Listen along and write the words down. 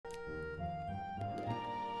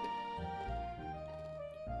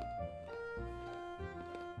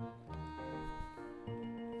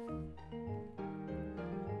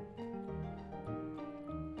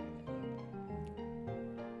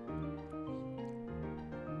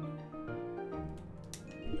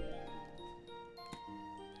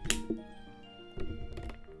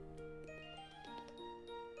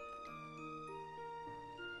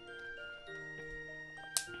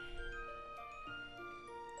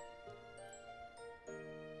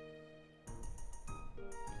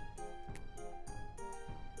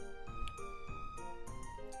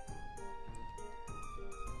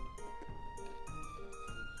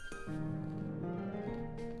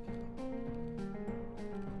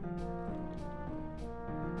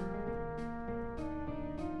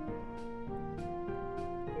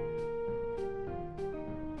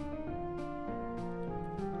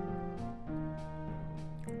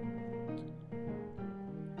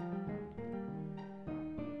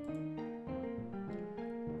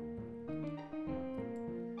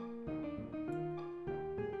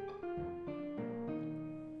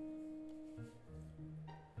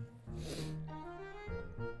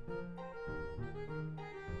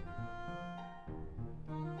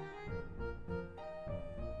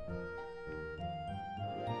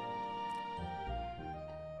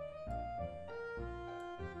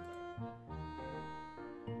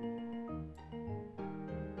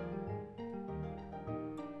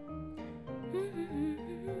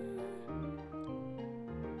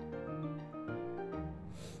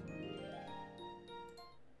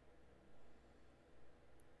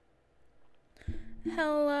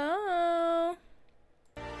Hello.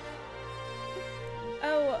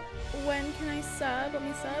 Oh, when can I sub? Let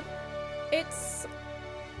me sub.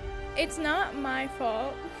 It's not my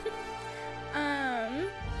fault.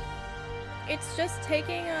 It's just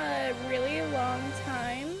taking a really long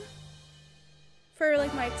time for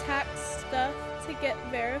like my tax stuff to get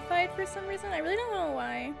verified for some reason. I really don't know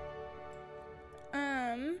why.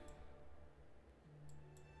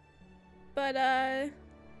 But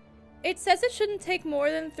it says it shouldn't take more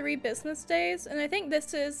than 3 business days, and I think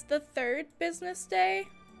this is the 3rd business day.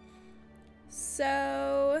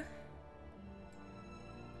 So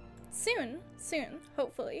soon,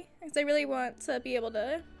 hopefully, because I really want to be able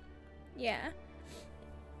to, yeah.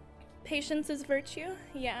 Patience is virtue,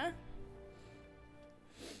 yeah.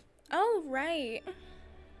 All right.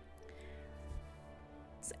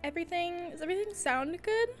 Does everything sound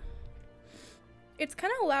good? It's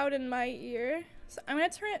kind of loud in my ear, so I'm gonna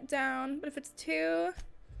turn it down. But if it's too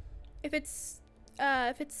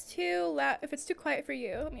loud, if it's too quiet for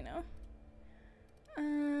you, let me know.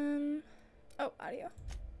 Oh, audio.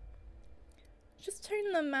 Just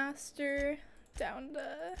turn the master down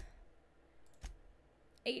to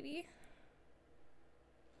 80.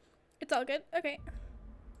 It's all good. Okay.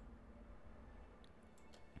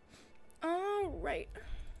 All right.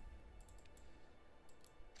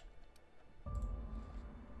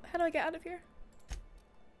 How do I get out of here?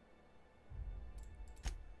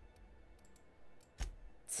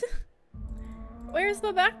 Where's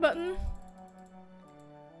the back button?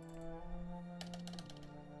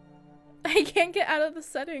 I can't get out of the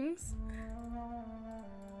settings.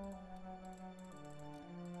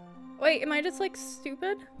 Wait, am I just like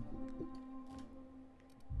stupid?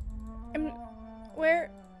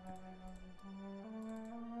 Where?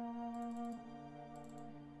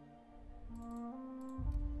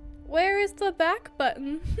 Where is the back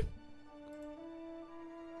button?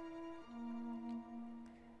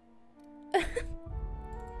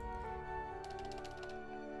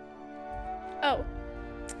 Oh,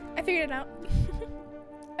 I figured it out.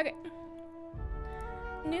 Okay.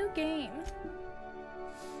 New game.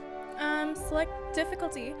 Select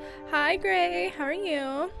difficulty. Hi, Gray. How are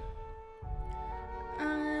you?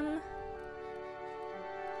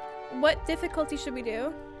 What difficulty should we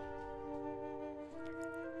do?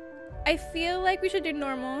 I feel like we should do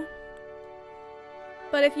normal.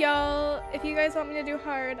 But if you guys want me to do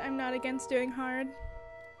hard, I'm not against doing hard.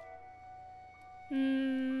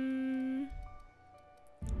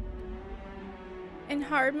 In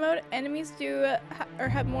hard mode, enemies do or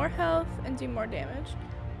have more health and do more damage.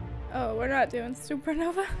 Oh, we're not doing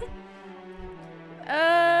supernova.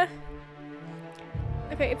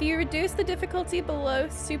 Okay, if you reduce the difficulty below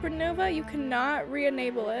supernova, you cannot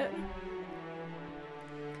re-enable it.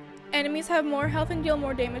 Enemies have more health and deal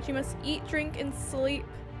more damage. You must eat, drink, and sleep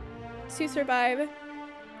to survive.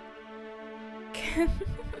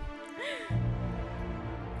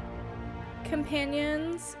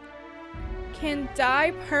 Companions can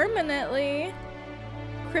die permanently.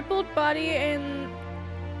 Crippled body and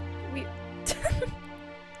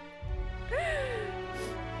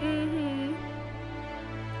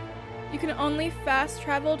You can only fast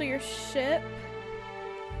travel to your ship.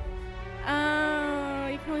 Oh,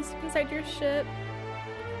 you can only sleep inside your ship.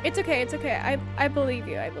 It's okay, it's okay. I believe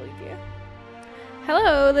you, I believe you.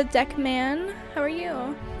 Hello, the deck man. How are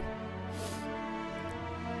you?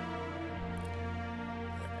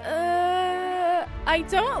 I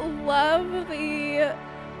don't love the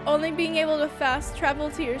only being able to fast travel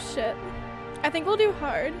to your ship. I think we'll do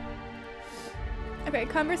hard. Okay,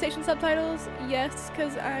 conversation subtitles, yes,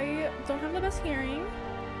 because I don't have the best hearing.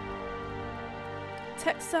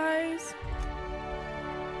 Text size.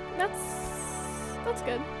 That's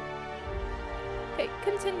good. Okay,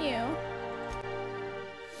 continue.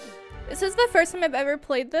 This is the first time I've ever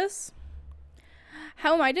played this.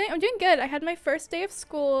 How am I doing? I'm doing good. I had my first day of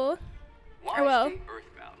school. Or well,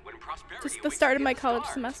 just the start of my college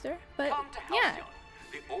semester. But yeah.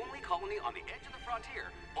 The only colony on the edge of the frontier,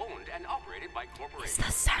 owned and operated by corporations. Is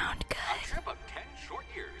the sound good? A trip of 10 short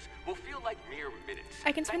years will feel like mere minutes.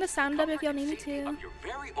 I can turn the sound up if y'all need me to. Of your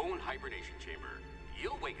very own hibernation chamber.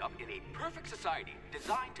 You'll wake up in a perfect society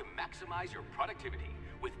designed to maximize your productivity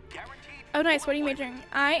with guaranteed. Oh nice, what are you majoring?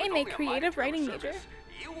 I am a creative writing major.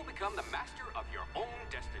 You will become the master of your own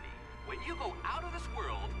destiny when you go out of this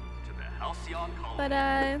world to the Halcyon colony. But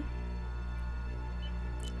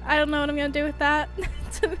I don't know what I'm gonna do with that,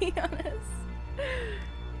 to be honest.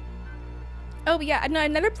 Oh yeah, no,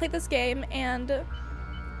 I've never played this game, and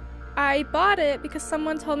I bought it because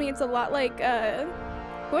someone told me it's a lot like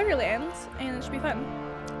Borderlands, and it should be fun.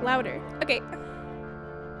 Louder. Okay.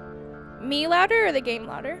 me louder or the game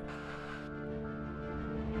louder?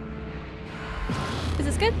 Is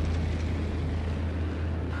this good?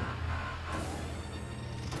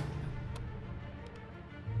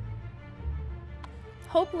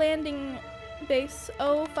 Hope Landing Base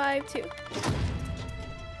 052.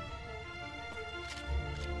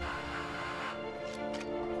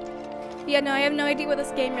 Yeah, no, I have no idea what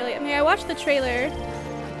this game really. I mean, I watched the trailer,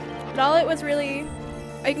 but all it was really.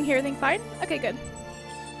 Oh, you can hear everything fine? Okay, good.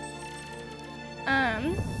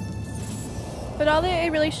 But all that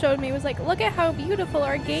it really showed me was like, look at how beautiful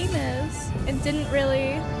our game is, and didn't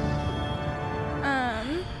really.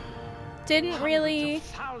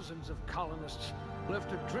 Thousands of colonists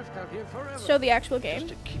left adrift out here forever. Show the actual game.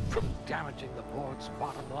 Just to keep from damaging the board's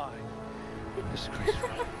bottom line. Disgraceful.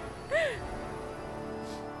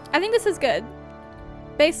 I think this is good.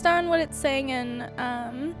 Based on what it's saying in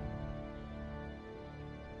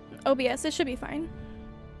OBS, it should be fine.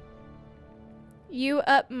 You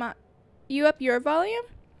up your volume?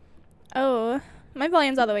 Oh, my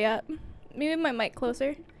volume's all the way up. Maybe my mic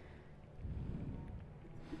closer.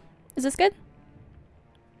 Is this good?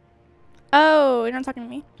 Oh, you're not talking to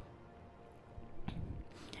me.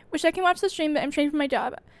 Wish I can watch the stream, but I'm trained for my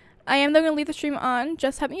job. I am though gonna leave the stream on.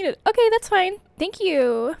 Just have muted. Okay, that's fine. Thank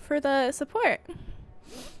you for the support.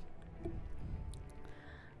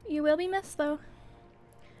 You will be missed though.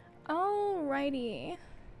 Alrighty.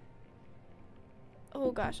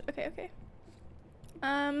 Oh gosh. Okay, okay.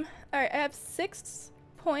 Alright, I have 6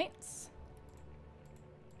 points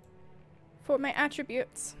for my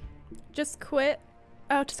attributes. Just quit.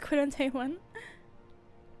 Oh, just quit on day 1.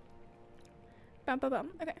 Bum bum bum.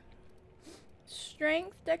 Okay.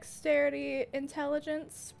 Strength, dexterity,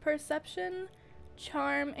 intelligence, perception,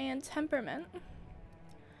 charm, and temperament.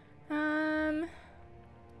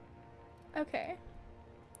 Okay.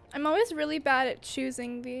 I'm always really bad at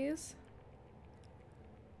choosing these.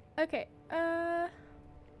 Okay,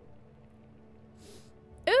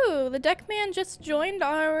 ooh, the Deckman just joined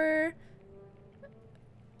our,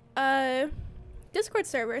 Discord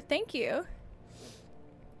server. Thank you.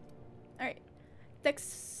 Alright.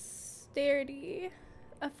 Dexterity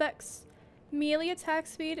affects melee attack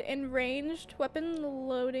speed and ranged weapon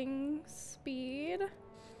loading speed.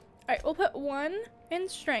 Alright, we'll put 1 in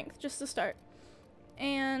strength just to start.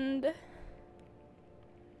 And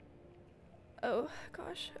oh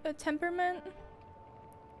gosh, a temperament.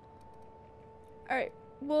 Alright,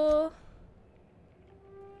 we'll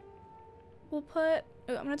put,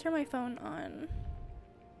 oh, I'm gonna turn my phone on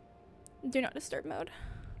do not disturb mode.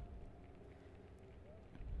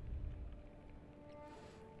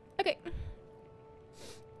 Okay.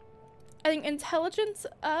 I think intelligence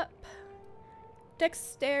up,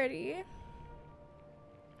 dexterity.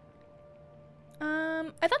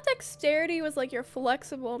 I thought dexterity was like your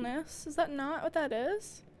flexibleness. Is that not what that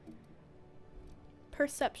is?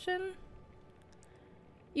 Perception?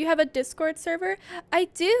 You have a Discord server? I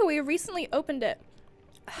do. We recently opened it.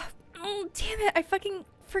 Oh, damn it. I fucking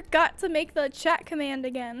forgot to make the chat command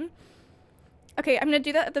again. Okay, I'm gonna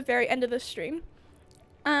do that at the very end of the stream.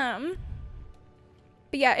 But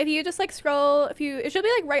yeah, if you just like scroll, it should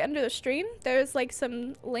be like right under the stream. There's like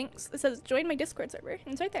some links. It says join my Discord server,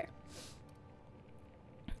 and it's right there.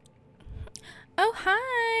 Oh,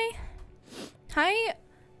 hi. Hi,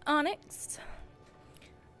 Onyx.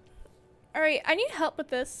 Alright, I need help with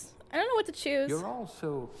this. I don't know what to choose. You're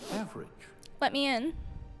also average. Let me in.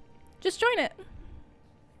 Just join it.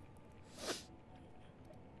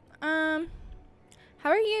 How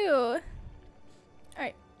are you?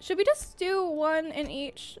 Alright, should we just do 1 in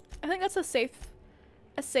each? I think that's a safe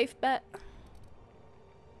bet.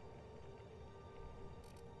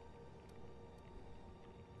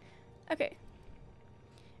 Okay.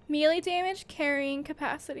 Melee damage, carrying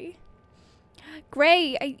capacity.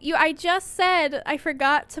 Gray, I just said I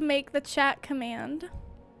forgot to make the chat command.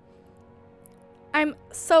 I'm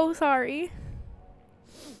so sorry.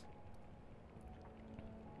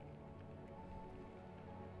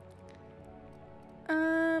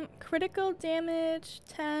 Critical damage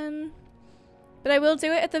 10. But I will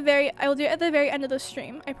do it at the very end of the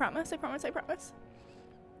stream. I promise. I promise. I promise.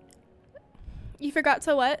 You forgot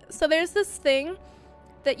to what? So there's this thing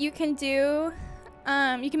that you can do.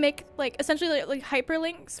 You can make like essentially like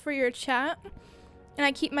hyperlinks for your chat. And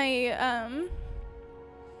I keep my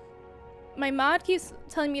my mod keeps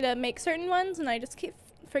telling me to make certain ones, and I just keep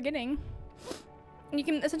forgetting. And you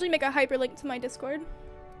can essentially make a hyperlink to my Discord.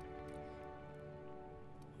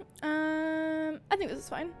 I think this is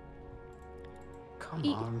fine. Come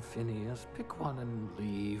on, Phineas. Pick one and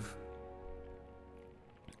leave.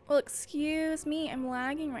 Well, excuse me. I'm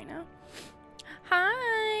lagging right now.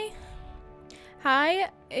 Hi. Hi,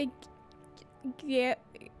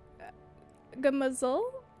 Gamazel.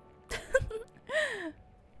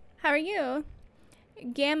 How are you?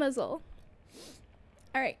 Gamazel.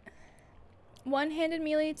 Alright. One-handed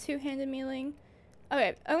melee, two-handed melee.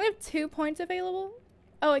 Okay, I only have 2 points available.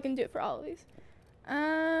 Oh, I can do it for all of these.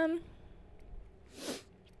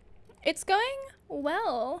 It's going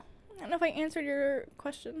well. I don't know if I answered your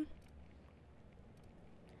question.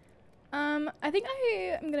 I think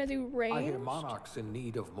I am gonna do range. I hear Monarch's in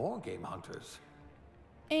need of more game hunters.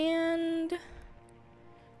 And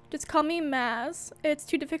just call me Maz. It's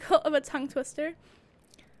too difficult of a tongue twister.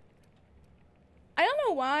 I don't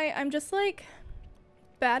know why. I'm just like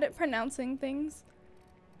bad at pronouncing things.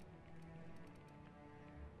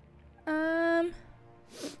 I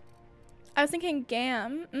was thinking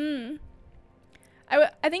Gam.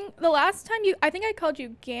 I think the last time I think I called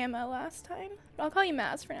you Gamma last time. But I'll call you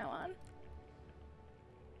Maz from now on.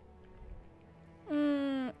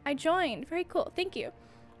 I joined. Very cool. Thank you.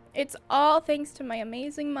 It's all thanks to my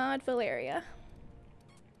amazing mod, Valeria.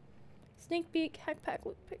 Sneak peek, hack pack,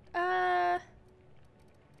 loot pick. I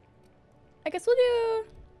guess we'll do...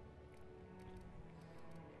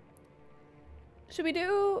 Should we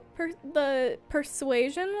do the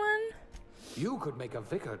persuasion one? You could make a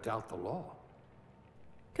vicar doubt the law.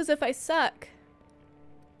 Because if I suck,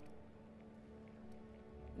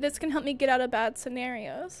 this can help me get out of bad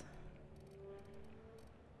scenarios.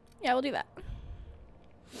 Yeah, we'll do that.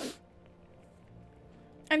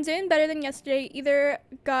 I'm doing better than yesterday. Either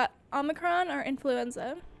got Omicron or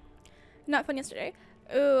influenza. Not fun yesterday.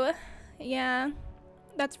 Ooh, yeah,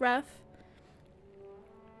 that's rough.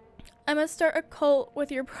 I'm gonna start a cult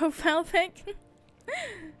with your profile pic.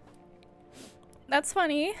 That's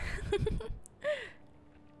funny.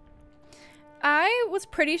 I was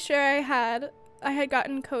pretty sure I had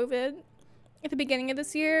gotten COVID at the beginning of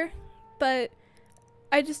this year, but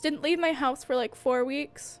I just didn't leave my house for like 4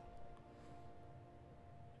 weeks,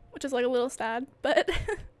 which is like a little sad, but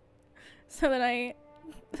so then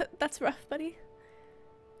that's rough, buddy.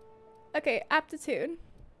 Okay, aptitude.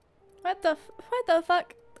 What the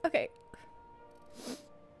fuck? Okay.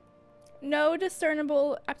 No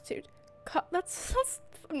discernible aptitude. That's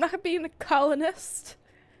I'm not being a colonist.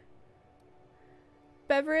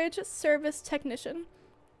 Beverage service technician.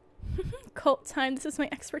 Cult time. This is my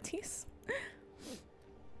expertise.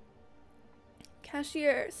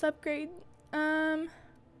 Cashier. Subgrade.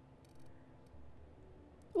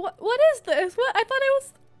 What is this? What? I thought I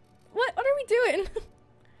was... What are we doing?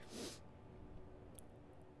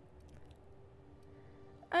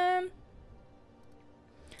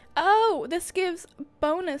 Oh, this gives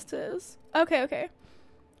bonuses. Okay.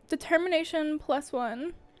 Determination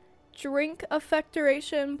 +1. Drink effect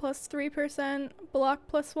duration +3%. Block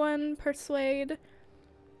 +1. Persuade.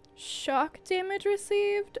 Shock damage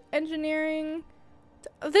received. Engineering.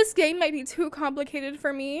 This game might be too complicated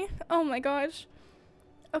for me. Oh my gosh.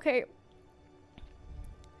 Okay.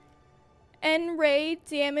 N-ray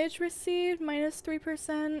damage received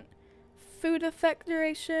 -3%. Food effect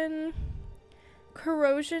duration.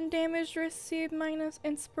 Corrosion damage received minus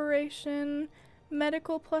inspiration.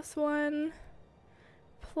 Medical +1.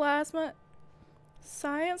 Plasma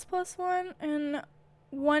science +1. And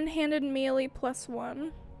one-handed melee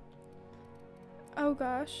 +1. Oh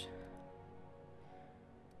gosh.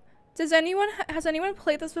 Has anyone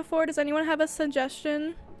played this before? Does anyone have a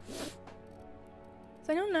suggestion? 'Cause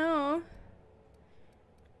I don't know.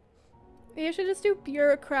 Maybe I should just do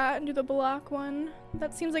bureaucrat and do the block one.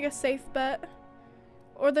 That seems like a safe bet.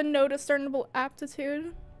 Or the no discernible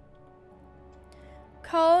aptitude.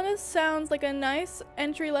 Colonist sounds like a nice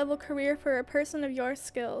entry-level career for a person of your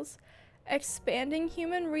skills. Expanding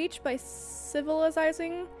human reach by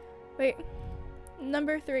civilizing... Wait.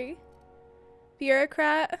 Number 3.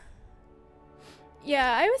 Bureaucrat.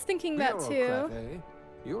 Yeah, I was thinking that too. Bureaucrat, eh?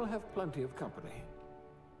 You'll have plenty of company.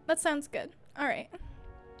 That sounds good. Alright.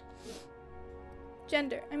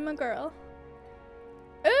 Gender. I'm a girl.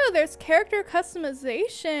 Ooh, there's character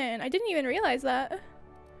customization. I didn't even realize that.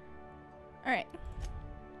 Alright.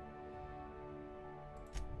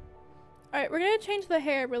 Alright, we're gonna change the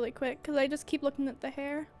hair really quick because I just keep looking at the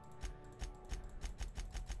hair.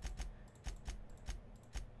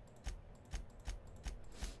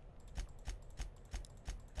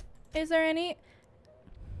 Is there any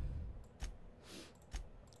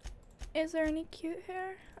cute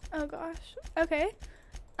hair? Oh gosh. Okay.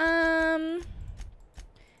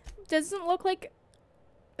 Doesn't look like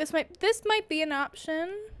this might be an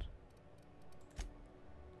option.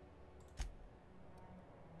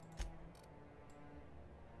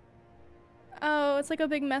 Oh, it's like a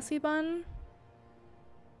big messy bun.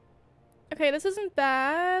 Okay, this isn't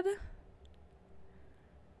bad.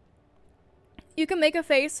 You can make a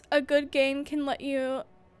face. A good game can let you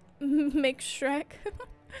make Shrek.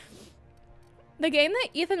 The game that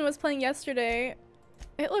Ethan was playing yesterday,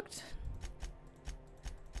 it looked...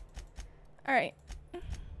 Alright.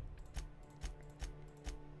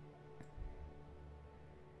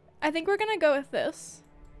 I think we're gonna go with this.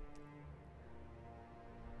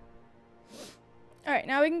 Alright,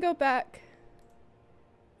 now we can go back.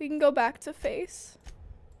 We can go back to face.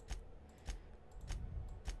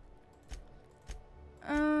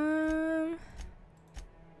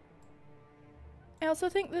 I also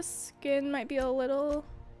think this skin might be a little...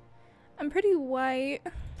 I'm pretty white.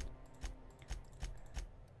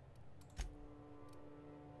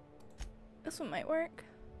 This one might work.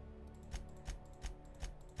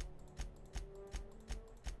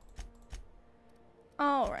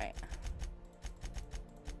 Alright.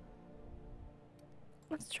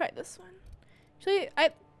 Let's try this one. Actually,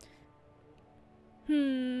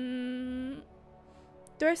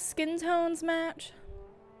 do our skin tones match?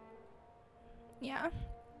 Yeah.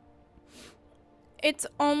 It's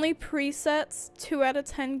only presets, 2 out of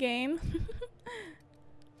 10 game.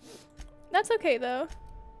 That's okay though.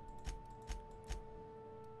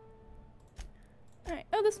 Alright,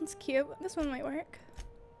 oh this one's cute. This one might work.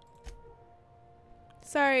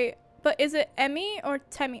 Sorry, but is it Emmy or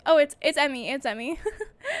Temmie? Oh, it's Emmy, it's Emmy.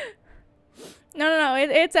 No,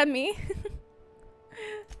 it's Emmy.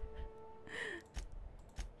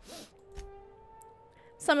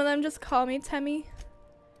 Some of them just call me Temmie.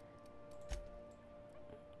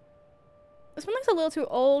 This one looks a little too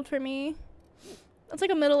old for me. That's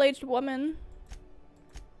like a middle-aged woman.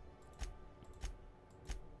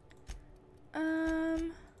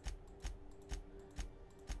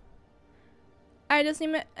 I just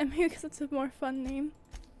name it Emmy because it's a more fun name.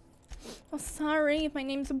 Well, sorry if my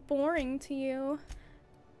name's boring to you.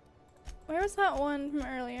 Where was that one from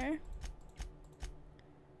earlier?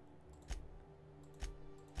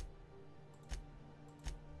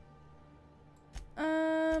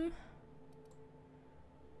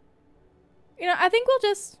 You know, I think we'll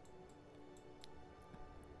just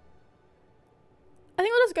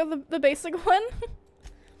go the basic one.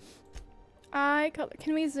 Eye color.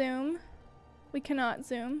 Can we zoom? We cannot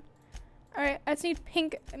zoom. Alright, I just need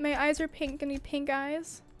pink. My eyes are pink. I need pink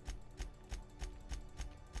eyes.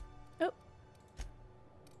 Oh.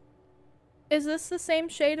 Is this the same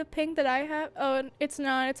shade of pink that I have? Oh, it's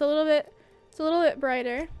not. It's a little bit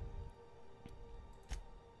brighter.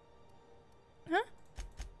 Huh?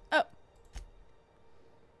 Oh.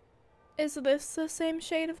 Is this the same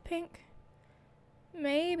shade of pink?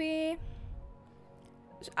 Maybe.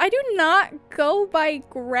 I do not go by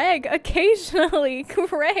Greg occasionally.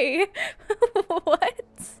 Gray. What?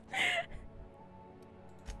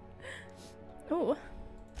 Oh.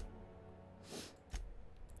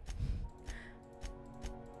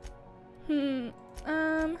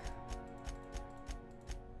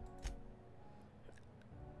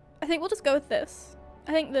 I think we'll just go with this.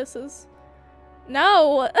 I think this is...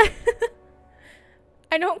 No!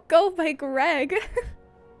 I don't go by Greg.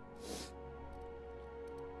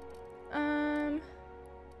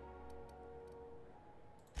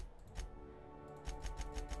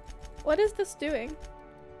 What is this doing?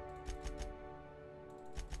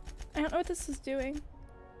 I don't know what this is doing.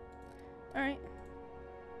 Alright.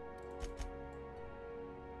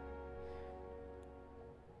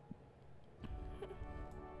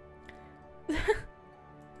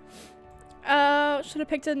 Should have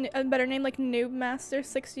picked a better name like Noob Master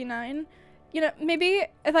 69. You know, maybe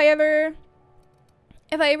if I ever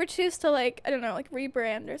choose to like, I don't know, like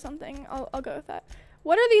rebrand or something, I'll go with that.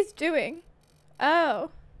 What are these doing?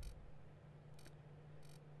 Oh.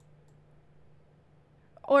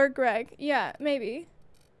 Or Greg. Yeah, maybe.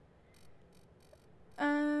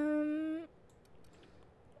 I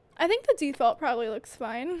think the default probably looks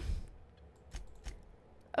fine.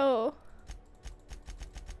 Oh.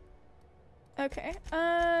 Okay.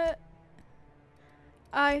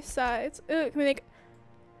 Eye size. Ooh, can we make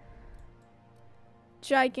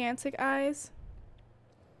gigantic eyes?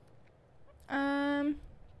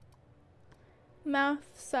 Mouth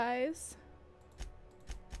size.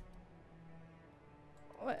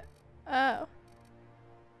 What? Oh.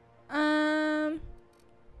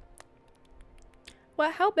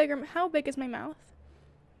 What? How big is my mouth?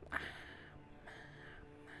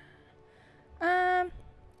 I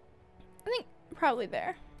think probably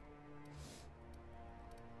there.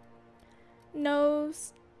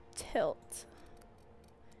 Nose tilt.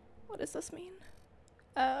 What does this mean?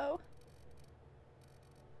 Oh.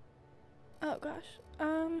 Oh gosh.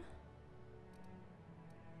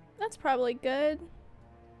 That's probably good.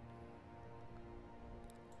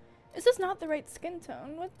 Is this not the right skin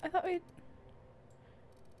tone? What? I thought we...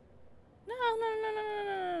 No, no, no, no, no, no,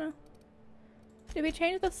 no, no. Did we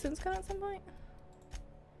change the skin tone at some point?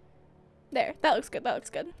 There. That looks good. That looks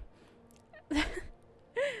good.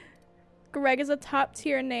 Greg is a top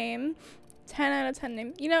tier name. 10 out of 10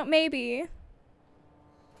 name. You know, maybe.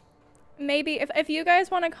 Maybe. If you guys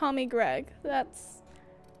want to call me Greg, that's...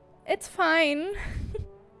 It's fine.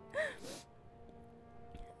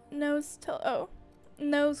 Nose till... Oh.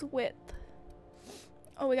 Nose width.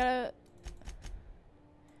 Oh, we got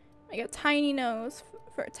a tiny nose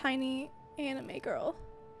for a tiny anime girl.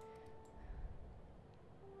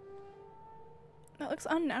 That looks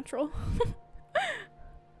unnatural.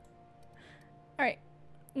 Alright.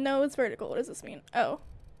 Nose vertical. What does this mean? Oh.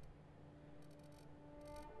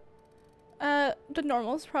 The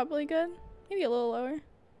normal's probably good. Maybe a little lower.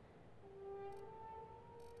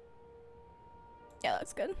 Yeah,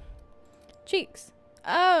 that's good. Cheeks.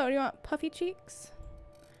 Oh, do you want puffy cheeks?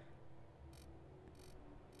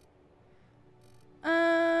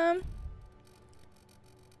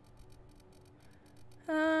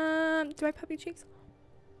 Do I puffy cheeks?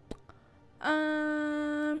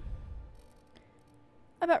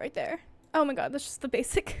 About right there. Oh my god, that's just the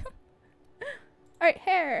basic. Alright,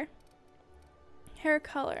 hair. Hair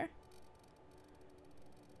color.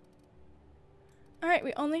 Alright,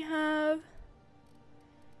 we only have...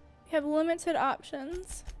 We have limited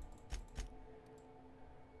options.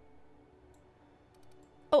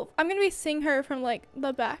 Oh, I'm gonna be seeing her from like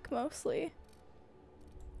the back mostly.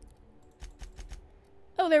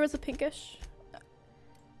 Oh, there was a pinkish.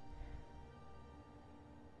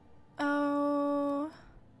 Oh.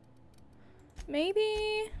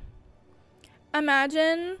 Maybe.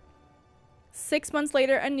 Imagine 6 months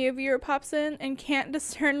later a new viewer pops in and can't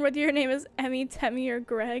discern whether your name is Emmy, Temmie, or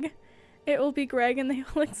Greg. It will be Greg and they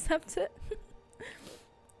will accept it.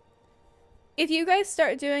 If you guys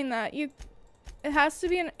start doing that, it has to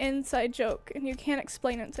be an inside joke and you can't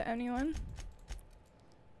explain it to anyone.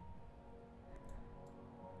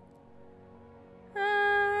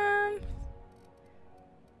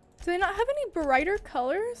 Do they not have any brighter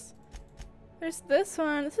colors? There's this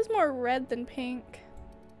one. This is more red than pink.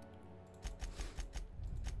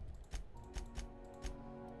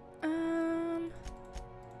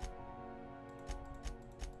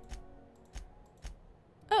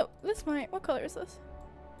 Oh, this might. What color is this?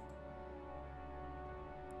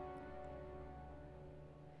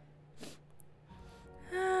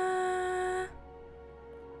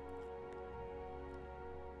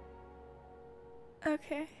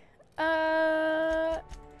 Okay. I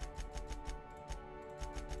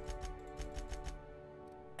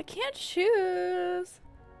can't choose.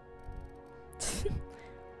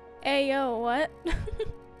 Ayo, what?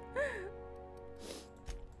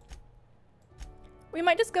 We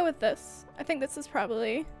might just go with this. I think this is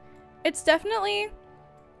probably... It's definitely...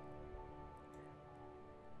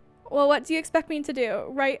 Well, what do you expect me to do?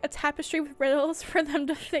 Write a tapestry with riddles for them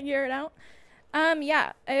to figure it out?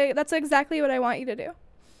 Yeah, that's exactly what I want you to do.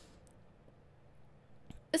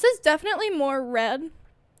 This is definitely more red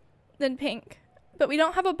than pink, but we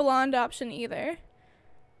don't have a blonde option either.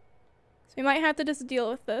 So we might have to just deal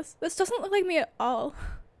with this. This doesn't look like me at all.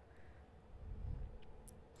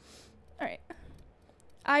 Alright.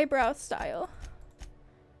 Eyebrow style.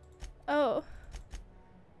 Oh.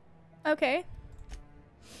 Okay.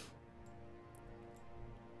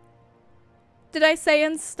 Did I say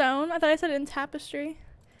in stone? I thought I said in tapestry.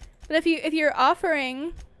 But if you're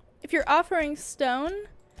offering stone,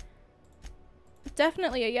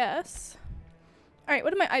 definitely a yes. All right,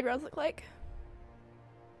 what do my eyebrows look like?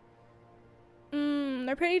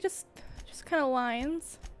 They're pretty just kind of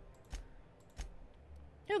lines.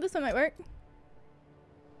 Oh, this one might work.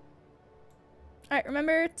 All right,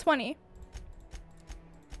 remember 20.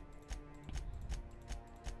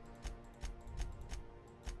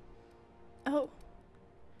 Oh.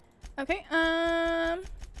 Okay,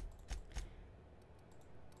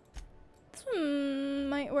 this one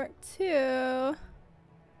might work too.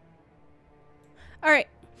 Alright,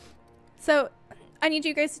 so I need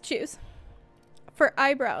you guys to choose. For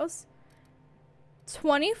eyebrows,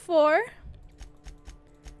 24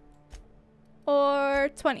 or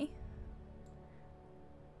 20.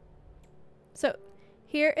 So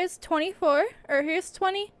here is 24, or here's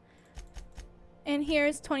 20, and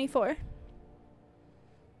here's 24.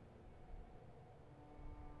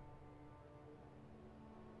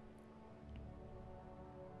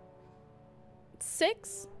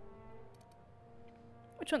 6?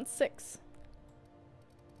 Which one's 6?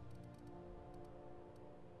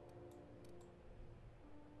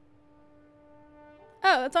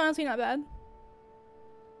 that's honestly not bad.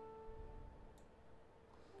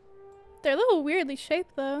 They're a little weirdly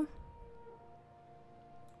shaped though.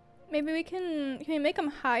 Maybe we can we make them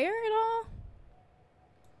higher at all?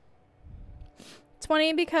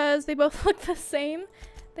 20 because they both look the same.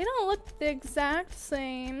 They don't look the exact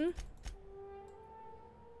same.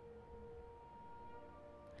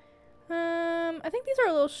 I think these are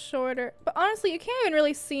a little shorter, but honestly, you can't even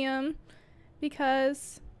really see them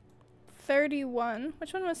because 31.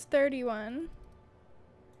 Which one was 31?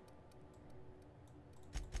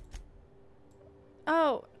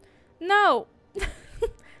 Oh, no.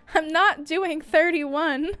 I'm not doing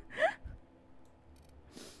 31.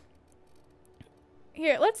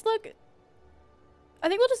 Here, let's look. I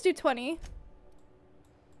think we'll just do 20.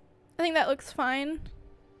 I think that looks fine.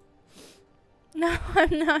 No,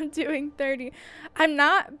 I'm not doing 30. I'm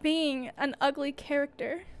not being an ugly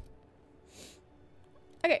character.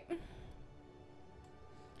 Okay.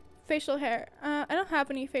 Facial hair. I don't have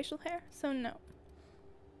any facial hair, so no.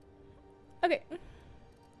 Okay.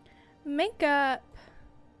 Makeup.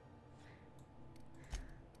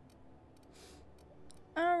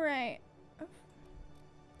 Alright.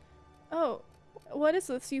 Oh, what is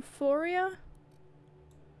this? Euphoria?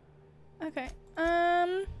 Okay.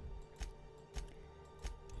 None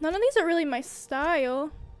of these are really my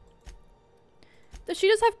style. Does she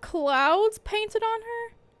just have clouds painted on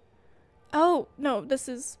her? Oh, no, this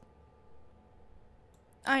is...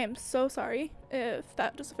 I am so sorry if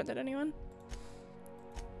that just offended anyone.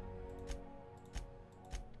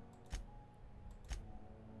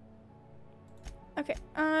 Okay,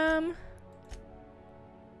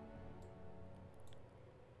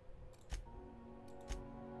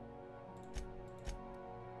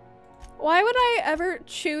 why would I ever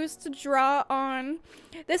choose to draw on?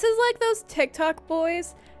 This is like those TikTok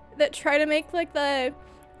boys that try to make like the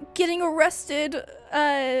getting arrested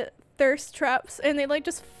thirst traps, and they like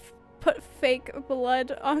just put fake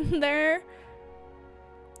blood on their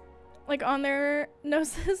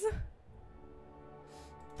noses.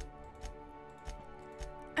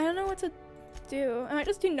 I don't know what to do. I might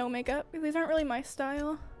just do no makeup because these aren't really my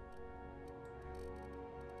style.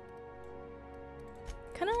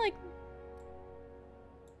 Kind of like...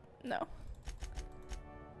 No.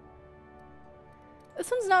 This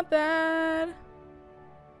one's not bad.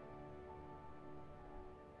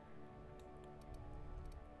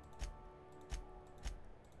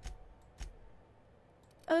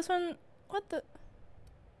 Oh, this one... What the...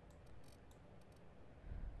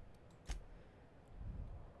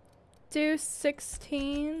 Do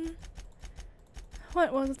 16.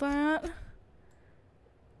 What was that?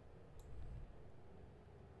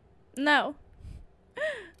 No.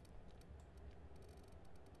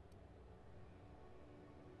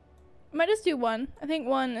 Might just do 1. I think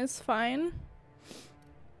 1 is fine.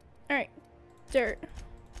 Alright. Dirt.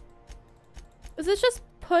 Is this just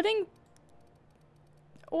putting...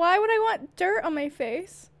 Why would I want dirt on my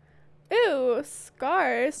face? Ew,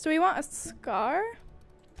 scars. Do we want a scar?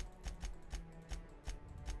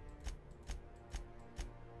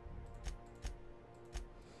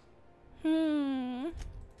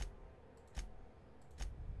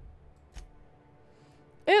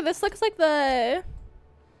 Ew, this looks like the...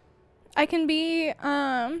 I can be,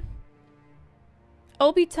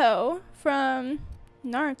 Obito from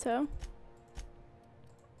Naruto.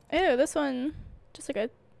 Ew, this one, just like a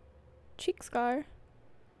cheek scar.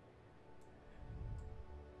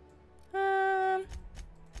 Yeah,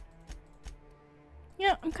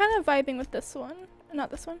 I'm kind of vibing with this one. Not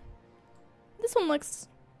this one. This one looks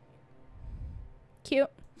cute.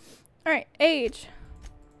 Alright, age.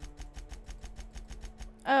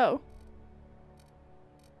 Oh.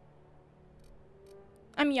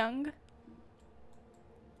 I'm young.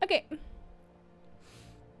 Okay.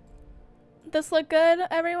 This look good,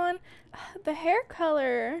 everyone? The hair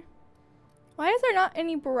color. Why is there not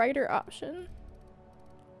any brighter option?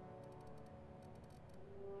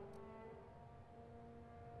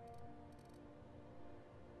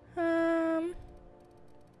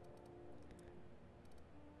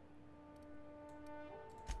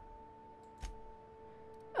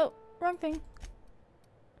 Oh, wrong thing.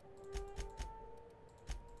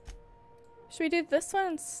 Should we do this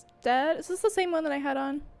one instead? Is this the same one that I had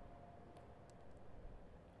on?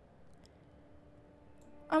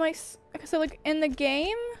 On my okay, so like in the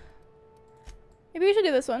game? Maybe we should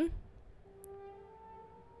do this one.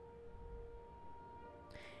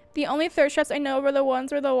 The only thirst traps I know were the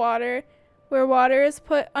ones where where water is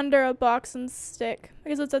put under a box and stick.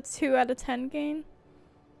 Because it's a 2 out of 10 game.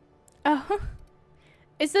 Oh.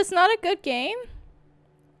 Is this not a good game?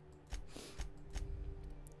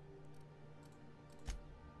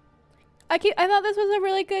 I thought this was a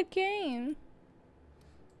really good game.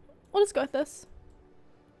 We'll just go with this.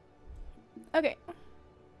 Okay.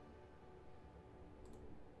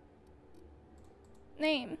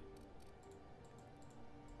 Name.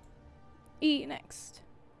 E next.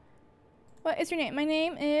 What is your name? My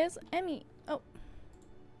name is Emmy. Oh.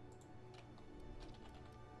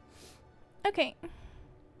 Okay.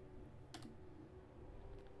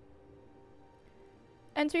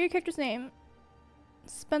 Enter your character's name.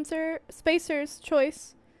 Spacer's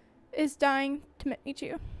choice is dying to meet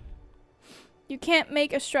you. You can't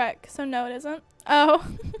make a Shrek, so no it isn't. Oh.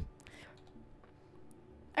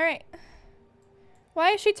 Alright.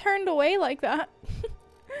 Why is she turned away like that?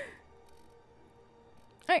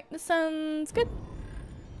 Alright, this sounds good.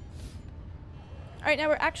 Alright, now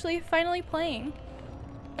we're actually finally playing.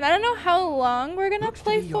 And I don't know how long we're gonna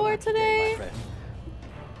play for today.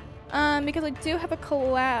 Because I do have a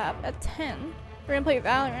collab at 10. We're gonna play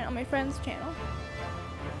Valorant on my friend's channel.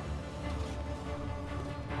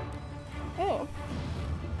 Oh.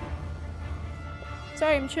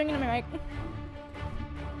 Sorry, I'm chewing into my mic.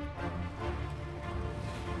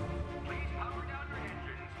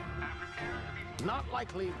 Not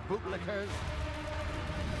likely, bootlickers.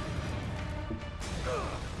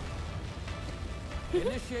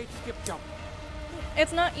 Initiate skip jump.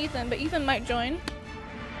 It's not Ethan, but Ethan might join.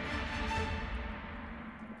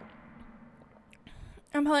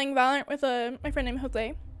 I'm playing Valorant with my friend named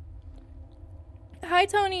Jose. Hi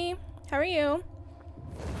Tony, how are you?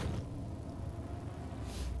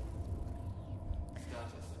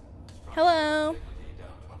 Hello.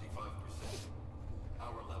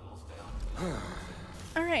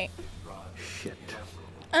 Alright. Shit.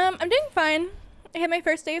 I'm doing fine. I had my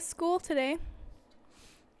first day of school today.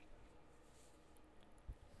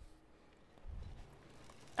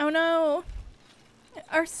 Oh no.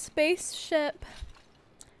 Our spaceship.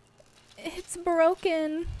 It's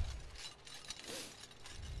broken.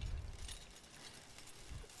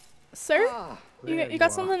 Sir? You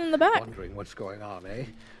got something in the back. Wondering what's going on, eh?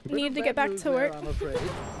 You need to get back to work. I'm afraid.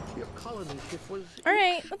 Your colony ship was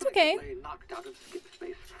Alright, that's okay. Knocked out of skip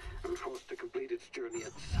space and forced to complete its journey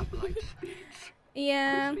at sublight speeds.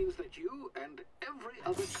 Yeah. This means that you and every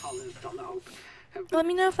other colonist on the Hope have Let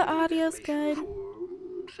me know if the audio's good.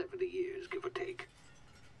 for 70 years, give or take.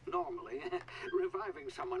 Normally, reviving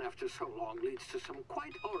someone after so long leads to some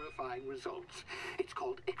quite horrifying results. It's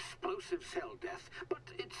called explosive cell death, but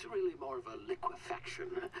it's really more of a liquefaction.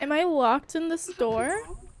 Am I locked in this Something door?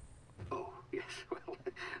 wrong? Oh, yes, well,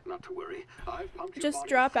 not to worry. I've pumped your Just body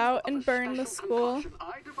drop full out of and a burn the special school. concoction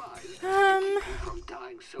I devised to keep you from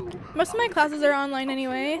dying so Most of my classes are online unexpectedly.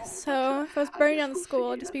 anyway, so if I was burning down the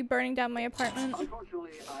school, I'd just be burning down my apartment.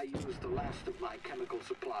 Unfortunately, I used the last of my chemical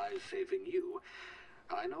supplies saving you.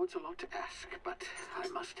 I know it's a lot to ask, but I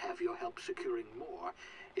must have your help securing more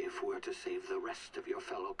if we're to save the rest of your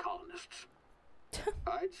fellow colonists.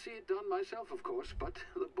 I'd see it done myself, of course, but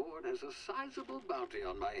the board has a sizable bounty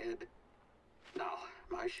on my head. Now,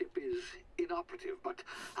 my ship is inoperative, but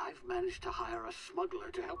I've managed to hire a smuggler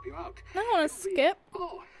to help you out. I don't want to skip.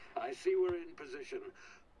 Oh, I see we're in position.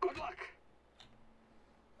 Good luck.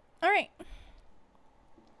 Alright.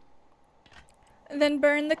 Then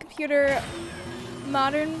burn the computer.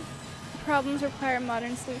 Modern problems require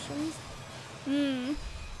modern solutions.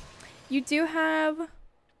 You do have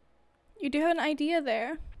an idea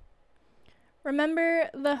there. Remember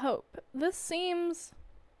the Hope. This seems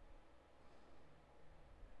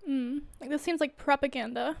like this seems like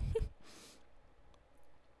propaganda.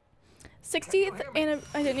 60th and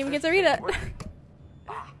I didn't even get to read it.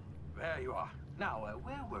 There you are. Now,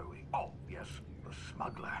 where were we? Oh, yes, the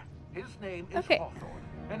smuggler. His name is Okay. Hawthorne,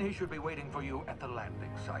 and he should be waiting for you at the landing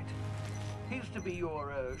site. He's to be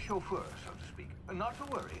your chauffeur, so to speak. Not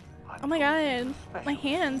to worry. Oh my god, my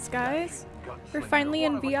hands, guys. We're finally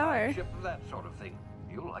in VR. That sort of thing.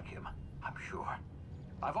 You'll like him, I'm sure.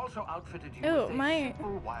 I've also outfitted you Ooh, with a my-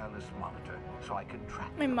 simple wireless monitor, so I can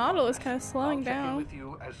track My your model is progress. kind of slowing I'll check in down. with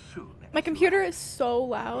you as soon My as you computer land. is so Good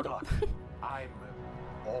loud. luck.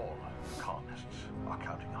 All colonists are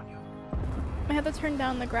counting on you. I have to turn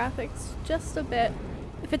down the graphics just a bit.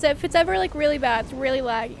 If it's ever like really bad, it's really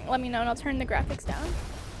lagging, let me know and I'll turn the graphics down.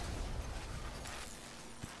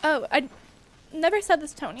 Oh, I never said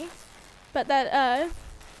this, Tony, but that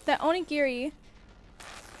onigiri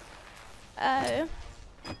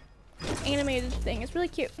animated thing is really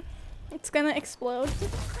cute. It's gonna explode.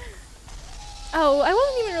 Oh, I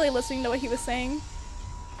wasn't even really listening to what he was saying.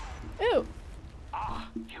 Ooh. Ah,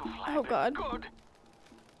 you've Oh landed. god. Good.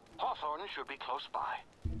 Hawthorne should be close by.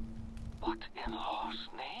 What in law's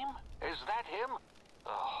name? Is that him?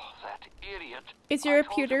 Oh, that idiot. Is your I told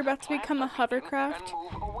repeater you about to plant become a the beacon hovercraft?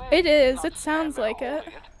 and move away, It is. not It sounds stand like there it.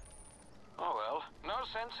 holding Oh well, no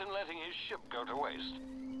sense in letting his ship go to waste.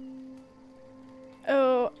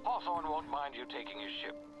 Oh, Hawthorne won't mind you taking his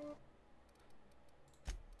ship.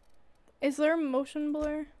 is there a motion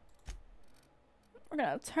blur? We're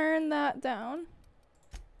gonna turn that down.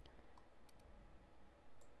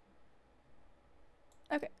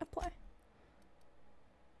 Okay, apply.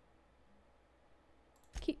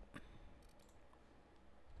 Keep.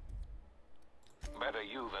 Better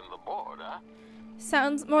you than the board, huh?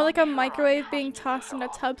 Sounds more like a Sure, I microwave trust being you, tossed in a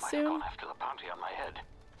fellow. tub Might have soon. gone after the bounty on my head.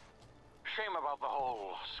 Shame about the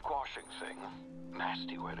whole squashing thing.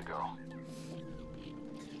 Nasty way to go.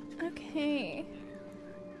 Okay.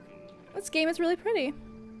 This game is really pretty.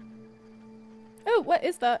 Oh, what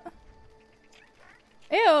is that?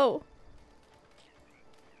 Ew!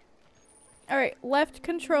 Alright, left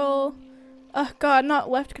control. Oh god, not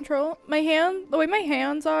left control. My hand, the way my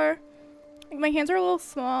hands are, like my hands are a little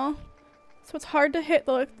small. So it's hard to hit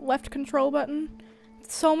the left control button.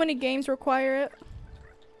 So many games require it.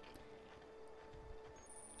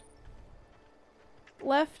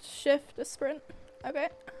 Left shift to sprint. Okay.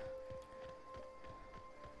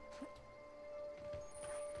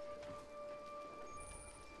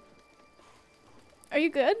 Are you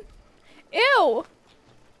good? Ew!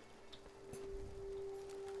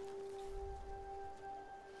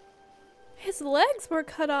 His legs were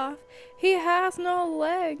cut off. He has no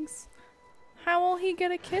legs. How will he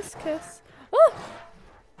get a kiss kiss? Oh!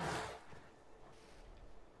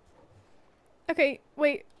 Okay,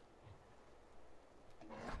 wait.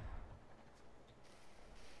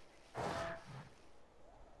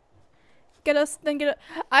 Get a.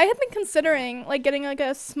 I have been considering like getting like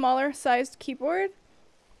a smaller sized keyboard.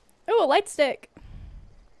 Oh, a light stick.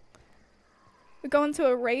 We go into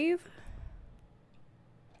a rave.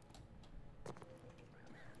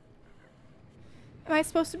 Am I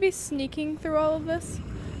supposed to be sneaking through all of this?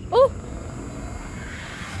 Oh!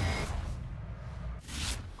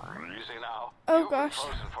 Easy now. Oh You've been gosh.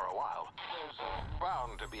 frozen for a while. There's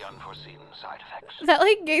bound to be unforeseen side effects. That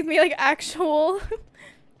like gave me like actual.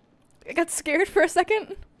 I got scared for a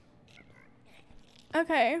second.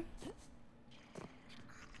 Okay.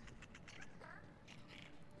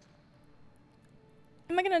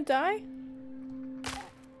 Am I gonna die?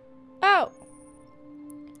 Ow!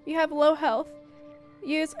 You have low health.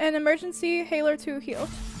 Use an emergency healer to heal.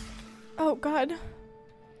 Oh god.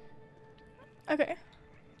 Okay.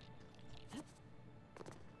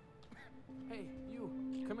 Hey, you,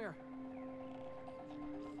 come here.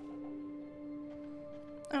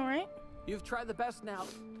 Alright. You've tried the best now.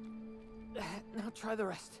 Now try the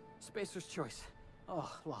rest. Spacer's choice. Oh,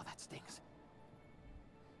 wow, that stings.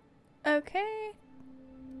 Okay.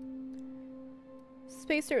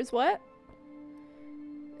 Spacer's what?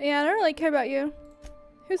 Yeah, I don't really care about you.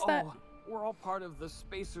 Who's that? Oh, we're all part of the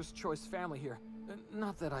Spacer's Choice family here.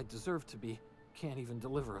 Not that I deserve to be. Can't even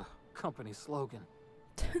deliver a company slogan.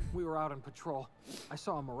 We were out on patrol. I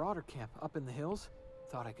saw a marauder camp up in the hills.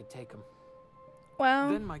 Thought I could take them. Wow.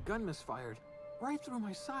 Then my gun misfired. Right through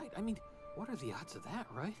my side. I mean, what are the odds of that,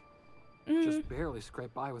 right? Just barely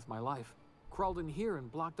scraped by with my life. Crawled in here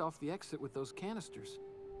and blocked off the exit with those canisters.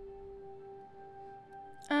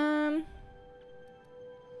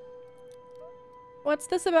 What's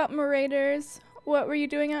this about marauders? What were you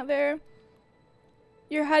doing out there?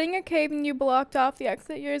 You're hiding in a cave and you blocked off the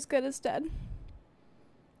exit. You're as good as dead.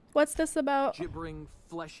 What's this about? Gibbering,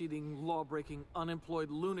 flesh-eating, law-breaking,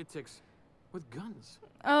 unemployed lunatics with guns.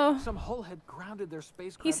 Oh, Some hullhead grounded their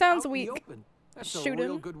spacecraft He sounds out in weak. the open. That's Shoot a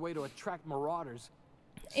real him. good way to attract marauders.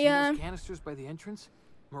 See Yeah. those canisters by the entrance?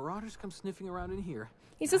 Marauders come sniffing around in here.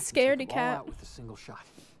 He's a I can take scaredy 'em all cat. out with a single shot.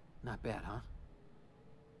 Not bad, huh?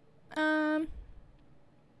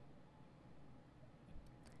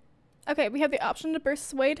 Okay, we have the option to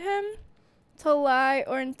persuade him, to lie,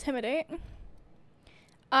 or intimidate.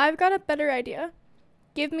 I've got a better idea.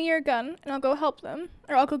 Give me your gun, and I'll go help them.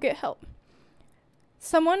 Or I'll go get help.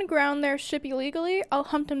 Someone ground their ship illegally, I'll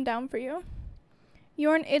hunt him down for you.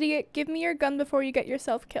 You're an idiot. Give me your gun before you get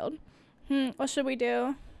yourself killed. What should we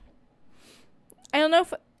do? I don't know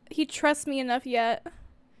if he trusts me enough yet.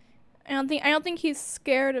 I don't think he's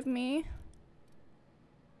scared of me.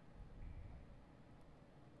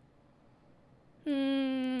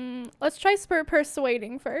 Let's try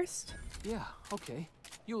persuading first. Yeah, okay.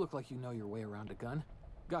 You look like you know your way around a gun.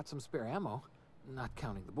 Got some spare ammo, not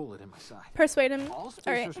counting the bullet in my side. Persuade him. All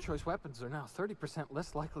Spacer's Choice weapons are now 30%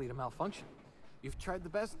 less likely to malfunction. You've tried the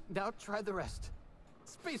best, now try the rest.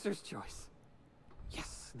 Spacer's Choice.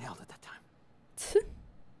 Yes, nailed it that time.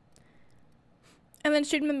 And then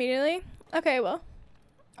shoot him immediately? Okay, well.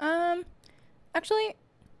 Actually,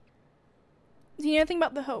 do you know anything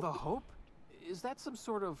about the Hope? The Hope? Is that some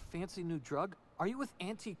sort of fancy new drug? Are you with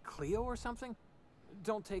Auntie Cleo or something?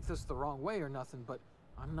 Don't take this the wrong way or nothing, but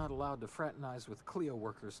I'm not allowed to fraternize with Cleo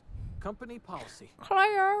workers. Company policy.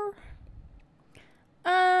 Cleo.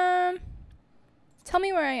 Tell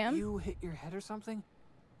me where I am. You hit your head or something?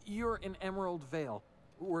 You're in Emerald Vale.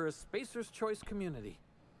 We're a Spacer's Choice community.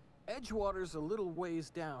 Edgewater's a little ways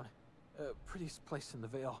down. Prettiest place in the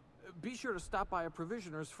Vale. Be sure to stop by a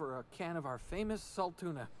provisioner's for a can of our famous salt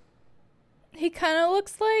tuna. He kind of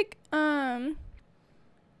looks like,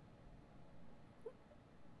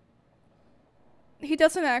 he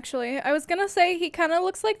doesn't actually. I was gonna say he kind of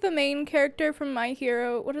looks like the main character from My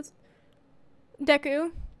Hero. What is...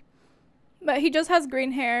 Deku. But he just has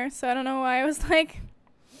green hair, so I don't know why I was like...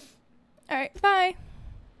 Alright, bye.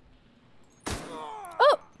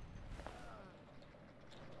 Oh!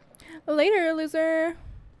 Later, loser.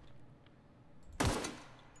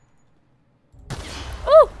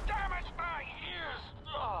 Oh! Damn it, my ears!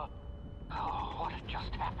 Oh, what had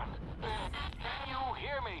just happened? Can you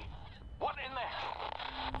hear me? What in the hell?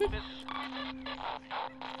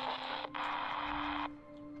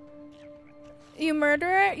 You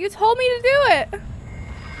murderer? You told me to do it!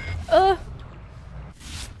 Ugh.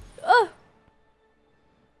 Ugh.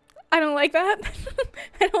 I don't like that.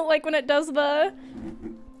 I don't like when it does the...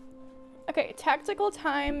 Okay, tactical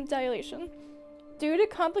time dilation. Due to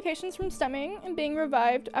complications from stemming and being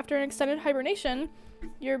revived after an extended hibernation,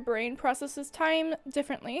 your brain processes time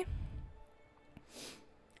differently.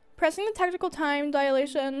 Pressing the tactical time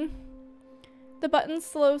dilation, the button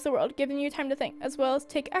slows the world, giving you time to think, as well as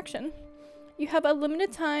take action. You have a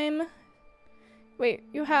limited time... Wait,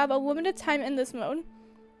 you have a limited time in this mode.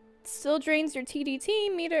 Still drains your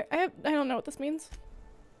TDT meter... I don't know what this means.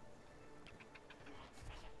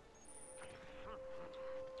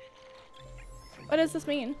 What does this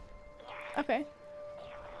mean? Okay.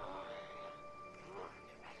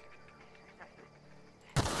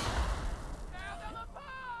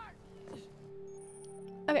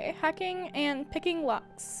 Okay, hacking and picking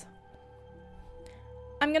locks.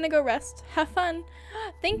 I'm gonna go rest. Have fun.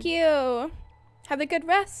 Thank you. Have a good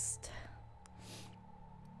rest.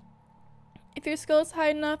 If your skill is high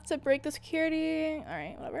enough to break the security...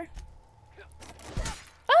 Alright, whatever.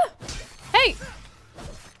 Ah! Hey!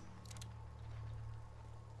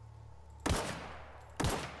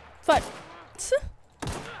 Fuck.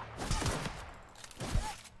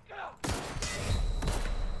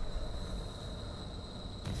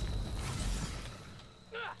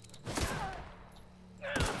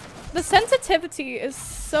 The sensitivity is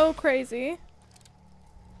so crazy.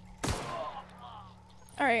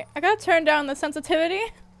 Alright, I gotta turn down the sensitivity.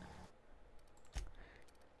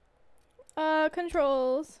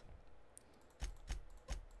 Controls.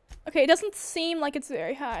 Okay, it doesn't seem like it's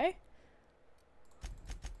very high.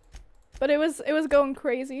 But it was going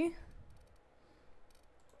crazy.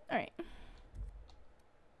 Alright.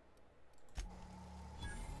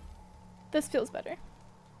 This feels better.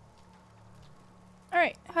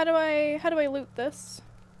 Alright, how do I loot this?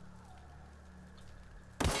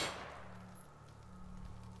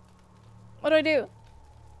 What do I do?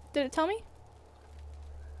 Did it tell me?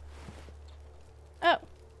 Oh.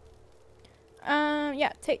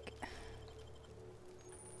 Yeah, take.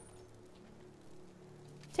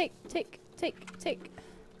 Take.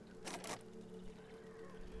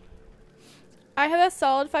 I have a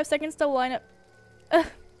solid 5 seconds to line up.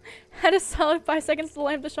 Had a solid 5 seconds to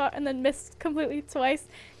line up the shot and then missed completely twice.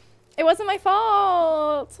 It wasn't my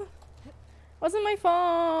fault. Wasn't my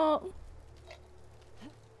fault.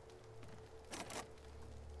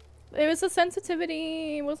 It was the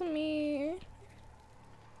sensitivity. It wasn't me.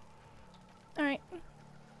 Alright.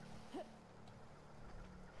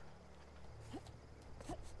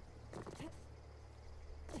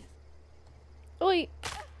 Wait.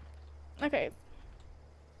 Okay.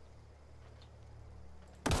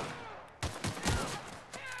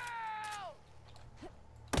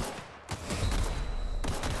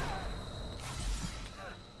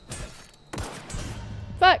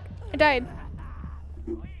 Fuck! I died.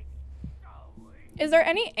 Is there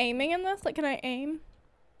any aiming in this? Like, can I aim?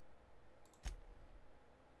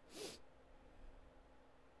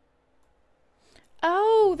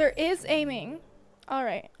 Oh, there is aiming.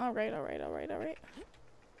 Alright.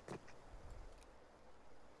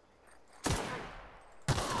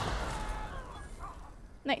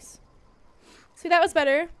 Nice. See, that was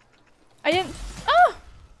better. I didn't... Oh!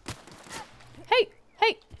 Hey!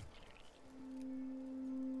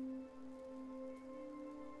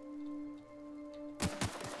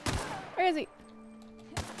 Where is he?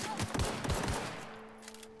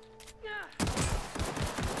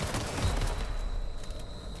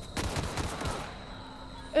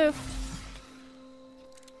 Oof.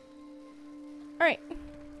 Alright.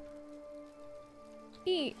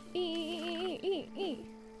 Eat.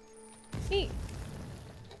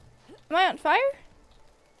 Am I on fire?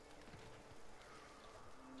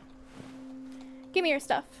 Give me your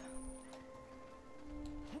stuff.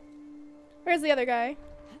 Where's the other guy?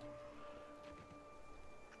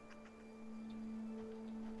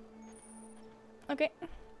 Okay.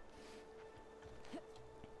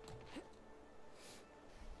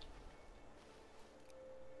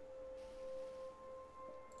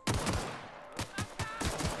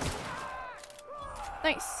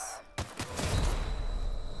 Nice.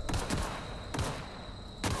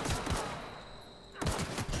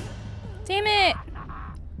 Damn it!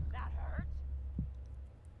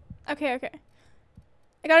 Okay.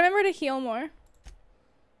 I gotta remember to heal more.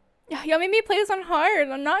 Y'all made me play this on hard.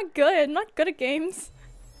 I'm not good. I'm not good at games.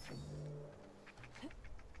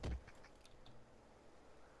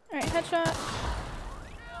 Alright, headshot.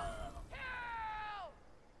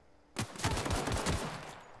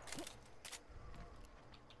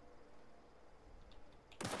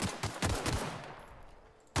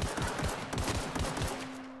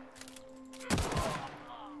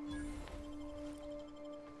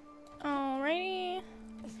 Alrighty.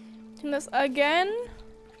 Do this again.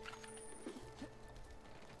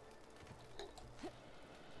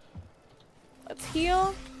 Let's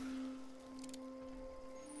heal.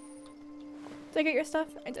 Did I get your stuff?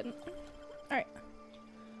 I didn't. Alright.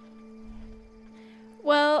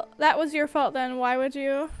 Well, that was your fault then. Why would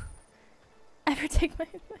you ever take my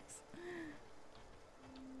advice?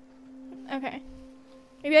 Okay.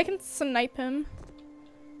 Maybe I can snipe him.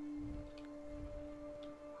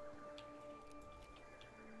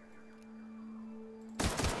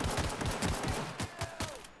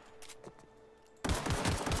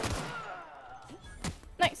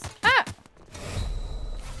 Nice. Ah!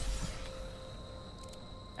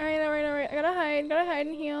 Alright. I gotta hide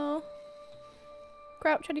and heal.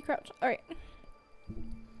 Crouch, Eddie, crouch. Alright.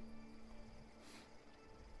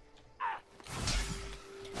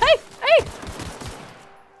 Hey!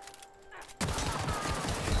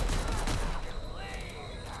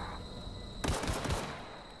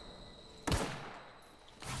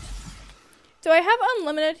 Do I have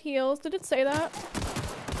unlimited heals? Did it say that?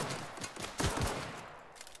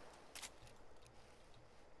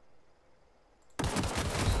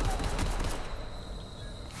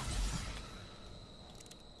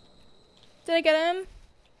 Did I get him?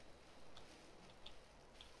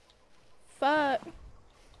 Fuck.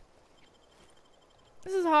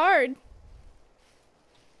 This is hard. Am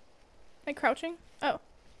I crouching? Oh.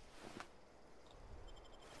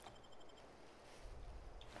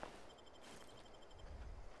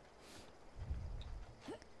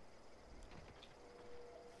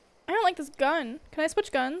 I don't like this gun. Can I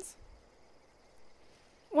switch guns?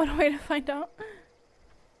 One way to find out.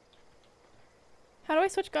 How do I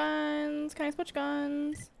switch guns? Can I switch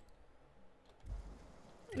guns?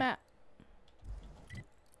 Map.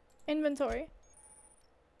 Inventory.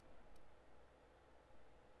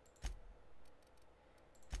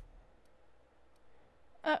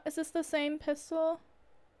 Is this the same pistol?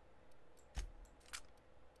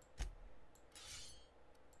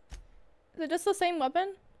 Is it just the same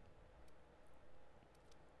weapon?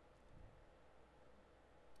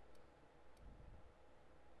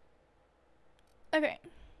 Okay.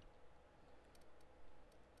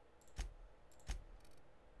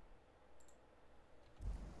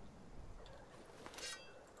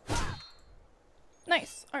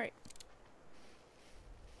 Nice. All right.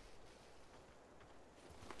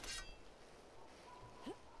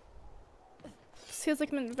 Feels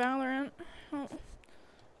like I'm in Valorant. Oh.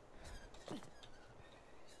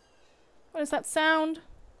 What is that sound?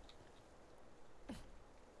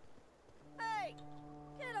 Hey!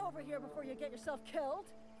 Get over here before you get yourself killed.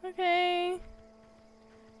 Okay.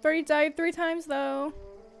 Already died 3 times though.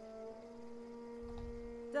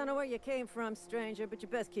 Don't know where you came from, stranger, but you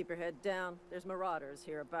best keep your head down. There's marauders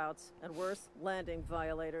hereabouts, and worse, landing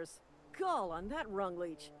violators. Call on that rung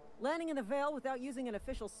leech. Landing in the Vale without using an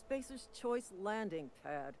official Spacer's Choice landing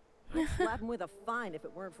pad. I'd slap him with a fine if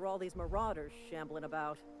it weren't for all these marauders shambling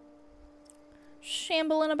about.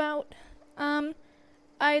 Shambling about.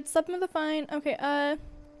 I'd slap him with a fine. Okay,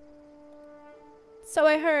 so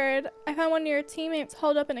I heard I found one of your teammates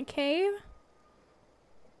holed up in a cave.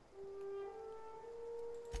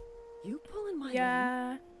 You pulling my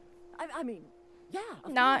Yeah. I mean, yeah,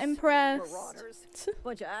 of Not course. impressed. Marauders.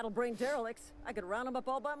 Bunch of addle-brained derelicts. I could round them up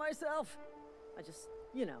all by myself. I just,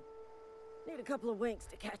 you know, need a couple of winks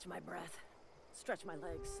to catch my breath. Stretch my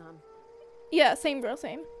legs, son. Yeah, same bro,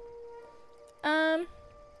 same.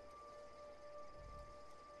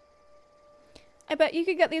 I bet you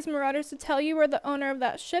could get these marauders to tell you where the owner of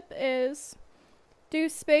that ship is. Do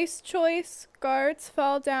space choice guards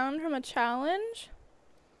fall down from a challenge?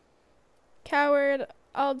 Coward.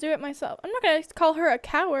 I'll do it myself. I'm not gonna call her a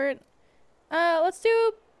coward. Let's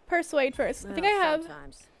do persuade first. I think I have some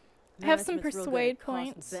Management's real good persuade at cost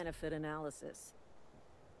points. benefit analysis.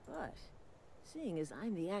 But seeing as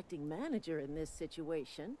I'm the acting manager in this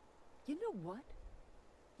situation, you know what?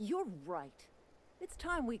 You're right. It's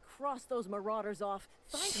time we cross those marauders off.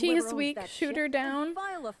 Find She's whoever owns weak. that Shoot ship her and down.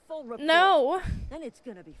 File a full report. No. Then it's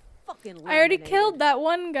gonna be fucking I already laminated. killed that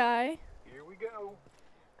one guy. Here we go.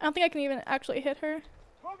 I don't think I can even actually hit her.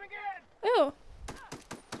 Moving in. Ooh.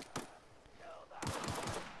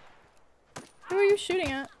 Who are you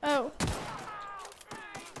shooting at? Oh.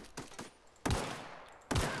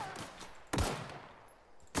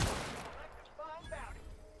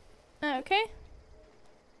 Okay.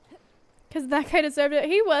 Cause that guy deserved it.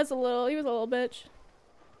 He was a little bitch.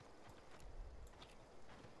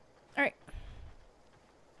 Alright.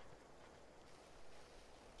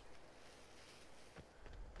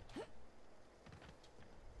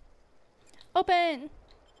 Open!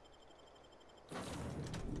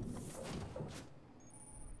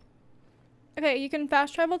 Okay, you can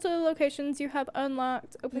fast travel to the locations you have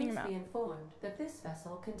unlocked. Opening your Please map. be informed that this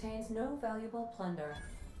vessel contains no valuable plunder.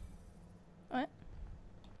 What?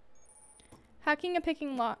 Hacking and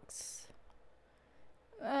picking locks.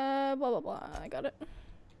 Blah blah blah. I got it.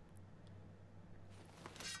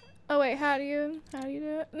 Oh wait, how do you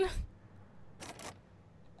do it?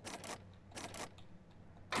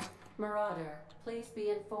 Marauder, please be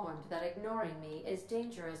informed that ignoring me is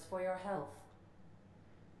dangerous for your health.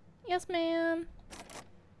 Yes, ma'am.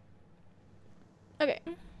 Okay.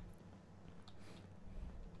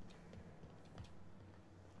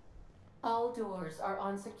 All doors are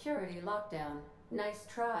on security lockdown. Nice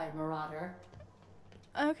try, Marauder.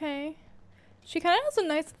 Okay. She kind of has a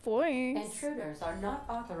nice voice. Intruders are not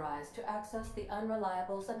authorized to access the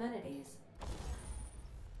Unreliable's amenities.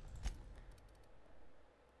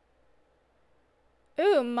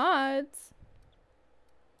 Ooh, mods.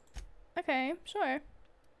 Okay, sure.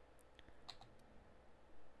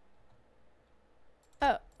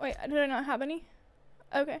 Oh, wait, did I not have any?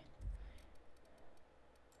 Okay.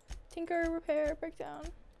 Tinker, repair, breakdown.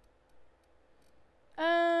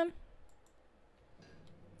 I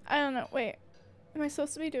don't know. Wait. Am I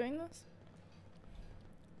supposed to be doing this?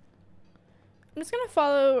 I'm just gonna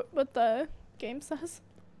follow what the game says.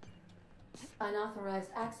 Unauthorized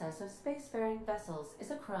access of spacefaring vessels is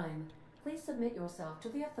a crime. Please submit yourself to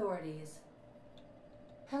the authorities.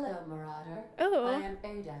 Hello, Marauder. Oh. I am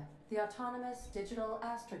Ada, the autonomous digital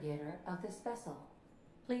astrogator of this vessel.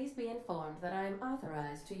 Please be informed that I am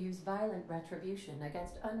authorized to use violent retribution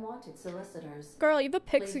against unwanted solicitors. Girl, you have a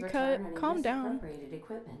Please pixie return cut. any Calm down. misappropriated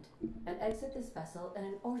equipment and exit this vessel in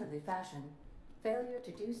an orderly fashion. Failure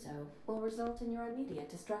to do so will result in your immediate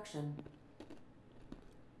destruction.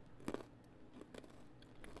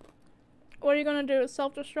 What are you gonna do?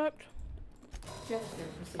 Self-destruct? Gesture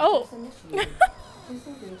procedures Oh. initiated.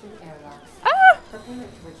 Disengaging airlocks. Ah! Prepare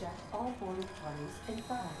to reject all boarded parties in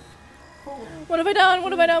 5, 4, What have I done?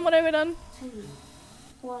 What have I done? What have I done? 2,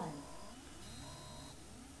 1.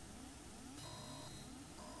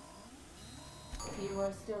 You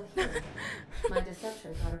are still here. My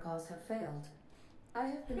deception protocols have failed. I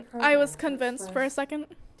have been I was programmed to convinced for a express second.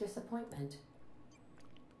 disappointment.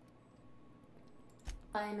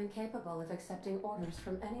 I am incapable of accepting orders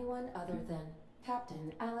from anyone other than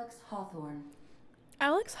Captain Alex Hawthorne.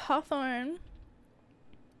 Alex Hawthorne.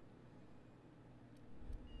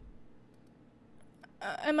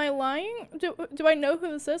 Am I lying? Do I know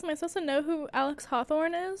who this is? Am I supposed to know who Alex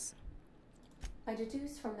Hawthorne is? I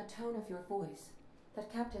deduce from the tone of your voice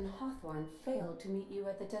that Captain Hawthorne failed to meet you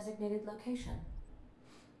at the designated location.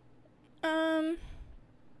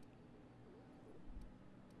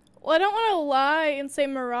 Well, I don't want to lie and say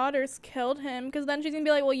marauders killed him, because then she's gonna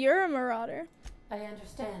be like, well, you're a marauder. I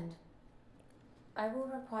understand. I will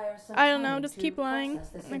require some I don't time know, just to keep lying.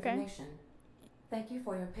 process this Okay. information. Thank you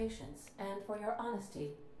for your patience and for your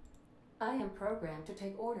honesty. I am programmed to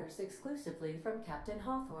take orders exclusively from Captain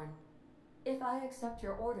Hawthorne. If I accept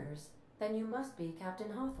your orders, then you must be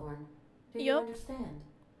Captain Hawthorne. Do you Yup. understand?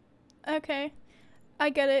 Okay.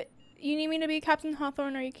 I get it. You need me to be Captain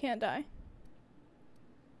Hawthorne or you can't die.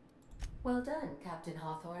 Well done, Captain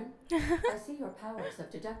Hawthorne. I see your powers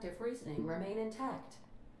of deductive reasoning remain intact.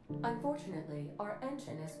 Unfortunately, our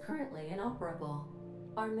engine is currently inoperable.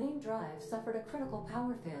 Our main drive suffered a critical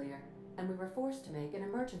power failure, and we were forced to make an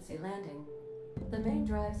emergency landing. The main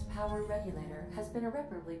drive's power regulator has been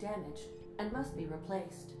irreparably damaged and must be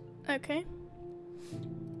replaced. Okay.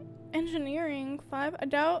 Engineering 5. I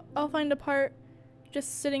doubt I'll find a part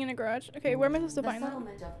just sitting in a garage. Okay, where am I supposed to The find that?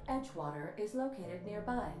 settlement of Edgewater is located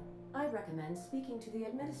nearby. I recommend speaking to the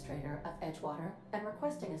administrator of Edgewater and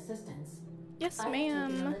requesting assistance. Yes, I've taken the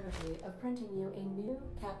ma'am. liberty of printing you a new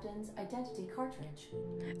captain's identity cartridge.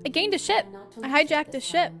 I gained a ship. And not to I lose it hijacked a this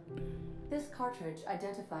ship. time. This cartridge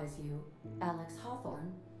identifies you, Alex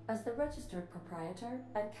Hawthorne, as the registered proprietor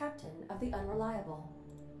and captain of the Unreliable.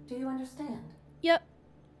 Do you understand? Yep.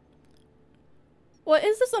 What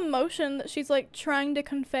is this emotion that she's like trying to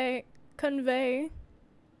convey?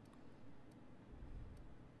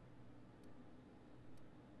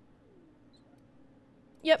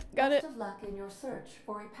 Yep, got it. Best of luck in your search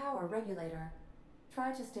for a power regulator.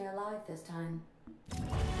 Try to stay alive this time.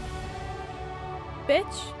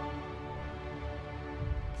 Bitch.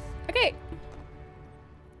 Okay.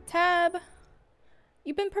 Tab.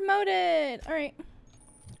 You've been promoted. Alright.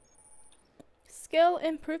 Skill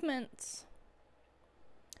improvements.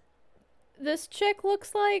 This chick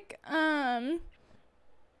looks like,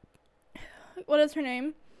 what is her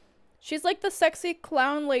name? She's like the sexy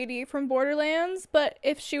clown lady from Borderlands, but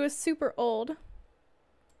if she was super old.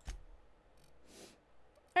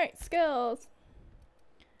 Alright, skills.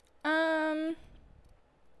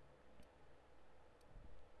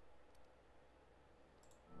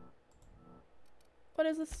 What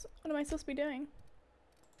is this? What am I supposed to be doing?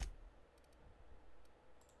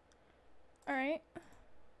 Alright.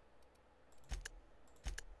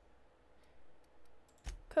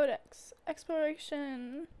 Codex.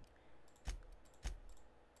 Exploration.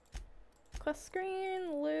 Quest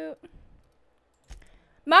screen. Loot.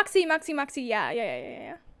 Moxie.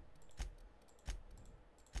 Yeah.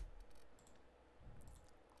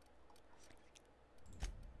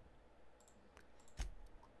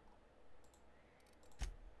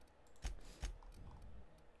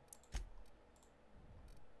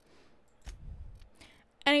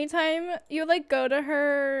 Anytime you like go to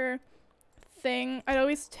her thing, I'd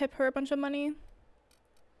always tip her a bunch of money.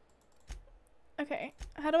 Okay,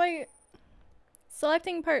 how do I...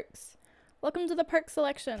 Selecting perks. Welcome to the perk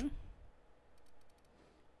selection.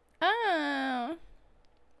 Oh.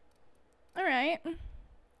 Alright.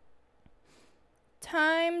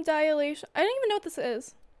 Time dilation. I don't even know what this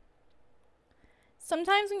is.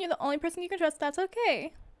 Sometimes when you're the only person you can trust, that's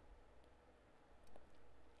okay.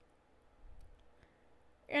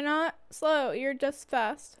 You're not slow, you're just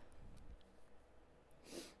fast.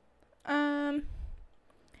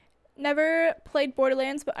 Never played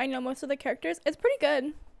Borderlands, but I know most of the characters. It's pretty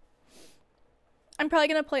good. I'm probably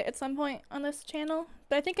gonna play it at some point on this channel,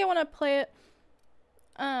 but I think I want to play it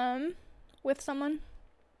with someone.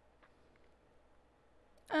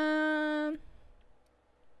 I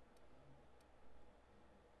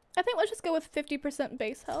think let's just go with 50%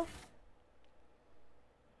 base health.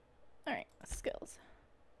 Alright, skills.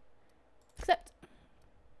 Accept.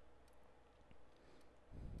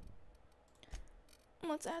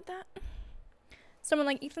 Let's add that. Someone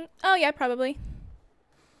like Ethan? Oh yeah, probably.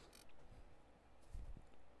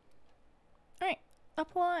 Alright,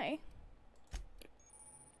 apply.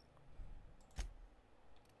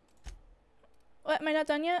 What, am I not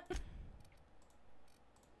done yet?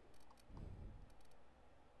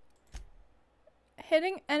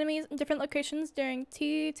 Hitting enemies in different locations during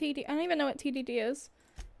TTD. I don't even know what TDD is.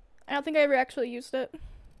 I don't think I ever actually used it.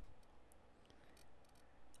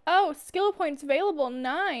 Oh, skill points available,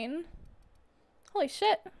 9. Holy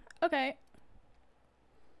shit. Okay.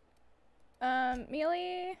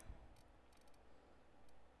 Melee.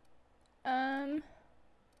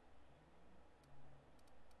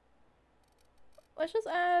 Let's just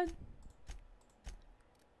add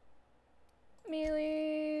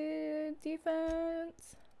melee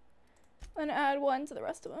defense and add 1 to the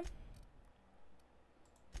rest of them.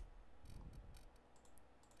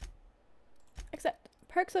 Accept.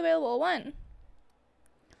 Perks available, 1.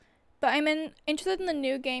 But I'm interested in the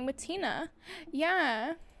new game with Tina.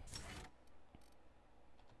 Yeah.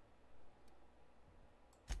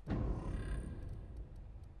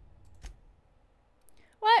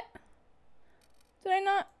 What? Did I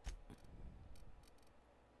not?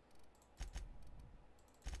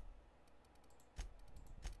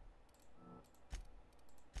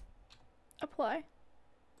 Apply.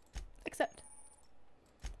 Accept.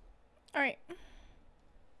 Alright.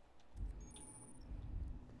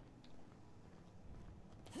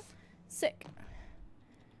 Sick.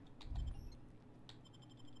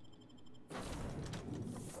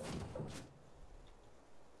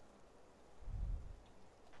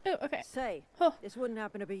 Oh, okay. Say, Oh. this wouldn't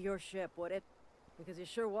happen to be your ship, would it? Because you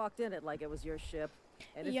sure walked in it like it was your ship.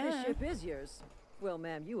 And if Yeah. this ship is yours, Well,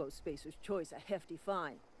 ma'am, you owe Spacer's Choice a hefty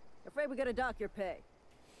fine. Afraid we gotta dock your pay.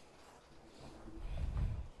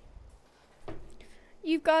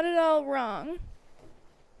 You've got it all wrong.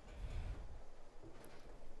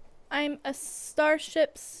 I'm a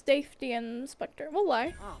Starship Safety Inspector. We'll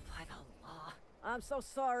lie. Oh, by the law. I'm so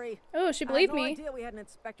sorry. Oh, she believed I had me. no idea we had an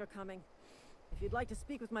inspector coming. If you'd like to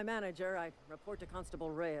speak with my manager, I'd report to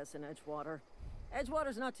Constable Reyes in Edgewater.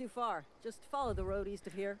 Edgewater's not too far. Just follow the road east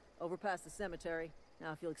of here, over past the cemetery.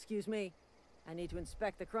 Now, if you'll excuse me, I need to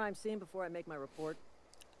inspect the crime scene before I make my report.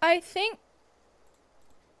 I think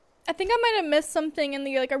I might have missed something in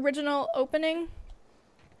the like original opening.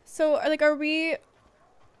 So like are we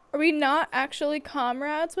not actually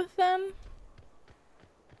comrades with them?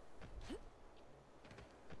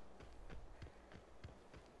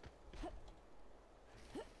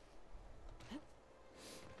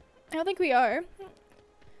 I don't think we are.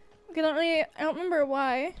 I don't remember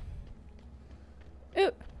why.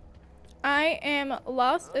 Ooh. I am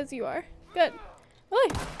lost as you are. Good. Oi.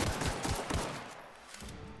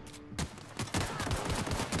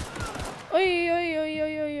 Oi, oi, oi,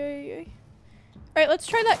 oi, oi, oi, oi. Alright, let's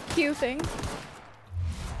try that Q thing.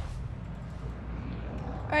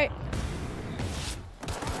 Alright.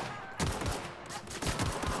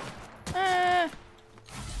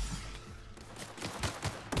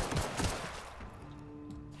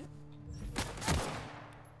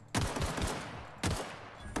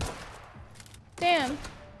 Damn.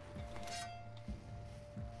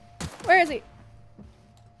 Where is he?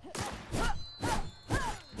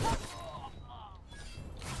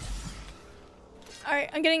 Alright,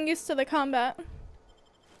 I'm getting used to the combat.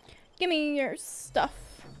 Give me your stuff.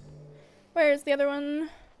 Where is the other one?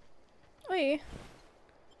 Oi.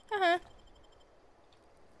 Haha.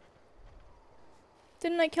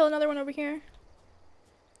 Didn't I kill another one over here?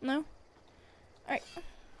 No? Alright.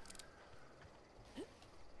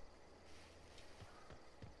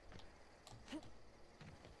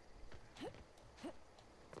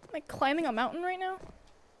 Am I climbing a mountain right now?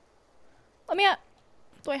 Let me out.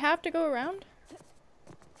 Do I have to go around?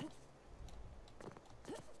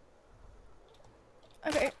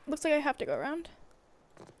 Okay, looks like I have to go around.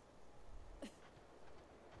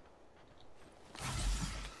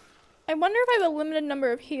 I wonder if I have a limited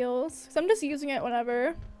number of heals, because I'm just using it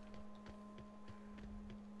whenever.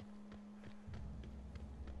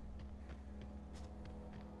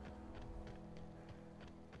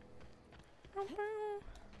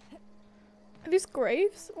 Are these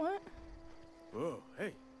graves? What? Oh,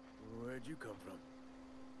 hey. Where'd you come from?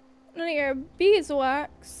 None of your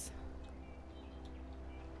beeswax.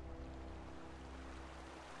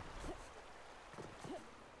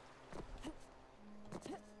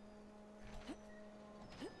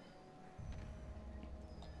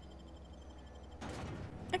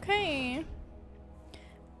 Okay.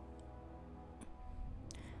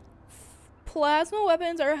 Plasma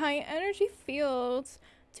weapons are high energy fields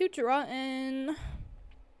to draw in.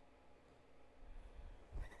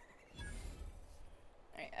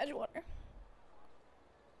 Alright, Edgewater.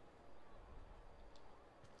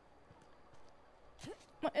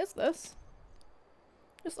 What is this?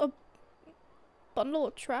 Just a bundle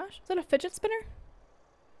of trash? Is that a fidget spinner?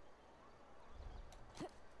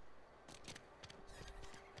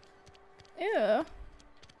 Ew.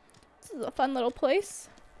 This is a fun little place.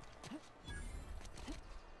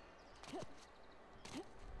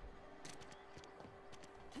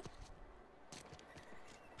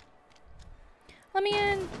 Let me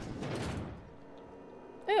in.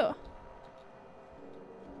 Ew.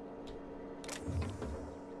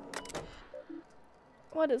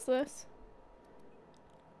 What is this?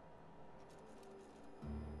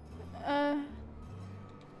 None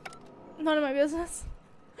of my business.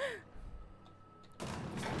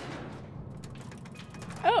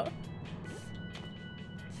 Oh.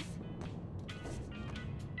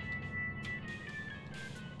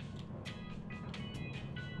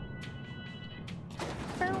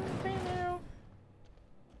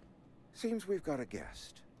 Seems we've got a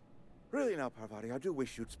guest. Really now, Parvati, I do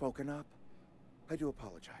wish you'd spoken up. I do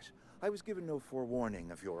apologize. I was given no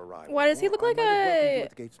forewarning of your arrival. Why does he look like a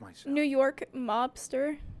New York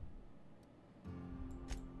mobster?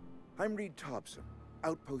 I'm Reed Thompson,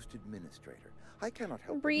 Outpost Administrator. I cannot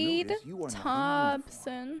help Reed but notice you are not in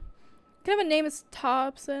Thompson. Can I have a name as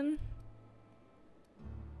Thompson?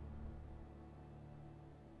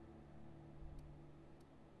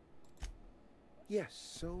 Yes,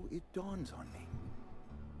 so it dawns on me.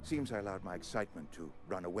 Seems I allowed my excitement to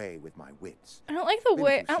run away with my wits. I don't like the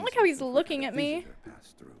way. I don't like how he's looking at me.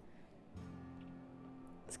 Pass through.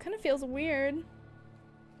 This kind of feels weird.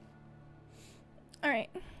 All right.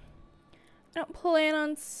 I don't plan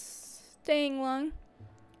on staying long.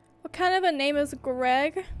 What kind of a name is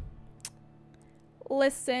Greg?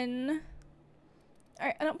 Listen.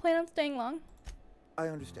 Alright, I don't plan on staying long. I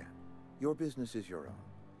understand. Your business is your own.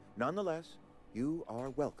 Nonetheless, you are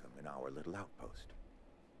welcome in our little outpost.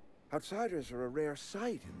 Outsiders are a rare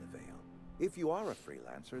sight in the Vale. If you are a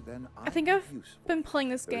freelancer, then I think I've useful. been playing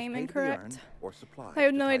this There is game pay to be incorrect. earned or supplies I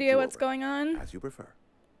have to no tide idea you what's over, going on. as you prefer.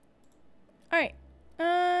 Alright.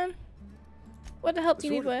 What the help The do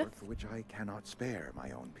you need sort of with? work for which I cannot spare my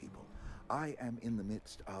own people. I am in the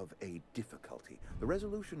midst of a difficulty, the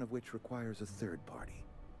resolution of which requires a third party.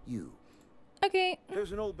 You. Okay.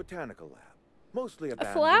 There's an old botanical lab. Mostly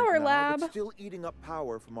abandoned flower now, lab. but still eating up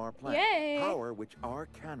power from our plant. Yay. Power which our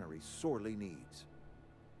cannery sorely needs.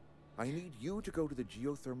 I need you to go to the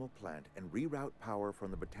geothermal plant and reroute power from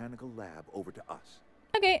the botanical lab over to us.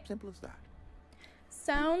 Okay. Simple as that.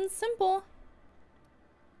 Sounds simple.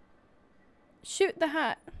 Shoot the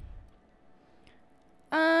hat.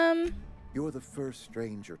 You're the first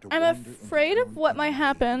stranger to I'm wander afraid into of what town might in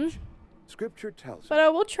happen, age. Scripture tells but us I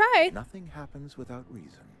will try. nothing happens without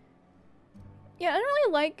reason. Yeah, I don't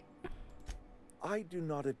really like. I do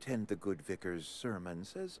not attend the good vicar's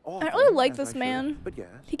sermons as often I don't really like as this I should, man. but yes,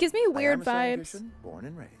 He gives me I weird am a vibes. Sanhedrin, born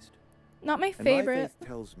and raised. Not my And favorite. my faith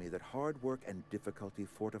tells me that hard work and difficulty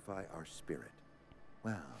fortify our spirit.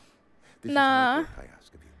 Well, this is Nah. hard work I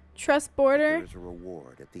ask of you. Trust But border. there is a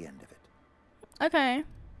reward at the end of it. Okay.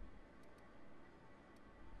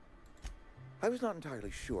 I was not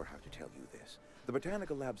entirely sure how to tell you this. The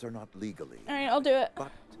botanical labs are not legally, Alright, I'll do it.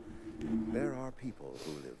 but there are people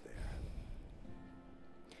who live there.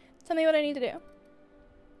 Tell me what I need to do.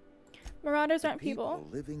 Marauders The aren't people.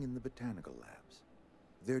 living in the botanical labs.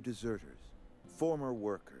 They're deserters, former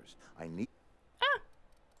workers. I need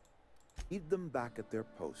them back at their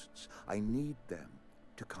posts. I need them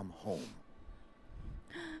to come home.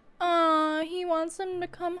 Aw, he wants them to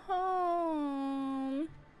come home.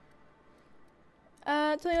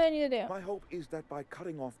 Tell me what I need to do. My hope is that by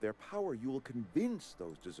cutting off their power, you will convince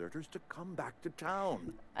those deserters to come back to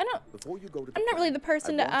town. I don't. Before you go to the I'm not really the plant,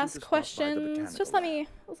 person I to want you ask stop by the questions. botanical Just let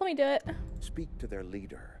lab. me do it. Speak to their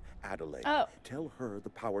leader, Adelaide. Oh. Tell her the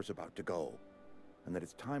power's about to go, and that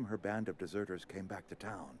it's time her band of deserters came back to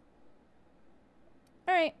town.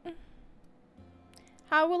 Alright.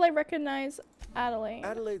 How will I recognize Adelaide?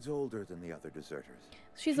 Adelaide's older than the other deserters.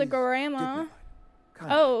 She's a grandma. dignified,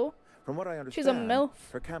 kind of. Oh. From what I understand, She's a MILF.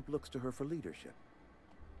 her camp looks to her for leadership.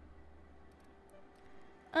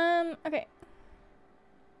 Okay.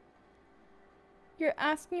 You're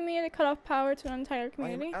asking me to cut off power to an entire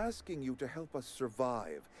community? I am asking you to help us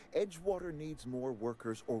survive. Edgewater needs more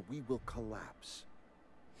workers or we will collapse.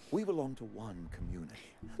 We belong to one community.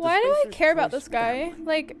 The Why do I Spacer's care about Choice this guy? family.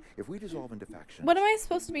 Like, If we dissolve into factions, what am I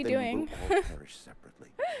supposed to be then doing? we will all perish separately.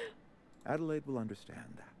 Adelaide will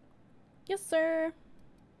understand that. Yes, sir.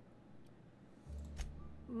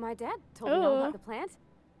 My dad told me all Oh. about the plant.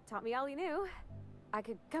 Taught me all he knew. I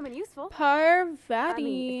could come in useful. Parvati. I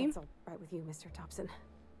mean, if that's all right with you, Mr. Thompson.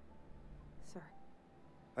 Sir.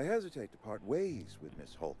 I hesitate to part ways with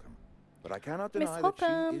Miss Holcomb, but I cannot Miss deny that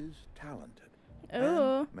Holcomb. she is talented.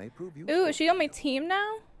 Ooh. And may prove useful. Ooh, is she on my team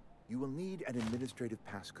now? You will need an administrative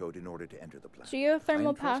passcode in order to enter the plant. Geothermal I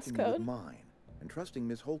am trusting you with passcode. mine, and trusting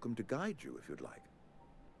Miss Holcomb to guide you if you'd like.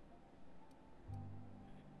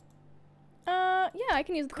 Yeah, I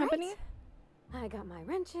can use the company. I got my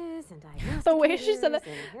wrenches and diagnostic The way she said that.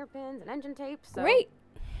 and hairpins and engine tape, so Great.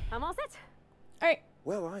 I'm all set. Alright.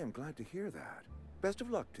 Well, I am glad to hear that. Best of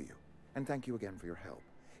luck to you, and thank you again for your help.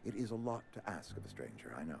 It is a lot to ask of a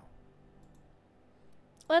stranger, I know.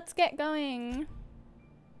 Let's get going.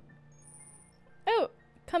 Oh,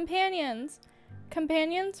 companions.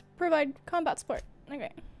 Companions provide combat support.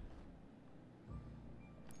 Okay.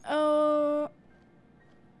 Oh.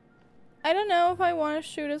 I don't know if I want to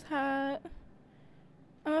shoot his hat.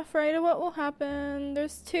 I'm afraid of what will happen.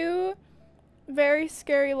 There's two very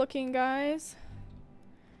scary looking guys.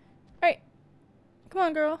 Alright. Come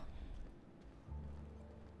on, girl.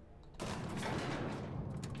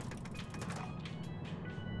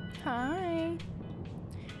 Hi.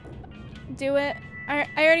 Do it. I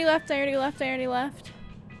already left. I already left. I already left.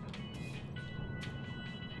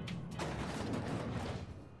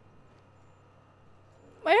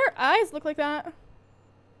 Why do her eyes look like that?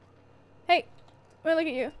 Hey, let me look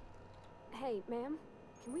at you. Hey, ma'am,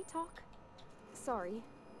 can we talk? Sorry.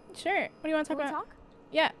 Sure. What do you want to Can talk we about? talk?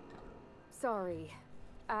 Yeah. Sorry.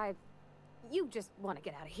 You just want to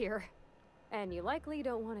get out of here. And you likely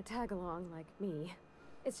don't want to tag along like me.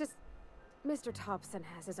 It's just, Mr. Thompson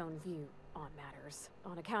has his own view on matters.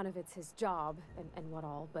 On account of it's his job and what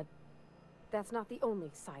all, but that's not the only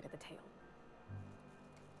side of the tale.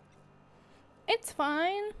 It's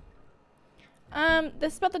fine.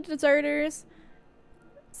 This is about the deserters.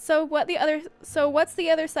 So what's the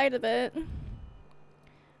other side of it?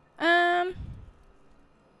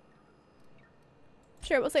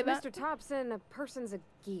 Sure, we'll say that. Mr. Thompson, a person's a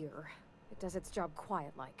gear. It does its job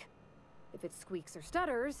quiet-like. If it squeaks or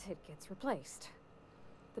stutters, it gets replaced.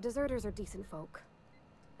 The deserters are decent folk.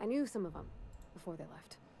 I knew some of them before they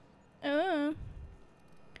left.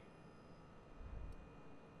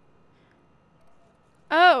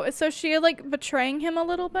 Oh, so she like betraying him a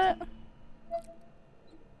little bit?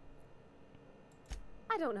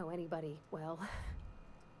 I don't know anybody well.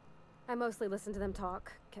 I mostly listen to them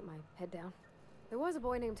talk, kept my head down. There was a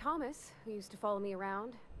boy named Thomas who used to follow me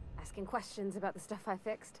around, asking questions about the stuff I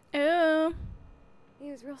fixed. Ew.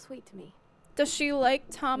 He was real sweet to me. Does she like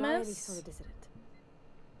Not Thomas? any sort of dissident.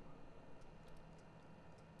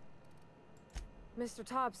 Mr.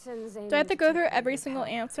 Thompson's aiming Do I have to go take through over every the single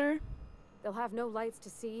power. answer? They'll have no lights to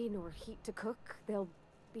see, nor heat to cook. They'll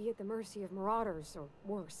be at the mercy of marauders, or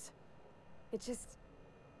worse. It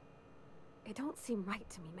don't seem right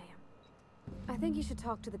to me, ma'am. I think you should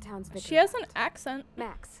talk to the town's vicar. She has an accent.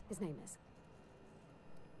 Max, his name is.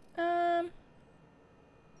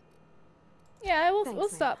 Yeah, we'll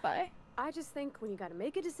Thanks, stop by. I just think when you gotta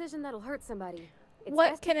make a decision that'll hurt somebody, it's What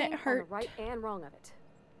best can to it think on hurt? the right and wrong of it.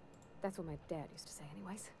 That's what my dad used to say,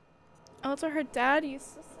 anyways. Oh, that's what her dad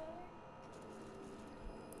used to say.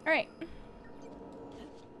 Alright.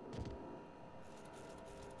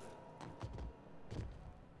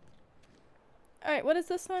 Alright, what is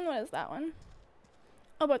this one? What is that one?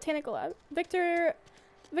 Oh, Botanical Lab. Vicar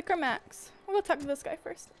Max. We'll go talk to this guy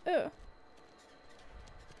first. Ooh.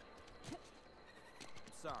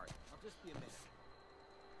 Sorry, I'll just be a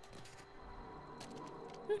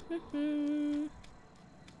minute.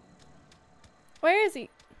 Where is he?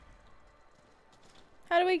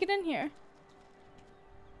 How do we get in here?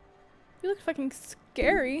 You look fucking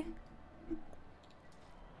scary.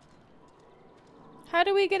 How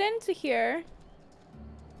do we get into here?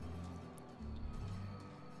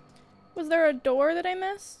 Was there a door that I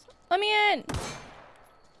missed? Let me in!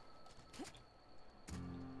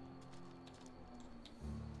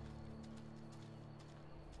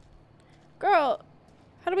 Girl,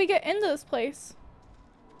 how do we get into this place?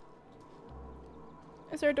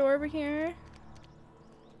 Is there a door over here?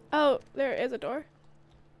 Oh, there is a door.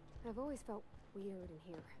 I've always felt weird in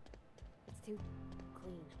here. It's too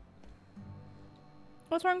clean.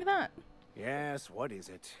 What's wrong with that? Yes, what is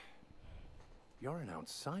it? You're an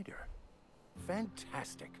outsider.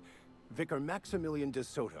 Fantastic. Vicar Maximilian de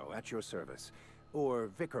Soto at your service. Or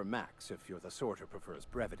Vicar Max if you're the sort who prefers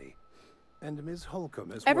brevity. And Ms.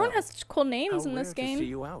 Holcomb as Everyone well. has such cool names How in this rare game. to see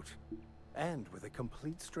you out. And with a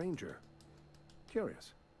complete stranger.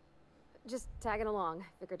 Curious. Just tagging along,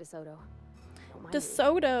 Vicar DeSoto. Don't mind me.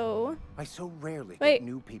 DeSoto. I so rarely Wait. get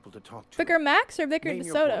new people to talk to. Vicar Max or Vicar Name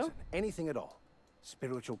your DeSoto? poison. Anything at all.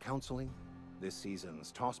 Spiritual counseling, this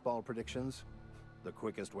season's tossball predictions, the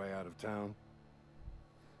quickest way out of town.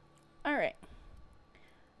 Alright.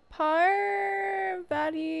 Parvati.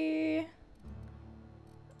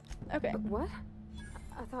 Okay. What?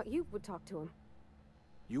 I thought you would talk to him.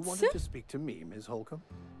 You wanted to speak to me, Ms. Holcomb?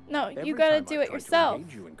 No, Every you gotta time do I it try yourself. To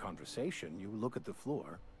engage you in conversation, you look at the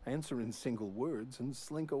floor, answer in single words, and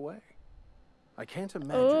slink away. I can't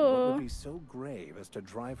imagine what would be so grave as to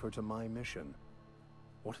drive her to my mission.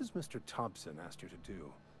 What has Mr. Thompson asked you to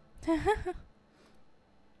do?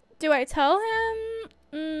 Do I tell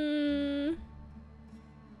him?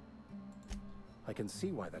 I can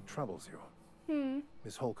see why that troubles you.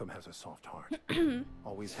 Miss Holcomb has a soft heart.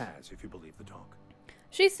 Always has, if you believe the talk.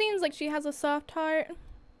 She seems like she has a soft heart.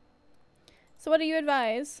 So what do you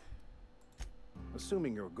advise?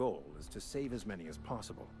 Assuming your goal is to save as many as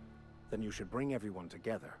possible, then you should bring everyone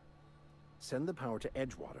together. Send the power to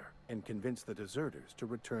Edgewater and convince the deserters to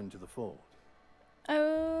return to the fold.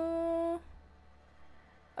 Oh.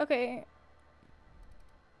 Okay.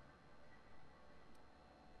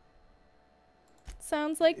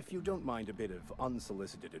 Sounds like If you don't mind a bit of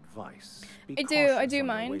unsolicited advice, be I do cautious on your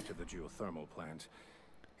mind. way to the geothermal plant.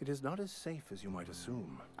 It is not as safe as you might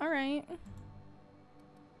assume. all right.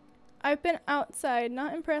 I've been outside,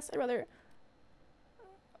 not impressed. I'd rather.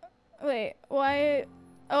 Wait, why?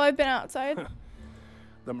 Oh, I've been outside.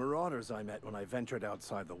 The marauders I met when I ventured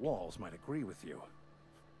outside the walls might agree with you.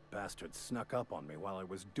 Bastards snuck up on me while I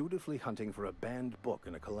was dutifully hunting for a banned book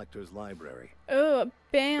in a collector's library. Oh, a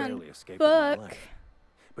banned Barely escaped with my book. life.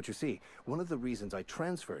 But you see, one of the reasons I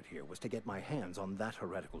transferred here was to get my hands on that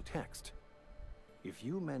heretical text. If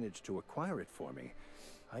you manage to acquire it for me,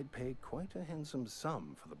 I'd pay quite a handsome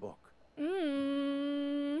sum for the book.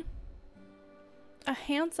 A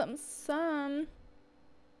handsome sum.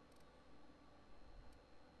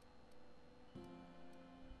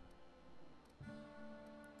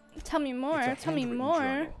 Tell me more. It's a Tell me handwritten more.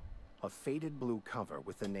 journal. A faded blue cover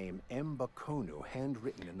with the name M. Bakonu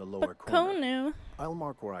handwritten in the lower corner. Bakonu. I'll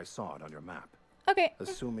mark where I saw it on your map. Okay.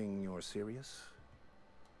 Assuming you're serious?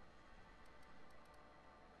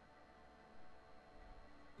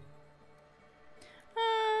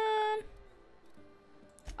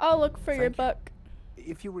 I'll look for your Thank you. book.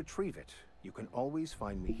 If you retrieve it, you can always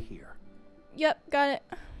find me here. Yep, got it.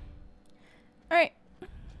 Alright.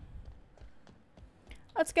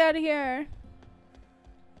 Let's get out of here.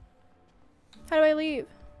 How do I leave?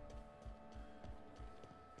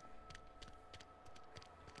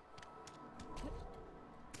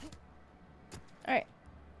 Alright.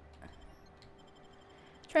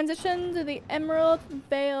 Transition to the Emerald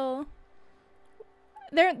Vale.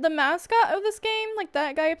 The mascot of this game, like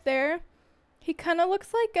that guy up there, he kind of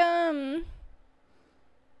looks like,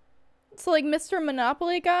 so like Mr.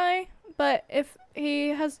 Monopoly guy, but if he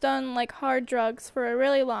has done like hard drugs for a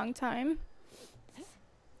really long time.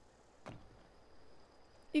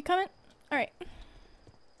 You coming? Alright.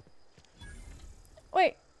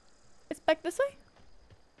 Wait. It's back this way?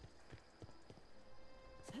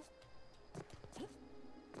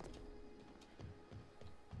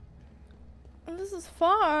 This is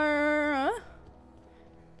far.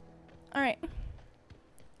 Alright.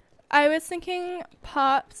 I was thinking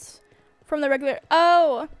Pops from the regular.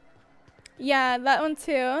 Oh! Yeah, that one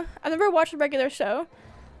too. I've never watched a regular show,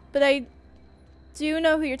 but I do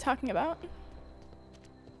know who you're talking about.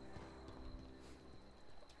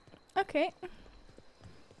 Okay.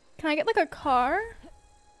 Can I get like a car?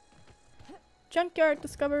 Junkyard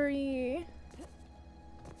discovery.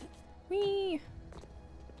 Whee!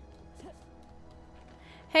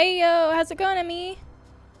 Hey yo, how's it going, Emmy?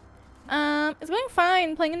 It's going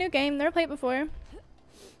fine, playing a new game, never played before.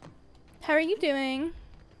 How are you doing?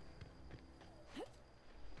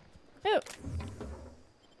 Ooh.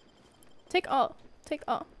 Take all. Take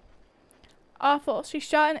all. Awful. She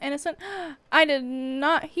shot an innocent. I did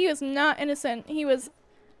not. He was not innocent. He was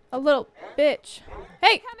a little bitch.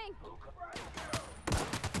 Hey!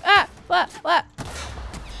 Ah! Blah! Blah!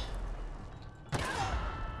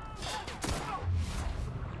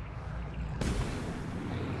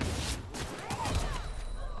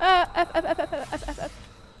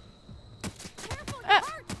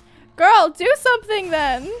 F. Girl, do something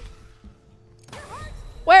then.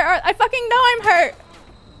 Where are I fucking know I'm hurt.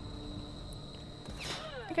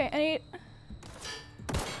 Okay, I need.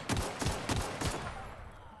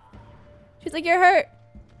 She's like, you're hurt.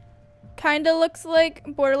 Kinda looks like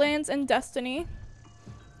Borderlands and Destiny.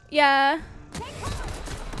 Yeah.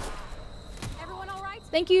 Everyone all right?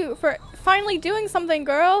 Thank you for finally doing something,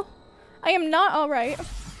 girl. I am not alright.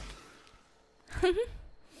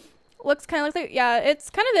 Looks kind of like, yeah, it's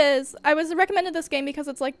kind of is. I was recommended this game because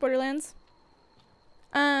it's like Borderlands.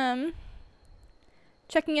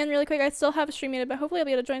 Checking in really quick. I still have a stream muted, but hopefully I'll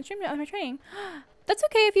be able to join stream on my training. That's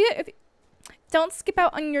okay if you don't skip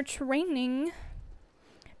out on your training.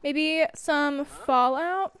 Maybe some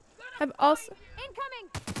Fallout. I've also incoming.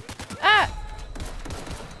 Ah.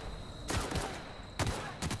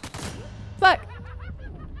 Fuck.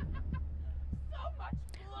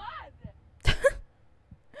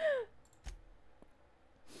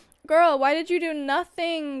 Girl, why did you do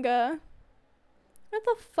nothing? What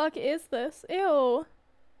the fuck is this? Ew.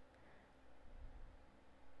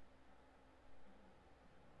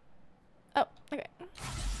 Oh, okay.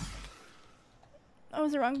 That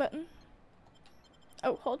was the wrong button.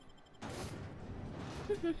 Oh, hold.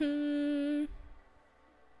 Oh,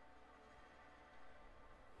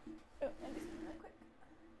 I just real quick.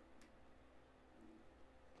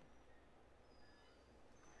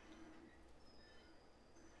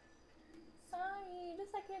 Sorry,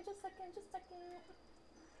 just a second.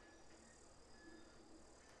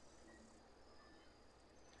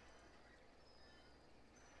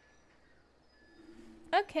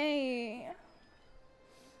 Okay.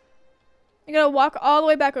 You gotta walk all the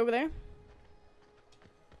way back over there.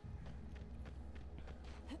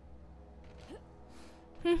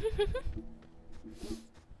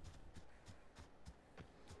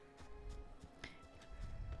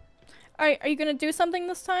 Alright, are you gonna do something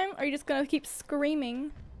this time? Or are you just gonna keep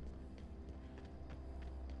screaming?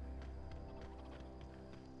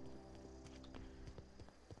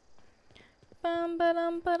 Bum ba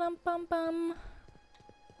dum ba dum bum bum.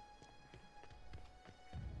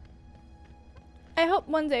 I hope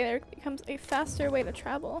one day there becomes a faster way to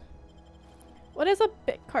travel. What is a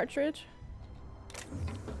bit cartridge?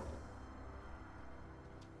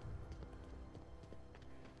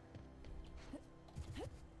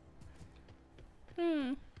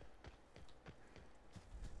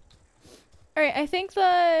 Alright, I think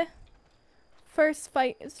the first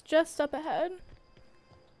fight is just up ahead.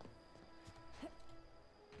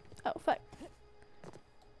 Oh, fuck.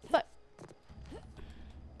 Fuck.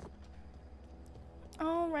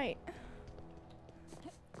 Alright.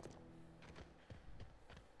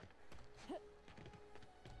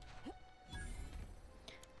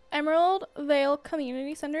 Emerald Vale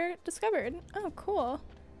Community Center discovered. Oh, cool.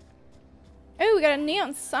 Oh, we got a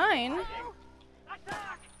neon sign.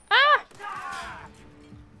 Ah!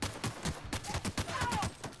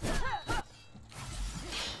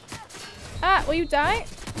 Ah, will you die?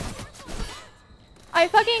 I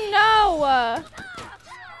fucking know.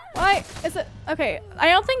 Why is it okay? I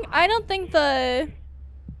don't think the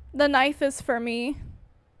knife is for me.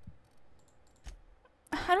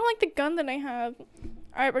 I don't like the gun that I have.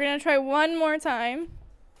 All right, we're gonna try one more time.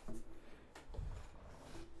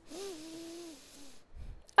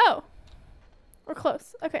 Oh, we're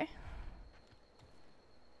close. Okay.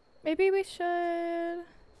 Maybe we should.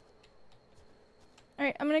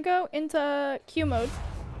 Alright, I'm gonna go into Q mode.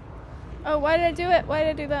 Oh, why did I do it? Why did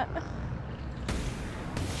I do that?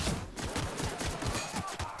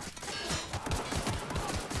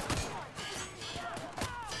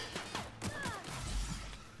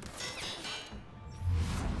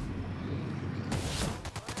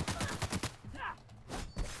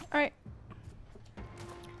 Alright.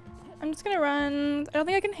 I'm just gonna run. I don't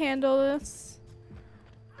think I can handle this.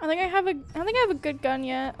 I don't think I have a good gun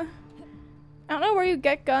yet. I don't know where you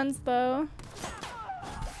get guns though.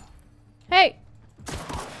 Hey!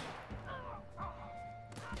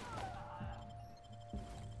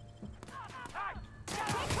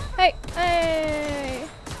 Hey! Hey!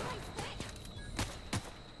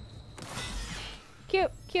 Q!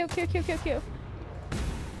 Q! Q! Q! Q! Q!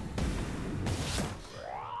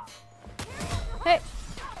 Hey!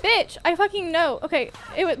 Bitch! I fucking know! Okay,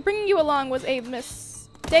 bringing you along was a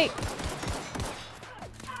mistake.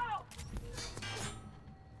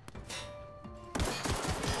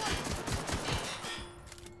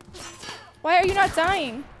 Why are you not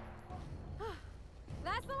dying?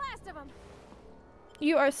 That's the last of them.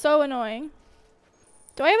 You are so annoying.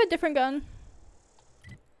 Do I have a different gun?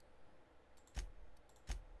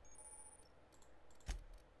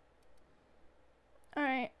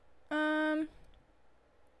 Alright.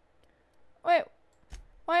 Wait.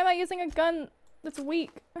 Why am I using a gun that's weak?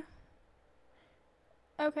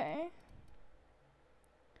 Okay.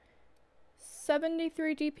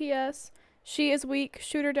 73 DPS. She is weak.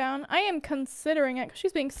 Shoot her down. I am considering it because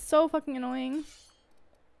she's being so fucking annoying.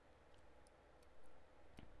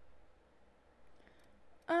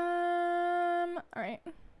 Alright.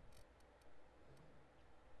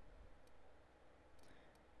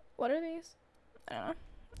 What are these? I don't know.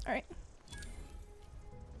 Alright.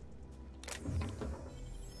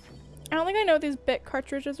 I don't think I know what these bit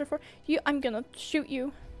cartridges are for. I'm gonna shoot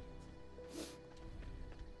you.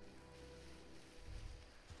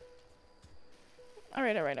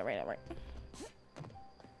 Alright.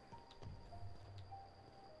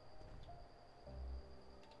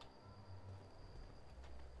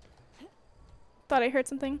 Thought I heard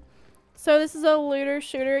something. So this is a looter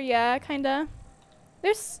shooter, yeah, kinda.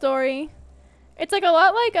 There's story. It's like a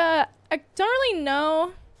lot like I don't really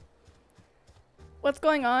know what's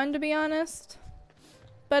going on, to be honest.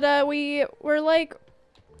 But we're like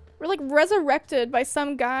resurrected by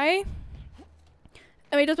some guy.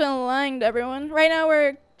 And we've just been lying to everyone. Right now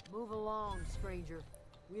we're... Move along, stranger.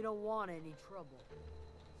 We don't want any trouble.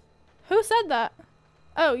 Who said that?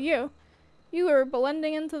 Oh, you. You were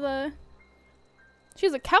blending into the... She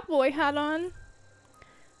has a cowboy hat on.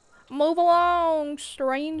 Move along,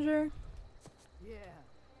 stranger. Yeah.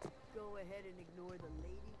 Go ahead and ignore the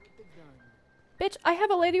lady with the gun. Bitch, I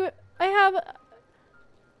have a lady with... I have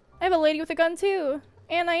a lady with a gun too.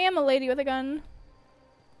 And I am a lady with a gun.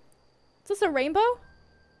 Is this a rainbow?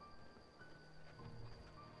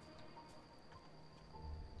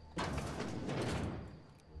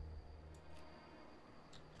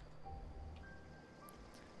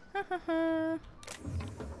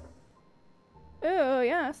 Oh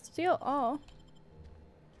yeah, steal all.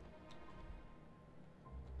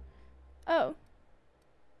 Oh.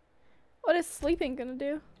 What is sleeping gonna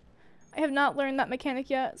do? I have not learned that mechanic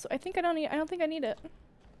yet, so I think I don't think I need it.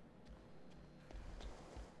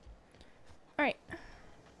 Alright.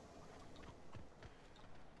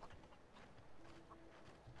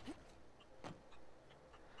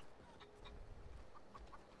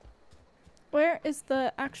 Where is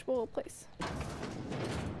the actual place?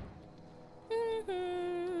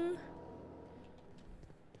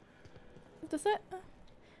 Does it?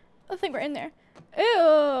 I think we're in there.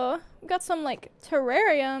 Ew. We got some like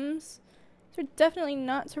terrariums. They're definitely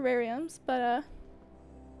not terrariums, but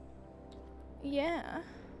yeah.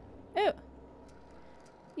 Ew.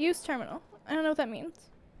 Use terminal. I don't know what that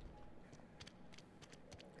means.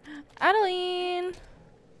 Adeline!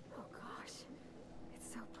 Oh gosh,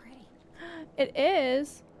 it's so pretty. It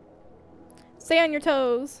is. Stay on your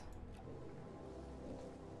toes.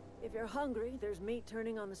 If you're hungry, there's meat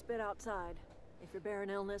turning on the spit outside. If you're bearing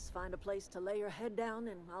illness, find a place to lay your head down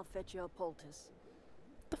and I'll fetch you a poultice.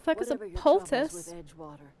 The fuck Whatever is a your poultice? troubles with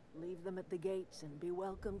Edgewater, leave them at the gates and be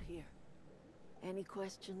welcomed here. Any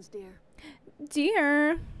questions, dear?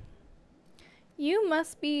 Dear, you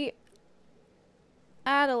must be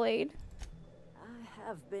Adelaide. I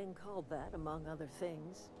have been called that, among other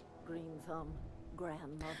things. Green Thumb,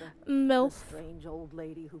 grandmother. MILF. The strange old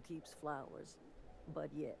lady who keeps flowers. But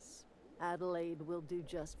yes, Adelaide will do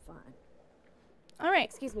just fine. All right.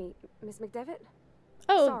 Excuse me, Miss McDevitt?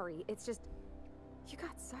 Oh. Sorry, it's just... You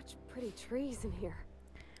got such pretty trees in here.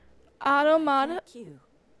 Automata. Thank you.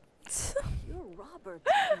 You're Robert's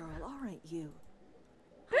girl, aren't you?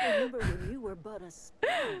 I remember when you were but a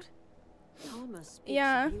sprout. Thomas speaks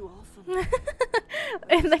of you often.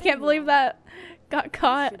 And I can't believe that got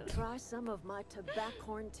caught. You should try some of my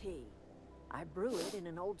tobaccorn tea. I brew it in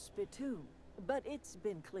an old spittoon, but it's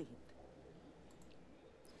been cleaned.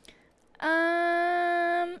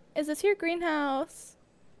 Is this your greenhouse?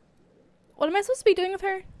 What am I supposed to be doing with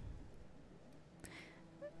her?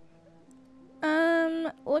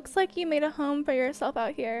 Looks like you made a home for yourself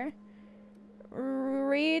out here.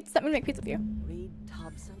 Reed, let me make peace with you. Reed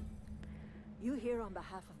Thompson, you here on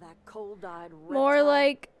behalf of that cold-eyed reptile? More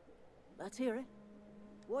like... Let's hear it.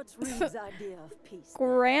 What's Reed's idea of peace?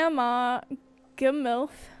 Grandma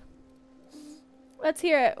Gimilf. Let's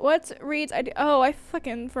hear it. What's Reed's idea? Oh, I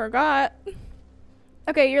fucking forgot.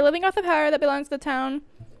 Okay, you're living off the power that belongs to the town.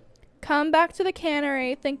 Come back to the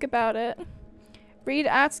cannery. Think about it. Reed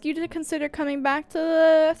asks you to consider coming back to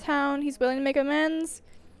the town. He's willing to make amends.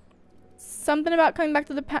 Something about coming back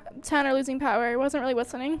to the town or losing power. I wasn't really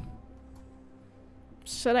listening.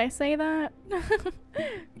 Should I say that?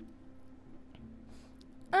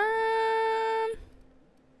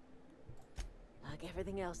 Like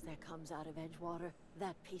everything else that comes out of Edgewater,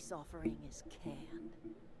 that peace offering is canned.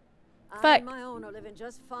 I and my own are living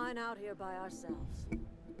just fine out here by ourselves.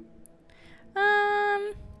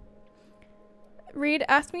 Reed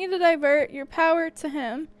asked me to divert your power to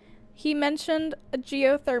him. He mentioned a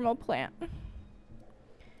geothermal plant.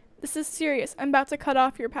 This is serious. I'm about to cut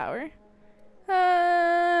off your power.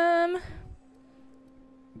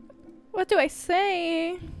 What do I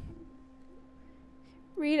say?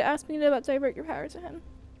 Reed asked me to divert your power to him.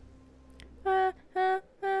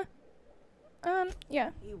 Yeah.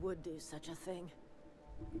 He would do such a thing.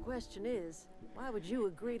 Question is, why would you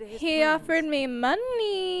agree to his He plans? offered me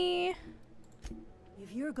money.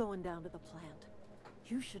 If you're going down to the plant,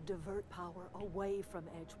 you should divert power away from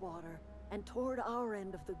Edgewater and toward our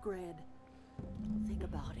end of the grid. Think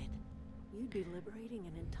about it. You'd be liberating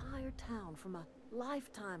an entire town from a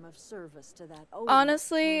lifetime of service to that old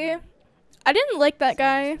Honestly, I didn't like that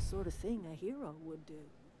guy. the sort of thing a hero would do.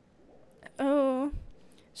 Oh.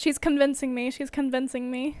 She's convincing me. She's convincing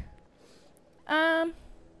me.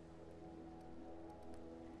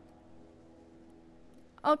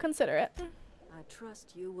 I'll consider it. I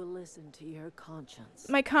trust you will listen to your conscience.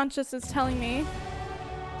 My conscience is telling me.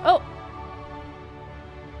 Oh.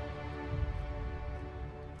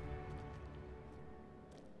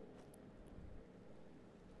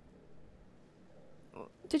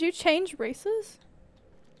 Did you change races?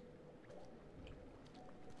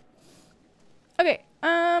 Okay,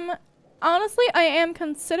 honestly, I am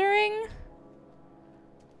considering...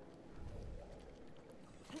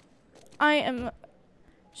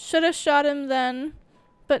 Should've shot him then,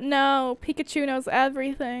 but no, Pikachu knows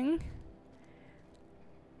everything.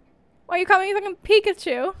 Why are you calling me fucking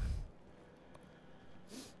Pikachu?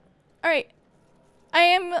 Alright, I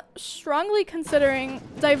am strongly considering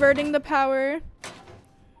diverting the power.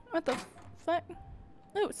 What the fuck?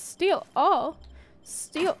 Oh, steal all.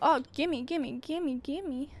 Steal all. Gimme, gimme, gimme,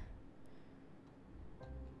 gimme.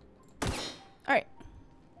 Alright.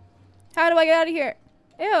 How do I get out of here?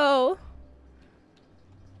 Ew.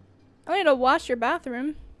 I need to wash your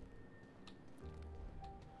bathroom.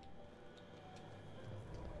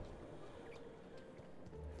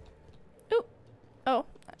 Ooh. Oh.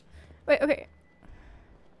 Wait, okay.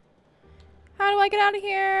 How do I get out of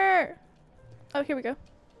here? Oh, here we go.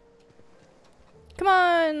 Come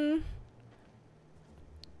on.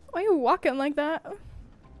 Why are you walking like that?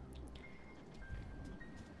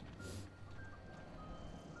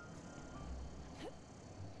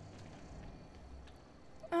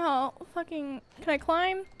 Oh, fucking. Can I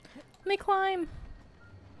climb? Let me climb.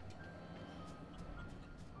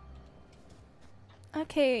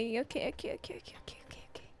 Okay. I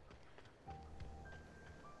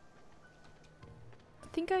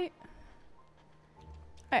think Alright,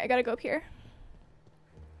 I gotta go up here.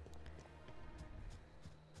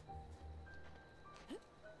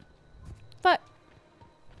 But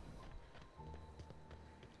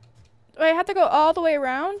do I have to go all the way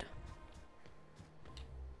around?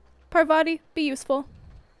 Parvati, be useful.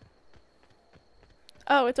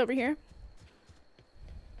 Oh, it's over here.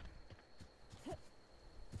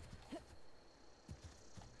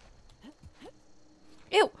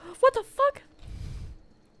 Ew, what the fuck?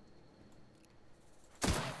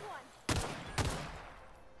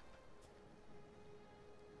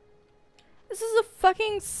 This is a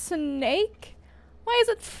fucking snake? Why is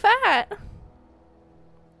it fat?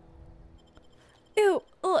 Ew,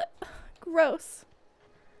 ugh, gross.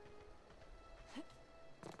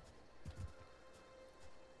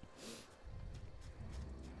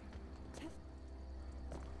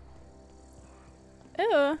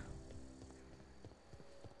 Ew.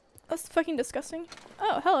 That's fucking disgusting.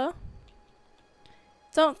 Oh, hello.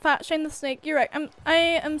 Don't fat shame the snake. You're right. I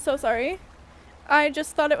am so sorry. I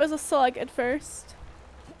just thought it was a slug at first.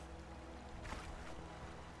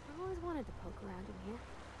 I've always wanted to poke around in here.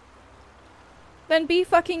 Then be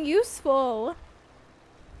fucking useful.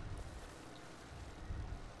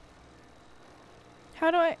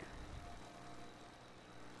 How do I?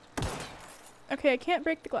 Okay, I can't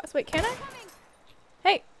break the glass. Wait, can I?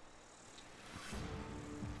 Hey.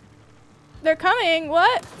 They're coming.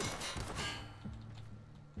 What?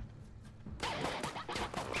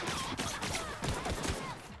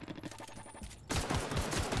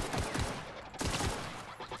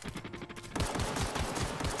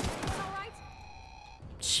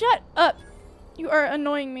 Shut up. You are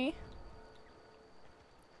annoying me.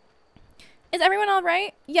 Is everyone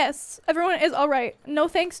alright? Yes, everyone is alright. No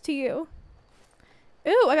thanks to you.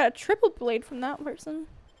 Ooh, I got a triple blade from that person.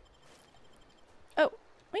 Oh,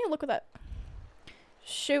 let me look at that.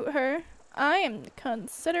 Shoot her. I am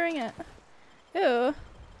considering it. Ooh.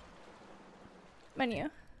 Menu.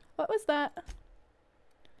 What was that?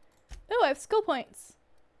 Ooh, I have skill points.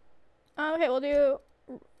 Okay, we'll do...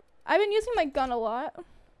 I've been using my gun a lot.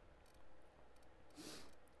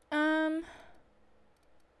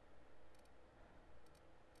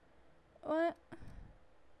 What?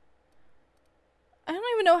 I don't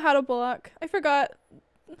even know how to block. I forgot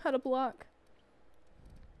how to block.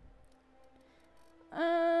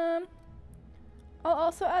 I'll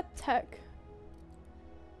also add tech.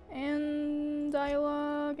 And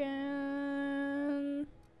dialogue and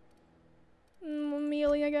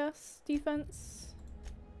melee, I guess. Defense.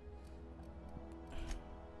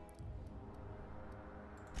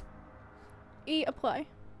 E, apply.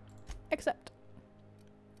 Accept.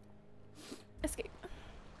 Escape.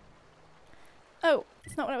 Oh,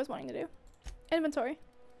 it's not what I was wanting to do. Inventory.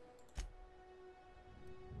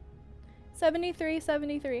 73,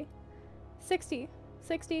 73. 60,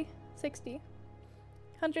 60, 60.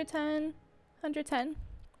 110, 110.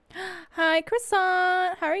 Hi,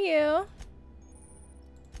 Croissant. How are you? Oh,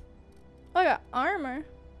 I got armor.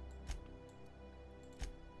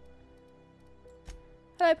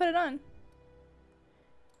 How do I put it on?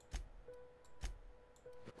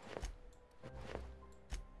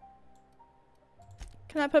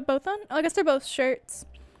 Can I put both on? Oh, I guess they're both shirts.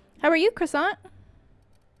 How are you, Croissant?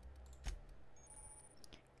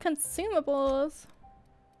 Consumables.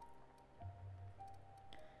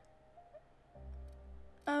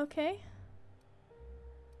 Okay.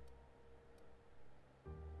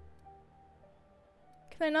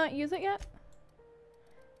 Can I not use it yet?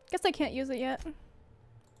 Guess I can't use it yet.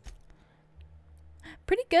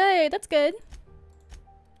 Pretty good. That's good.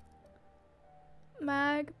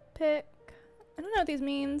 Mag pick. I don't know what these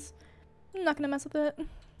means. I'm not gonna mess with it.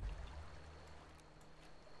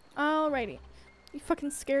 Alrighty. You fucking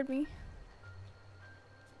scared me.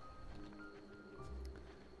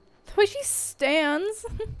 The way she stands.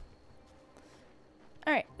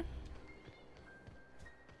 Alright.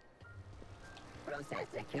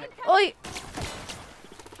 Oi!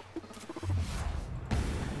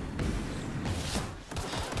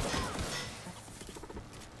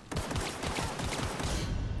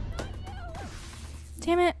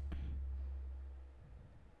 Damn it.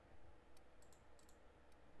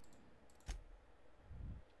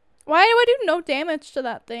 Why do I do no damage to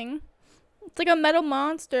that thing? It's like a metal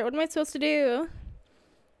monster. What am I supposed to do?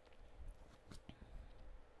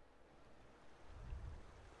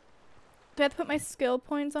 Do I have to put my skill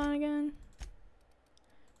points on again?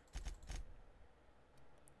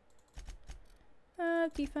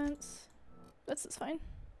 Defense. This is fine.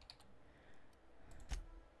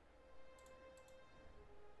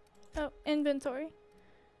 Oh, inventory.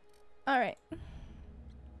 Alright.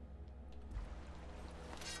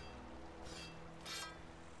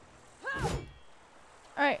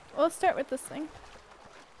 Alright, we'll start with this thing.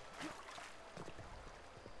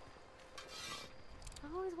 I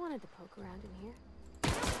always wanted to poke around in here.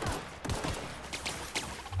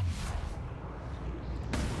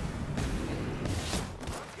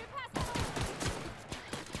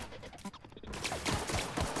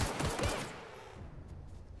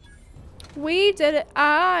 We did it.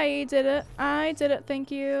 I did it. I did it. Thank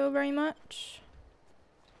you very much.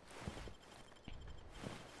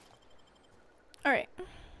 Alright.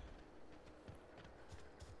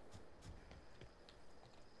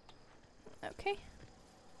 Okay.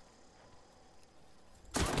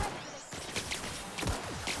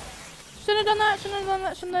 Shouldn't have done that. Shouldn't have done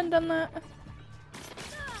that. Shouldn't have done that.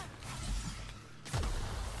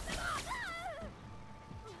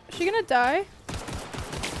 Is she gonna die?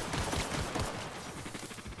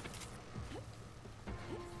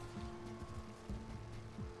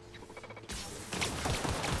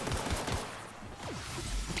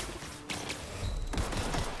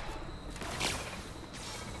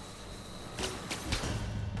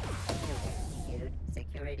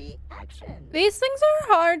 These things are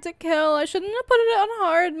hard to kill. I shouldn't have put it on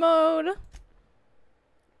hard mode.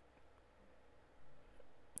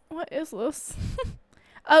 What is this?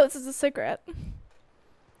 Oh, this is a cigarette.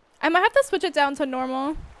 I might have to switch it down to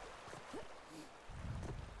normal.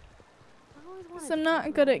 So I'm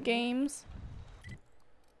not good at games.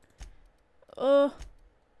 Ugh.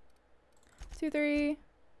 2, 3.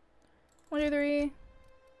 1, 2, 3.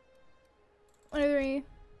 1, 2, 3.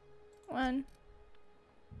 1.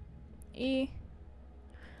 E.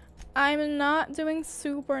 I'm not doing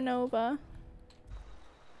supernova.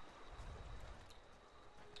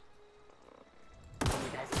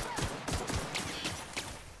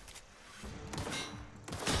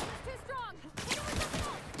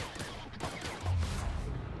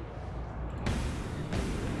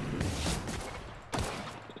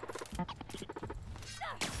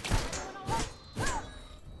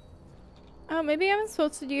 Oh, maybe I'm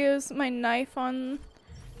supposed to use my knife on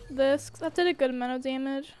this, because that did a good amount of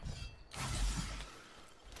damage.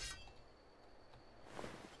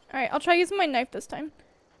 Alright, I'll try using my knife this time.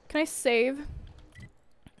 Can I save?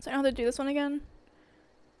 So I know how to do this one again.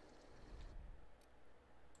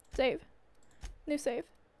 Save. New save.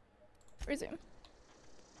 Resume.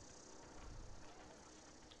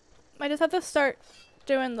 I just have to start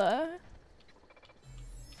doing the...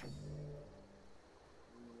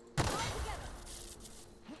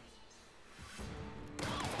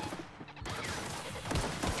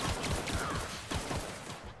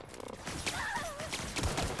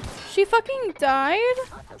 She fucking died?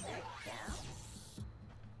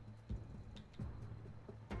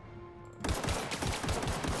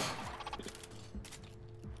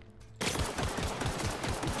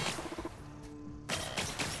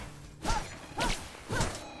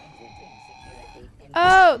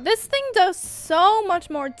 Oh, this thing does so much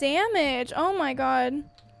more damage. Oh my god.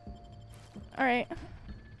 Alright.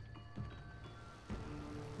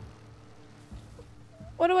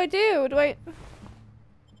 What do I do? Do I...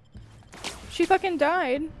 She fucking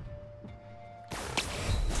died.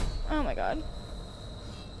 Oh my god.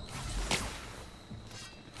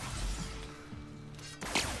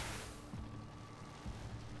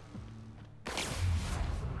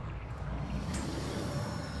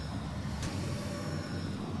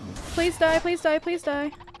 Please die, please die, please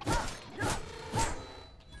die.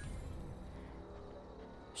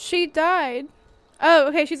 She died. Oh,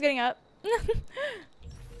 okay, she's getting up.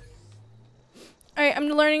 Alright, I'm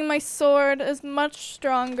learning my sword is much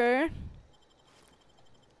stronger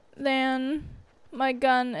than my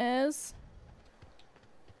gun is.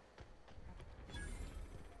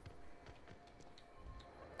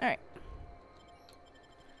 Alright.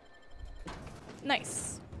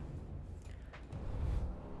 Nice.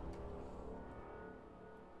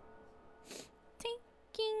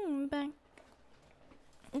 Taking back.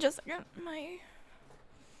 Just a second, my...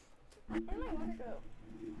 Where'd my water go?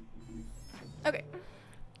 Okay.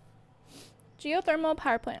 Geothermal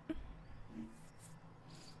power plant.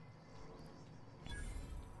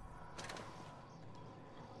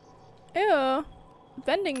 Ew.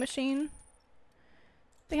 Vending machine.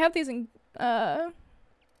 They have these in,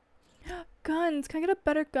 guns. Can I get a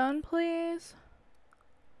better gun, please?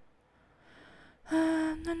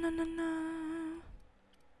 No, no, no, no.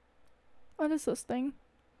 What is this thing?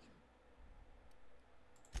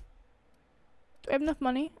 Do I have enough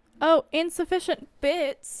money? Oh, insufficient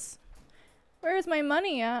bits. Where is my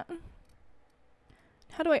money at?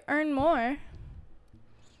 How do I earn more?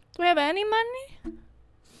 Do I have any money?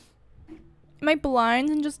 Am I blind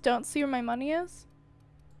and just don't see where my money is?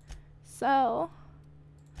 Sell.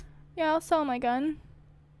 Yeah, I'll sell my gun.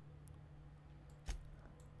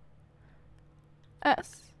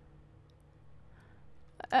 S.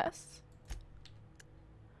 S.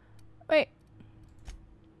 Wait.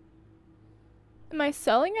 Am I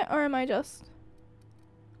selling it or am I just...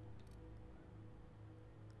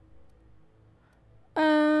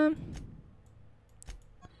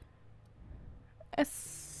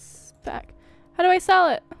 S back. How do I sell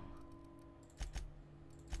it?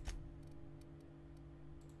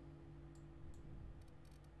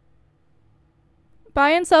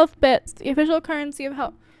 Buy and sell bits, the official currency of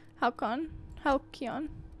Halcyon.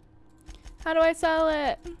 How do I sell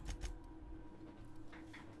it?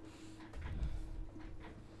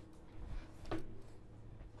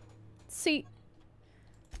 See.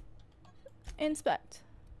 Inspect.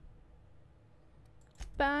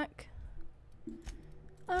 Back.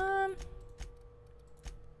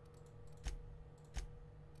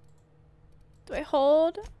 Do I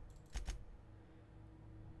hold?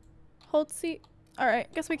 Hold C.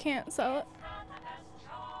 Alright, guess we can't sell it.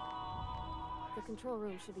 The control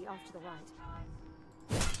room should be off to the right.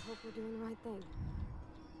 Hope we're doing the right thing.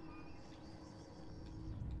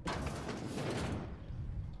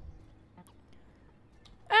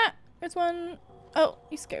 Ah! There's one. Oh,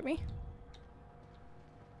 you scared me.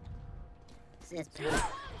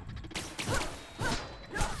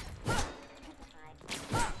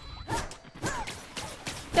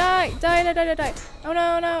 Die! Die, die, die, die, die. Oh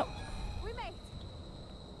no, no.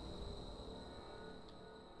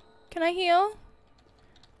 Can I heal?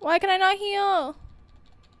 Why can I not heal?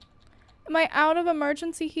 Am I out of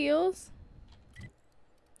emergency heals?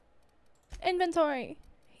 Inventory.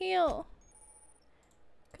 Heal.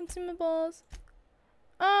 Consumables.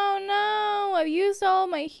 Oh no! I've used all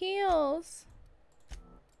my heals.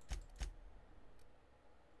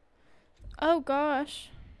 Oh gosh.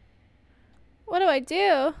 What do I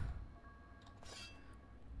do?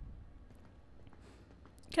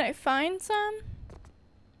 Can I find some?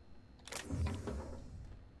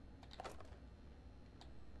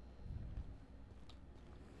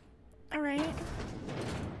 Alright.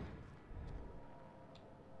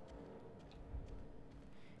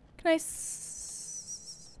 Can I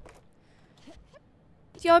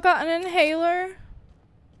y'all got an inhaler?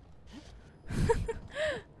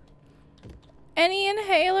 Any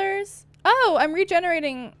inhalers? Oh, I'm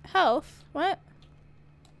regenerating health. What?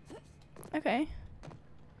 Okay.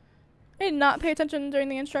 I did not pay attention during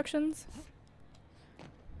the instructions.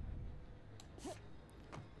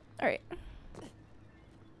 Alright.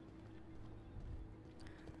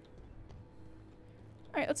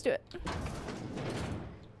 Alright, let's do it.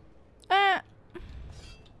 Ah!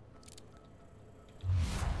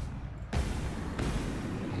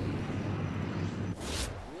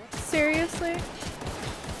 Seriously?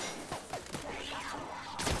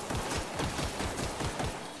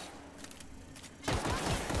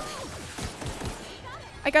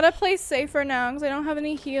 I gotta play safer now because I don't have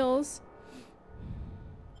any heals.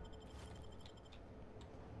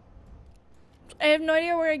 I have no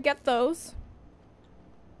idea where I get those.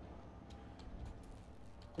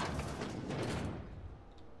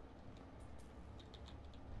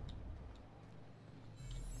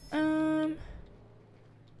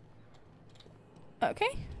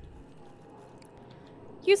 Okay.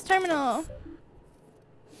 Use terminal.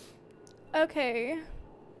 Okay.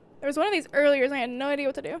 There was one of these earlier and I had no idea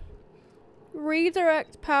what to do.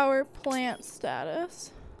 Redirect power plant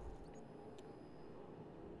status.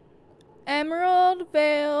 Emerald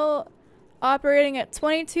Vale operating at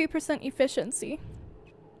 22% efficiency.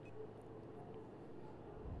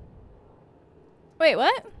 Wait,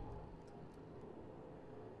 what?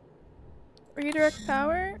 Redirect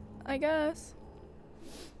power? I guess.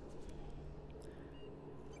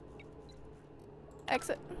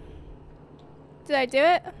 Exit. Did I do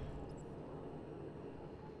it?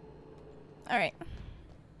 Alright.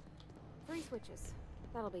 3 switches.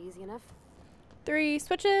 That'll be easy enough. 3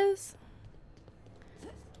 switches.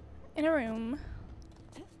 In a room.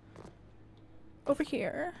 Over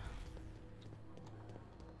here.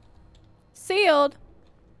 Sealed.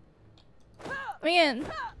 Let me in.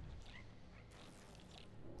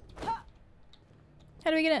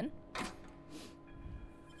 How do we get in?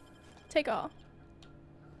 Take all.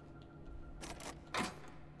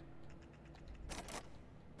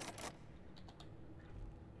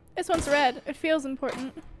 This one's red. It feels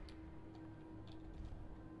important.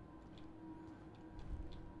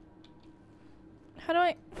 How do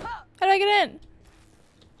I get in?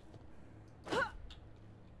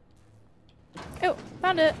 Oh,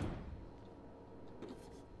 found it.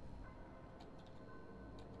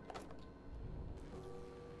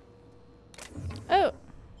 Oh.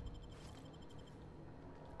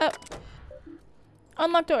 Oh.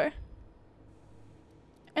 Unlock door.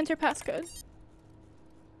 Enter passcode.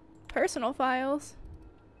 Personal files.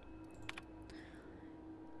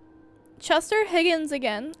 Chester Higgins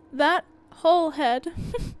again. That whole head.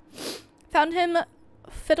 Found him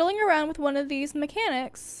fiddling around with one of these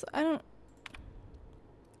mechanics. It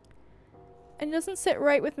doesn't sit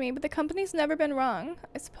right with me, but the company's never been wrong,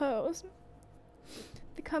 I suppose.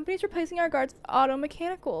 The company's replacing our guards with auto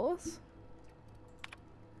mechanicals.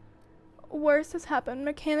 Worse has happened.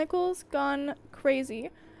 Mechanicals gone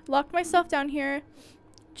crazy. Locked myself down here.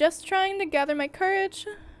 Just trying to gather my courage.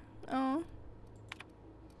 Oh.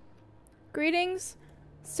 Greetings,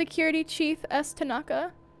 Security Chief S.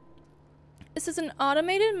 Tanaka. This is an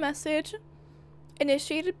automated message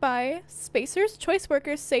initiated by Spacers Choice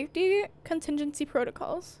Workers Safety Contingency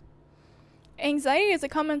Protocols. Anxiety is a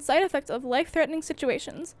common side effect of life-threatening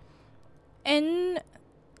situations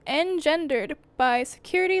engendered by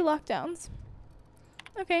security lockdowns.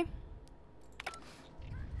 Okay.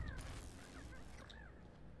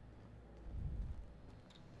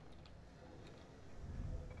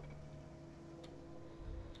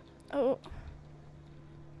 Oh.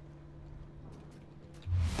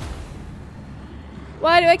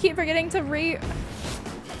 Why do I keep forgetting to Will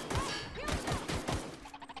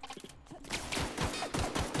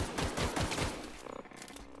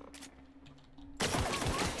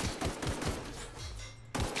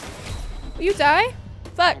you die?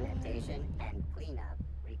 Fuck. And cleanup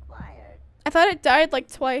required. I thought it died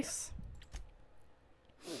like twice.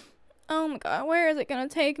 Oh my god, where is it gonna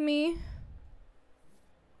take me?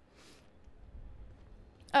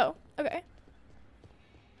 Oh, okay.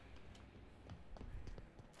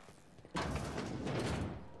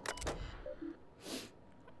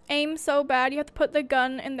 Aim so bad, you have to put the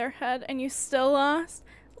gun in their head and you still lost?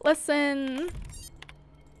 Listen.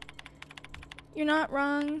 You're not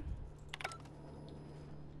wrong.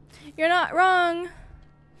 You're not wrong.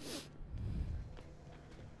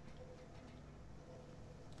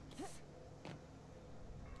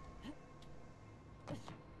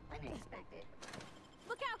 Unexpected.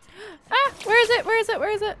 Look out! Ah, where is it? Where is it?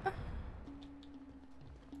 Where is it?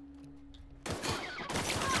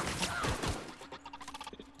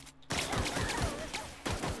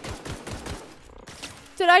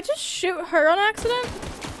 Did I just shoot her on accident?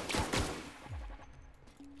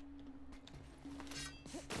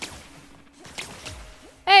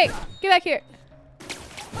 Hey, get back here.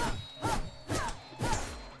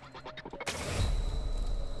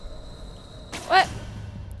 What?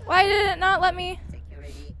 Why did it not let me?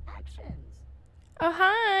 Security actions. Oh,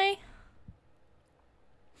 hi.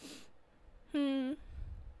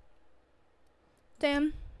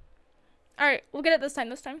 Damn. Alright, we'll get it this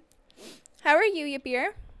time. How are you,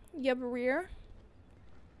 Yabir? Yabir?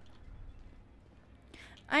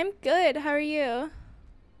 I'm good. How are you?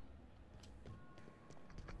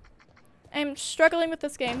 I'm struggling with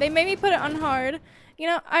this game. They made me put it on hard. You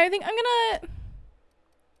know, I think I'm gonna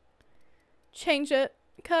change it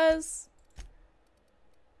because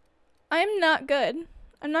I'm not good.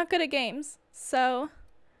 I'm not good at games. So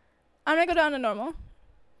I'm gonna go down to normal.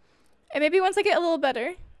 And maybe once I get a little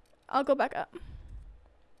better, I'll go back up.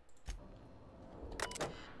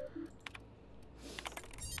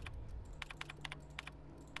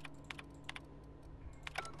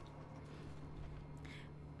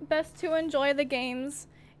 Best to enjoy the games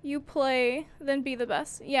you play than be the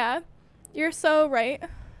best. Yeah, you're so right.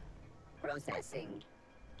 Processing.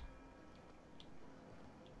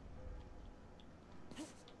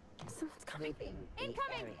 Someone's coming in the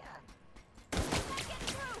area.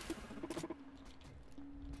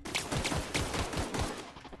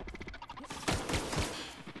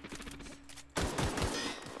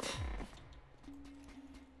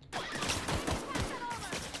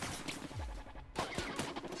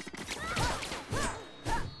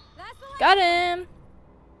 Got him.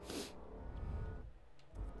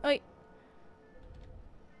 Wait.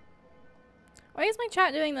 Why is my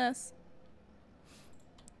chat doing this?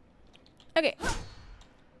 Okay.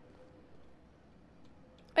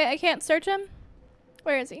 Wait, I can't search him?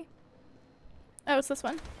 Where is he? Oh, it's this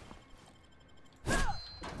one.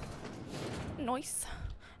 Nice.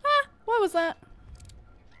 Ah, What was that?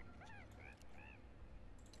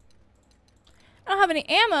 I don't have any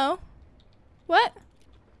ammo. What?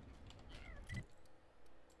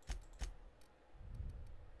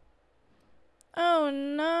 Oh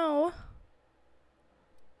no.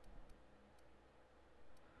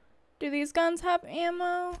 Do these guns have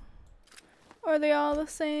ammo? Or are they all the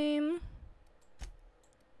same?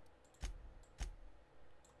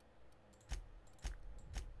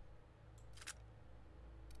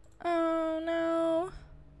 Oh no.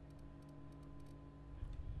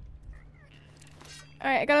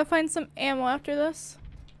 Alright, I gotta find some ammo after this.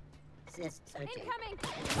 Incoming!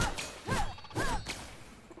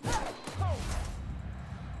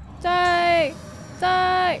 Die!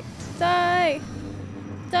 Die! Die!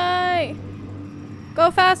 Die!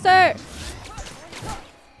 Go faster!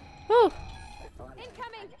 Whew.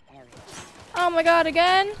 Oh my god,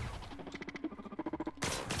 again?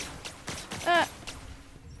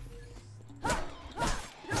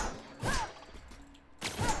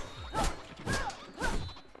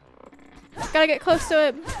 Gotta get close to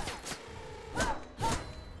it.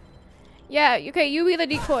 Yeah, okay, you be the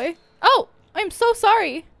decoy. Oh! I'm so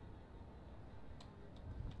sorry!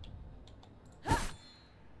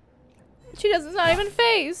 It's not even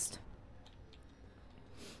phased.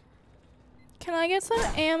 Can I get some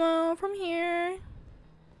ammo from here?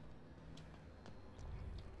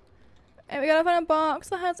 And we gotta find a box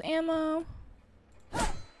that has ammo.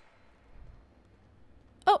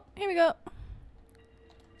 Oh, here we go.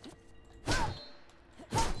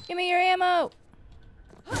 Give me your ammo.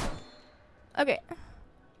 Okay.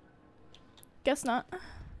 Guess not.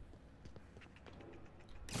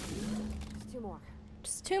 Just 2 more.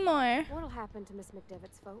 Just 2 more. What'll happen to Miss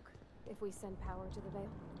McDevitt's folk if we send power to the Veil?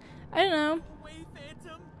 I don't know. Away,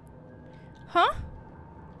 Phantom. Huh?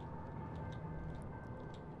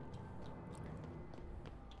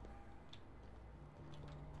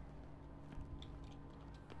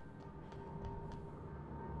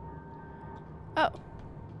 Oh.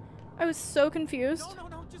 I was so confused. No, no,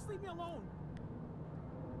 no, just leave me alone.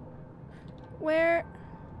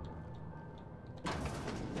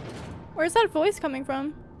 Where's that voice coming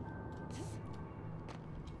from?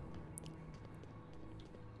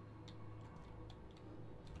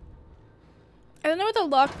 I don't know what the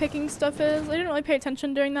lock picking stuff is. I didn't really pay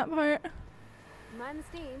attention during that part. Mind the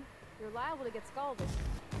steam. You're liable to get scalded.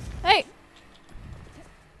 Hey!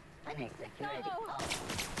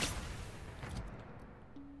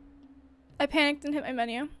 I panicked and hit my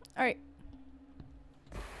menu. Alright.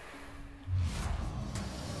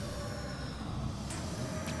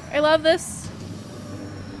 I love this.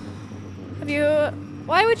 Have you...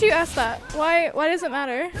 Why would you ask that? Why does it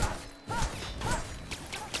matter?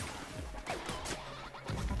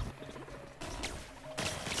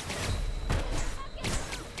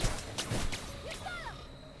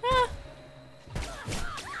 Ah.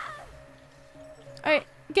 Alright,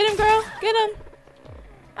 get him, girl. Get him.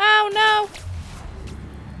 Oh no.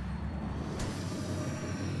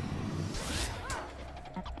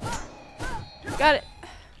 Got it.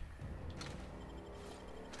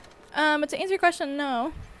 But to answer your question,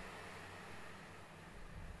 no.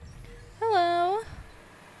 Hello.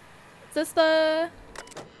 Is this the...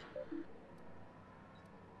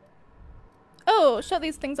 Oh, shut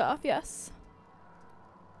these things off, yes.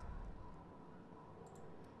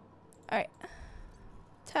 Alright.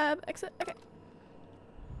 Tab, exit, okay.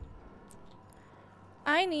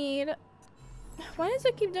 I need... Why does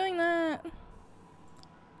it keep doing that?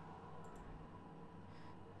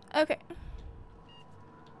 Okay.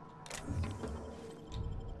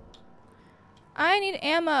 I need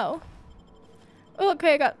ammo. Oh,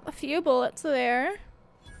 okay, I got a few bullets there.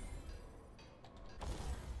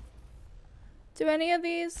 Do any of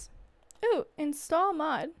these... Ooh, install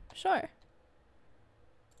mod. Sure.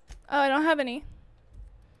 Oh, I don't have any.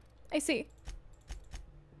 I see.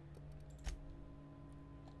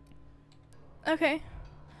 Okay.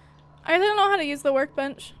 I don't know how to use the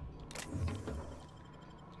workbench.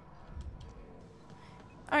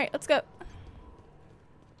 Alright, let's go.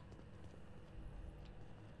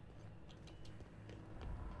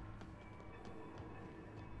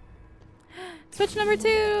 Switch number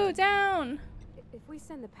 2, down. If we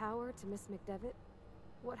send the power to Miss McDevitt,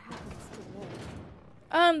 what happens to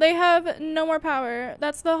them? They have no more power.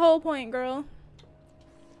 That's the whole point, girl.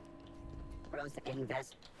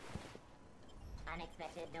 Invest.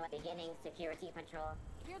 Unexpected door beginning security patrol.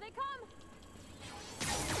 Here they come.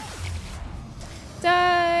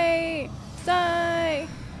 Die! Die!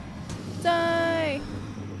 Die!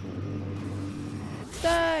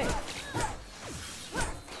 Die!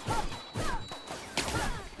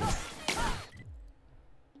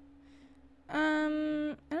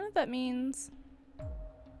 that means.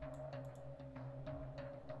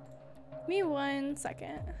 Give me 1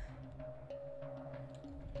 second.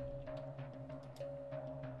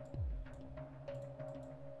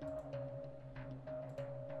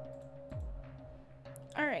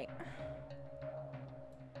 All right.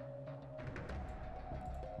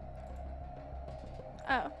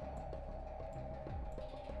 Oh.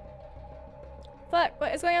 Fuck,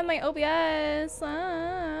 what is going on with my OBS?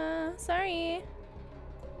 Sorry.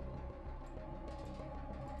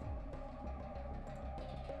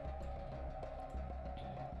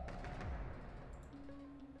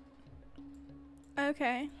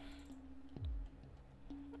 Okay.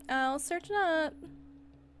 I'll search it up.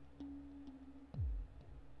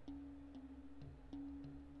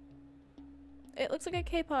 It looks like a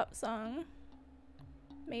K-pop song.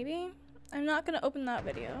 Maybe? I'm not gonna open that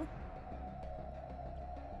video.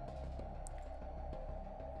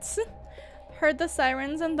 Heard the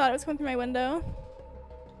sirens and thought it was coming through my window.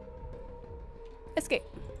 Escape.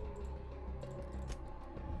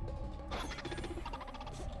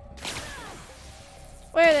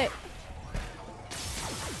 Where are they?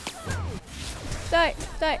 Die,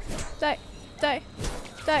 die, die, die,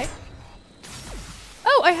 die.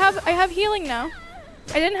 Oh, I have healing now.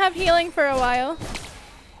 I didn't have healing for a while.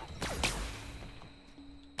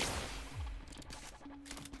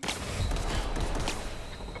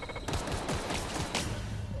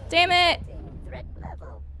 Damn it!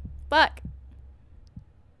 Fuck.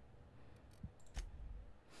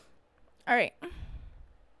 Alright.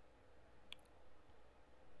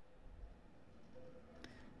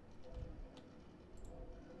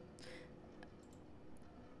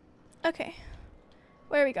 Okay.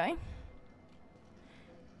 Where are we going?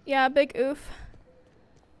 Yeah, big oof.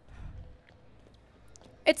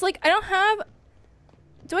 It's like I don't have...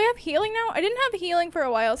 Do I have healing now? I didn't have healing for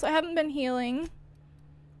a while, so I haven't been healing.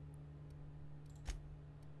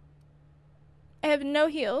 I have no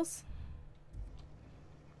heals.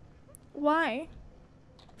 Why?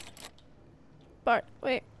 Bart,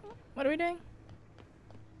 wait. What are we doing?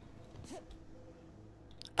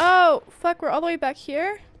 Oh, fuck, we're all the way back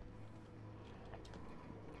here?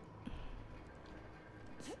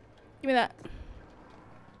 Give me that.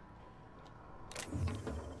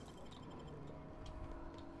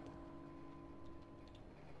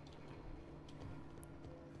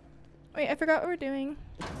 Wait, I forgot what we're doing.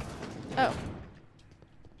 Oh.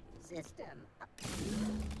 System.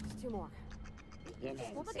 Just 2 more.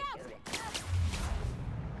 Beginning security.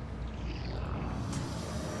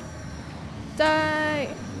 Die!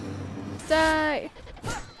 Die!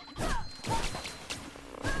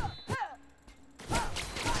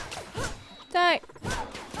 Die!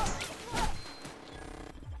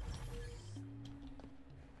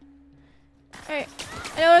 Alright.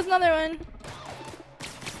 I know there's another one.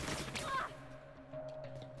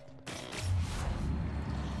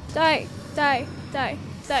 Die! Die! Die!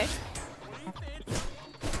 Die!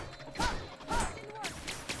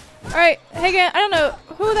 Alright, Higgins. I don't know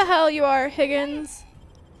who the hell you are, Higgins.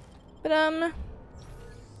 But,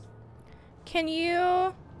 can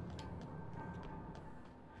you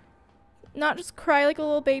not just cry like a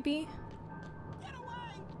little baby?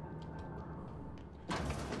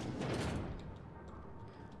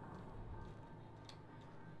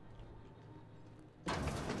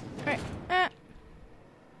 Alright.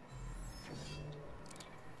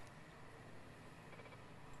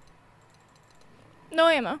 No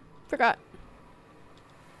ammo. Forgot.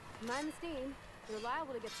 Mind the steam. You're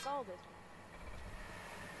liable to get scalded.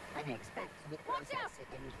 Unexpected processing.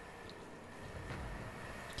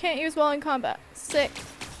 Can't use while in combat. Sick.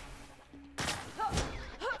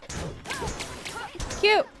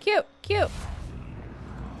 Cute, cute, cute.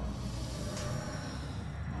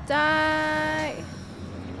 Die.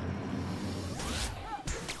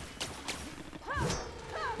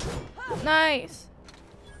 Nice.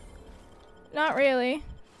 Not really.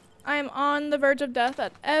 I am on the verge of death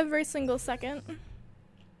at every single second.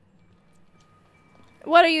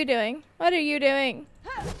 What are you doing? What are you doing?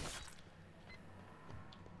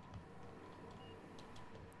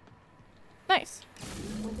 Nice.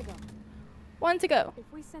 One to go. One to go.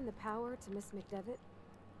 If we send the power to Miss McDevitt,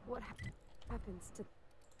 what happens to...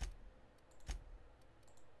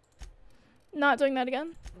 Not doing that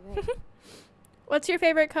again. What's your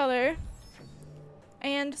favorite color?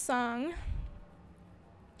 And song?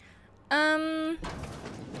 I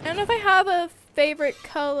don't know if I have a favorite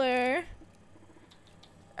color.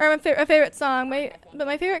 Or a favorite song, but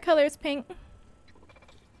my favorite color is pink.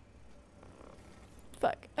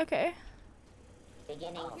 Fuck, okay.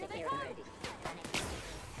 Beginning security.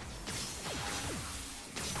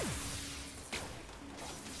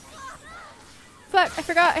 fuck, I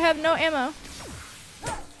forgot I have no ammo.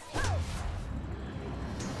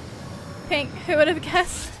 Pink, who would have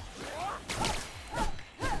guessed?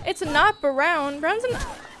 It's not brown. Brown's an...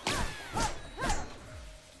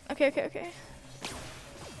 Okay, okay, okay.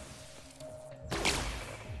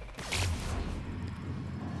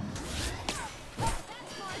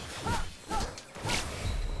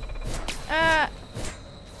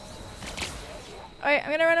 Alright,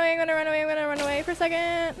 I'm gonna run away for a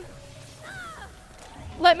second.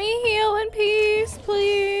 Let me heal in peace,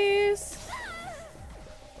 please.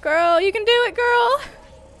 Girl, you can do it, girl.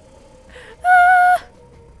 Ah!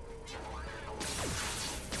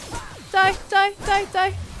 Die, die, die,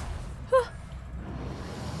 die.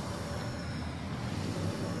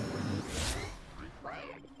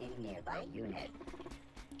 In nearby unit.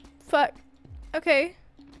 Fuck. Okay.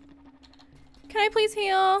 Can I please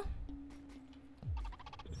heal?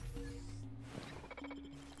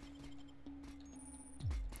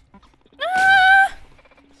 Ah!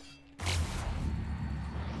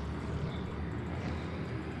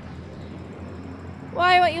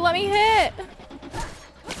 Why won't you let me hit?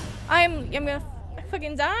 I'm gonna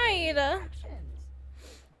fucking die.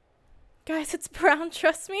 Guys, it's brown,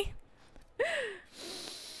 trust me.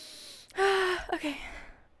 Okay.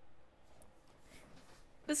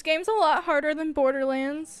 This game's a lot harder than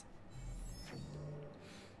Borderlands.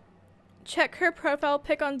 Check her profile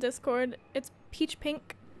pic on Discord. It's peach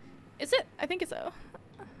pink. Is it? I think it's so.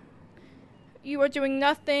 You are doing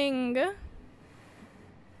nothing.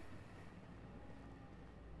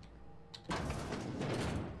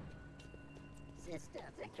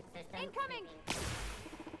 Incoming!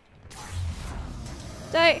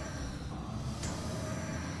 Die.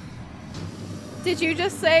 Did you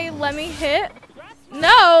just say let me hit?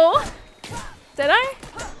 No! Did I?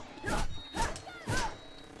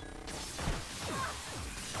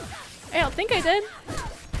 I don't think I did.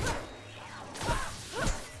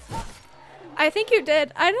 I think you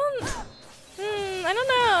did. I don't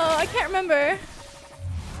know. I can't remember.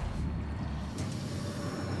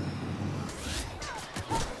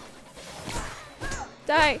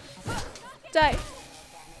 Die. Die.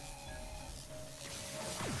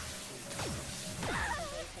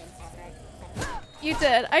 You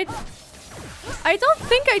did. I don't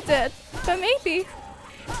think I did, but maybe.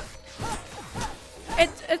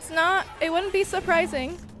 It's not, it wouldn't be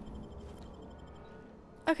surprising.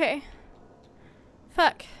 Okay.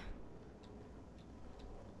 Fuck.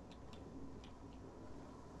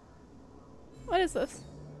 What is this?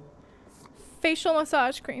 Facial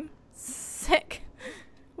massage cream. Sick.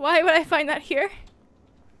 Why would I find that here?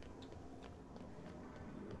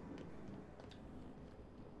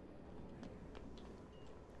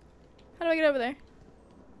 How do I get over there?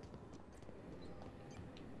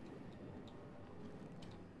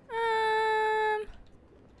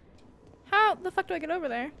 How the fuck do I get over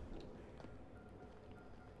there?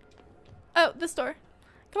 Oh, this door.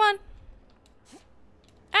 Come on.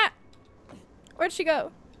 Ah! Where'd she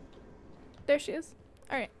go? There she is.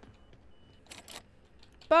 Alright.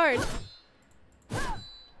 Bard.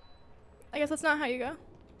 I guess that's not how you go.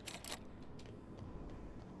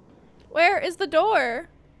 Where is the door?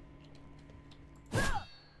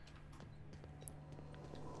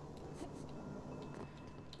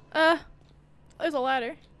 There's a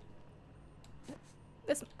ladder.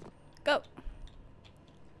 This, go.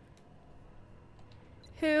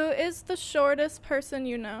 Who is the shortest person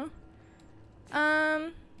you know?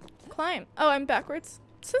 Climb. Oh, I'm backwards.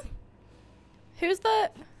 Who's the...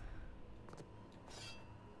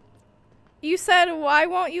 You said, why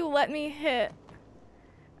won't you let me hit?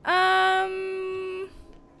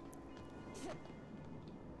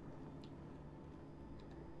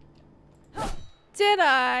 Did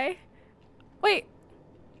I? Wait.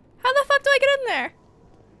 How the fuck do I get in there?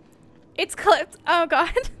 It's clipped. Oh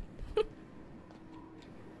god.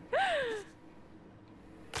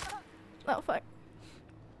 Oh fuck.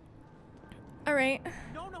 Alright.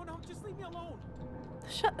 No, just leave me alone.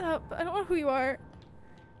 Shut up. I don't know who you are.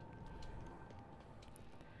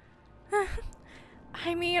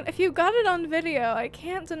 I mean, if you got it on video, I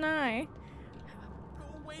can't deny.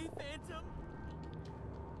 Go away, Phantom.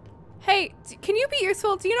 Hey, can you be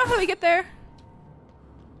useful? Do you know how we get there?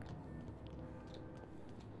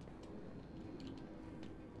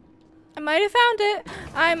 I might have found it.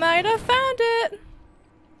 I might have found it.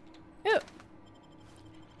 Ooh.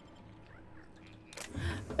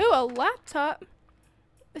 Ooh, a laptop.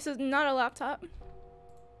 This is not a laptop.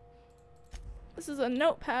 This is a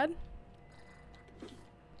notepad.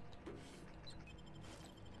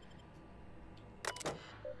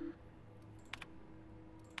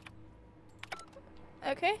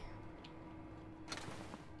 Okay.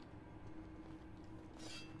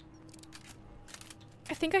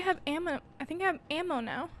 think I have ammo. I think I have ammo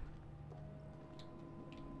now.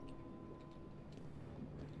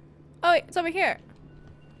 Oh, wait, it's over here.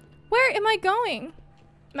 Where am I going?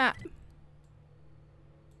 Map.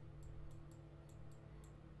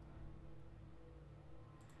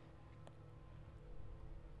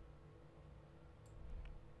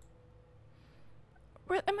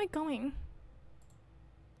 Where am I going?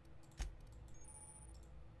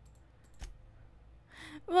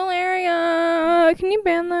 Valeria, can you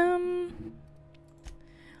ban them?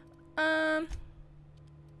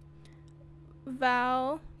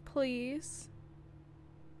 Val, please.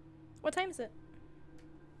 What time is it?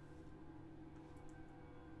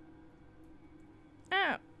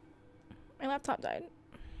 Oh, my laptop died.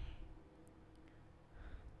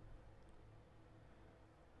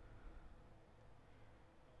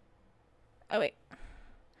 Oh wait.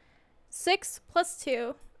 6 plus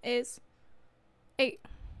 2 is 8.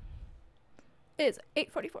 It is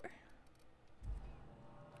 8:44.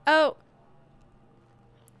 Oh.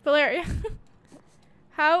 Valeria.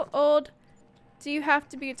 How old do you have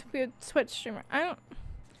to be a Twitch streamer? I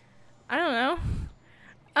don't know.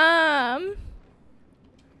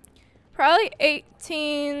 Probably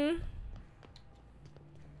 18.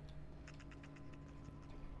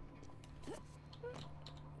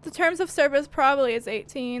 The terms of service probably is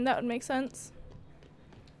 18. That would make sense.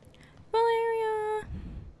 Valeria.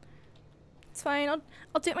 It's fine. I'll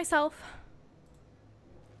do it myself.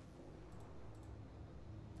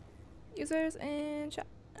 Users in chat.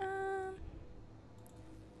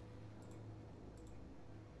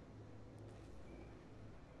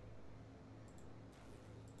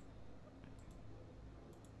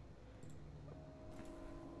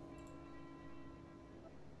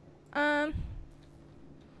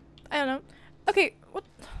 I don't know. Okay, what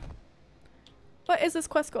is this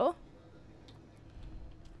quest goal?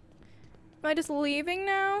 Am I just leaving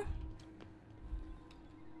now?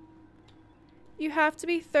 You have to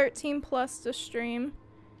be 13 plus to stream.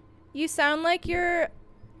 You sound like you're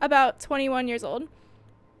about 21 years old.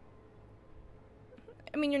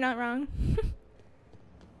 I mean, you're not wrong.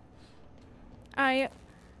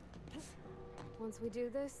 Once we do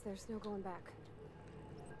this, there's no going back.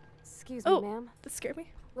 Excuse me, ma'am. That scared me.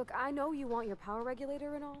 Look, I know you want your power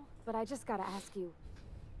regulator and all, but I just gotta ask you.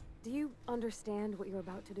 Do you understand what you're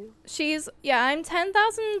about to do? Yeah, I'm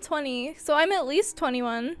 10,020, so I'm at least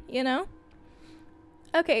 21, you know?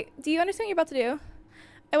 Okay, do you understand what you're about to do?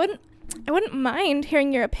 I wouldn't mind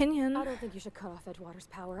hearing your opinion. I don't think you should cut off Edgewater's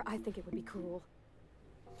power. I think it would be cruel.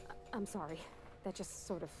 I'm sorry. That just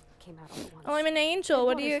sort of came out all at once. Well, I'm an angel.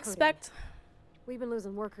 What do you expect? Hurting. We've been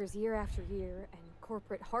losing workers year after year, and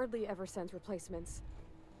corporate hardly ever sends replacements.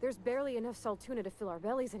 There's barely enough Saltuna to fill our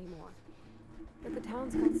bellies anymore. But the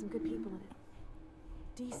town's got some good people in it.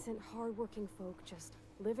 Decent, hard-working folk just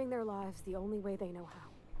living their lives the only way they know how.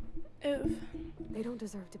 Oof. They don't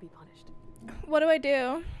deserve to be punished. What do I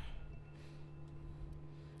do?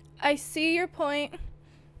 I see your point.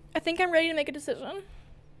 I think I'm ready to make a decision.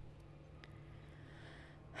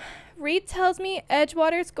 Reed tells me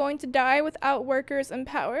Edgewater's going to die without workers and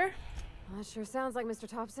power. Well, that sure sounds like Mr.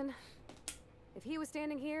 Thompson. If he was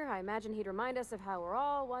standing here, I imagine he'd remind us of how we're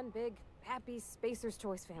all one big, happy Spacer's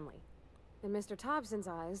Choice family. In Mr. Thompson's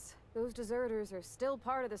eyes, those deserters are still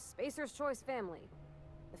part of the Spacer's Choice family.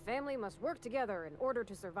 The family must work together in order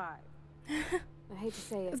to survive. I hate to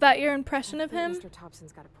say it. Is that your impression of him? Mr.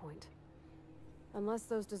 Thompson's got a point. Unless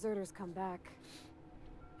those deserters come back,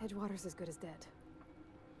 Edgewater's as good as dead.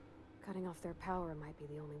 Cutting off their power might be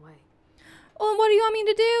the only way. Well, what do you want me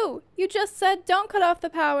to do? You just said don't cut off the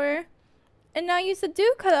power. And now you said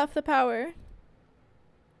do cut off the power.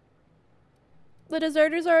 The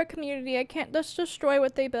deserters are a community. I can't just destroy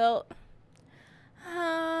what they built.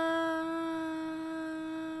 Oh,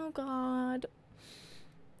 God.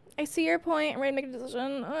 I see your point. I'm ready to make a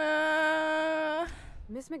decision.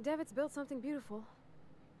 Miss McDevitt's built something beautiful.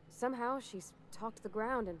 Somehow she's talked the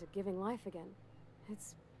ground into giving life again.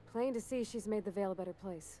 It's plain to see she's made the Vale a better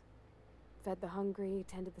place. Fed the hungry,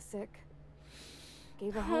 tended the sick.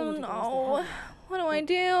 Gave a home to those that haven't. What do I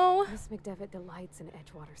do? Miss McDevitt delights in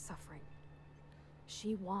Edgewater's suffering.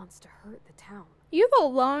 She wants to hurt the town. You have a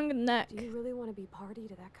long neck. Do you really want to be party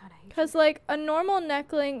to that kind of hatred? Because, like, a normal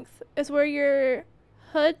neck length is where your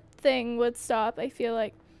hood thing would stop, I feel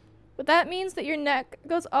like. But that means that your neck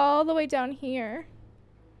goes all the way down here.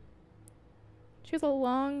 She has a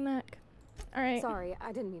long neck. All right. Sorry,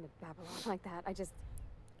 I didn't mean to babble on like that. I felt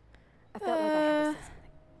like I had to say something.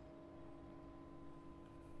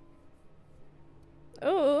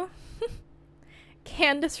 Oh.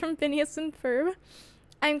 Candace from Phineas and Ferb.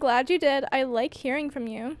 I'm glad you did. I like hearing from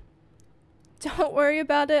you. Don't worry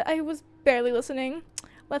about it. I was barely listening.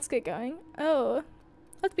 Let's get going. Oh,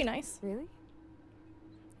 let's be nice. Really?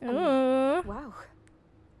 Oh. Wow.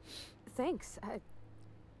 Thanks.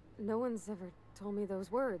 No one's ever told me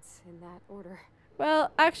those words in that order.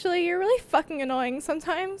 Well, actually, you're really fucking annoying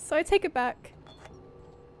sometimes, so I take it back.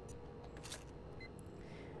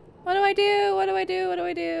 What do I do? What do I do? What do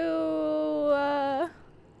I do?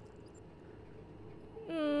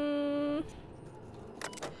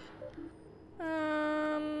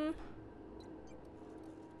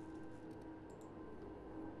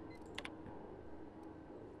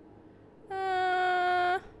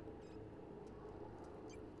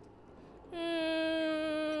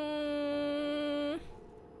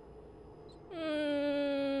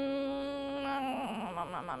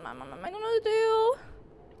 I don't know what to do.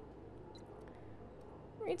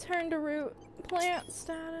 Return to root plant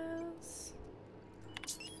status.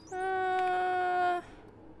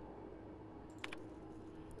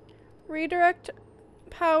 Redirect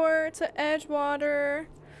power to Edgewater.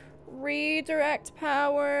 Redirect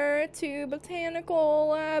power to Botanical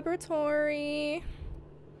Laboratory.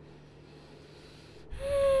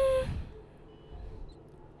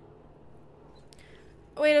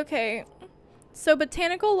 Wait, okay. So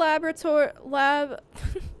Botanical Laboratory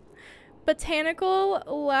Botanical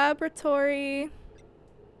Laboratory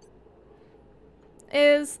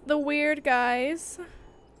is the weird guys.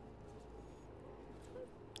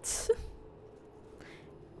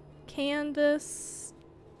 Candace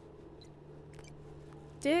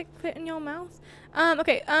dick fit in your mouth.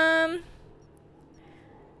 Okay,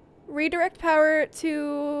 redirect power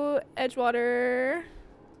to Edgewater.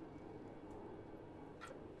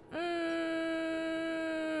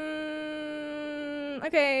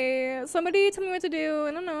 Okay, somebody tell me what to do.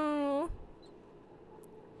 I don't know.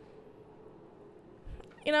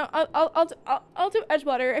 You know, I'll do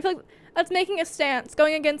Edgewater. I feel like that's making a stance,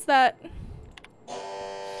 going against that.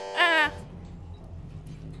 Ah.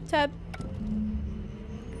 Tab.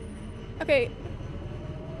 Okay.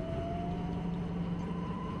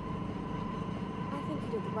 I think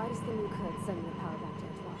you did the rightest thing you could, sending the power back to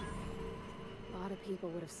Edgewater. A lot of people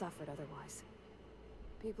would have suffered otherwise.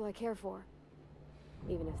 People I care for,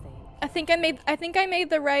 even if they. I think I made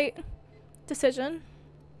the right decision.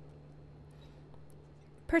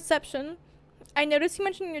 Perception. I noticed you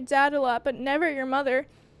mentioned your dad a lot, but never your mother.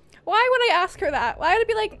 Why would I ask her that? Why would I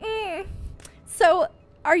be like, So,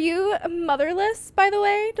 are you motherless, by the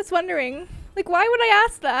way? Just wondering. Like, why would I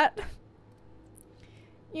ask that?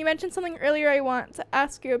 You mentioned something earlier I want to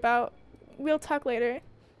ask you about. We'll talk later.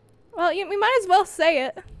 Well, we might as well say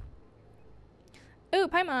it. Ooh,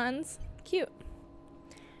 Paimons. Cute.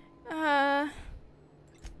 That's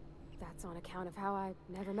on account of how I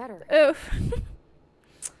never met her. Oof.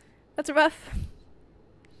 That's rough.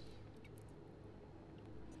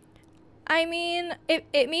 I mean, it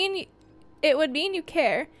would mean you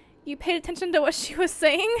care. You paid attention to what she was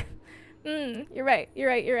saying. You're right.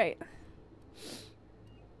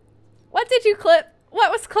 What did you clip?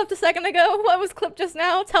 What was clipped a second ago? What was clipped just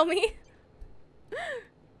now? Tell me.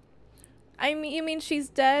 I mean, you mean she's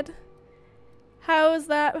dead? How is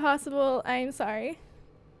that possible? I'm sorry.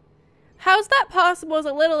 How's that possible is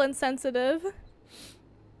a little insensitive.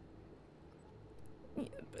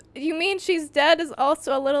 You mean she's dead is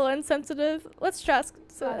also a little insensitive? Let's trust.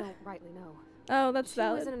 I don't rightly know. Oh, that's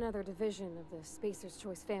valid. She was in another division of the Spacer's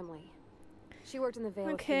Choice family. She worked in the Veil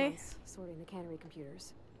a few months, sorting the cannery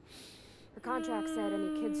computers. Her contract said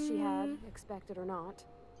any kids she had, expected or not,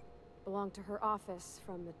 belonged to her office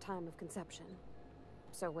from the time of conception.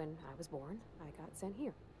 So when I was born, I got sent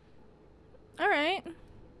here. Alright.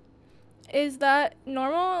 Is that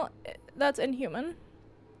normal? That's inhuman.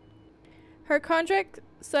 Her contract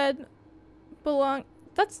said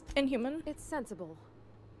that's inhuman. It's sensible.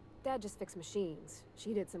 Dad just fixed machines.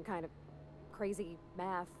 She did some kind of crazy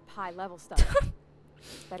math, high-level stuff.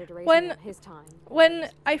 Better to raise me on his time. When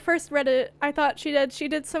I first read it, I thought she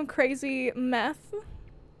did some crazy math.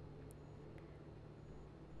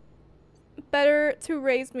 Better to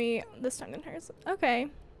raise me this time than hers.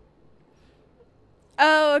 Okay.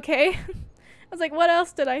 Oh, okay. I was like, what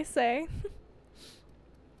else did I say?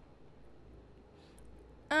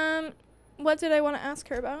 What did I want to ask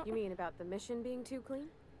her about? You mean about the mission being too clean?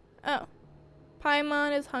 Oh.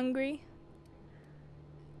 Paimon is hungry.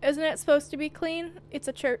 Isn't it supposed to be clean? It's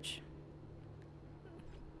a church.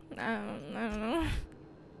 I don't know.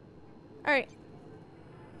 Alright.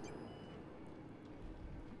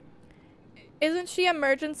 Isn't she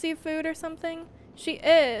emergency food or something? She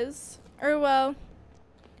is. Or, well,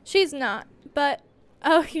 she's not. But,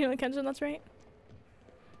 oh, you know, Kenshin, that's right.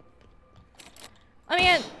 I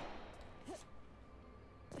mean,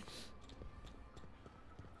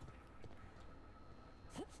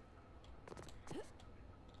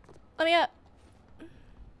 Let me up.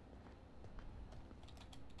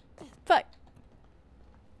 Fuck.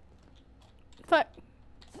 Fuck.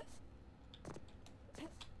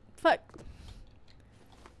 Fuck.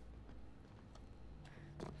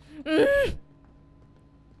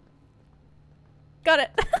 Got it.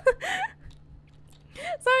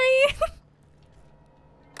 Sorry.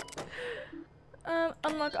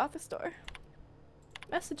 Unlock office door.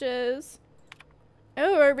 Messages.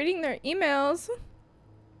 Oh, we're reading their emails.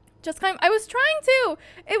 Just kind of, I was trying to.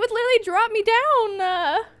 It would literally drop me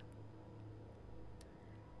down.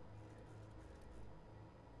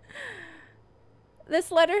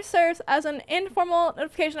 This letter serves as an informal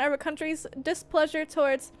notification of our country's displeasure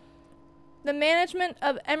towards the management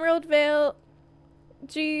of Emerald Vale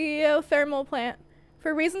geothermal plant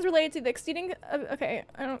for reasons related to the exceeding. Okay,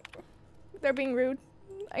 I don't. They're being rude,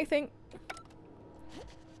 I think.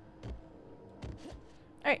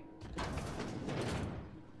 All right.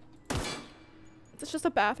 Is this just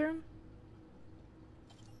a bathroom?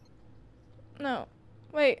 No.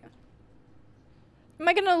 Wait. Am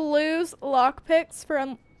I gonna lose lockpicks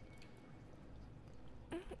for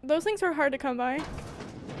those things are hard to come by.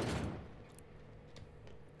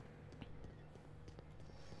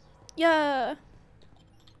 Yeah.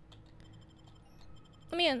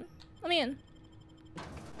 Let me in. Let me in.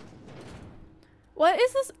 What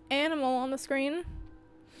is this animal on the screen?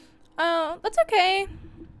 Oh, that's okay.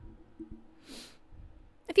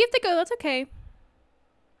 If you have to go, that's okay.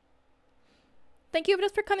 Thank you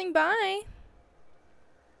just for coming by.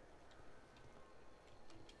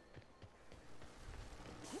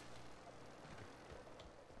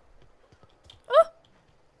 Oh!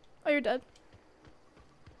 Oh, you're dead.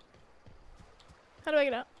 How do I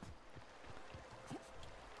get out?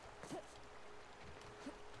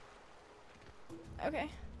 Okay.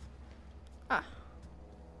 Ah.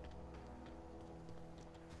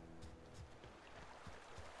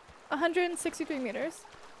 $163 meters.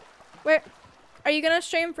 Where? Are you gonna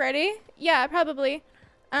stream Freddy? Yeah, probably.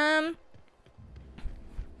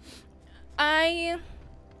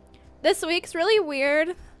 This week's really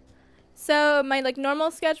weird. So my like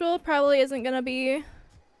normal schedule probably isn't gonna be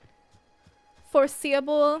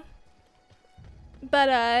foreseeable. But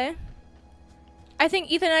I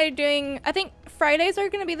think Ethan and I are doing, I think Fridays are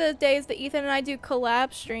gonna be the days that Ethan and I do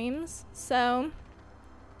collab streams. So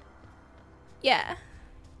yeah.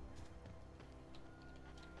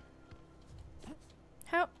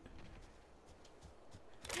 How?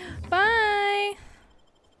 Bye.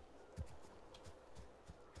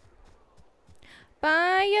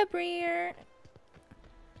 Bye, Breer.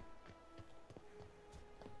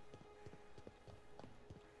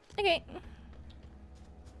 Okay.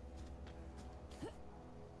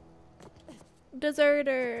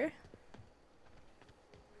 Deserter.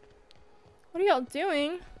 What are y'all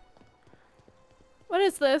doing? What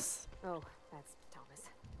is this? Oh, that's Thomas.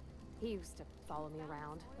 He used to follow me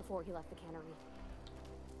around before he left the cannery.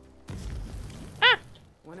 Ah!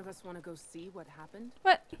 One of us want to go see what happened?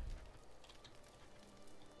 What?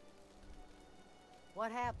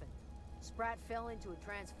 What happened? Sprat fell into a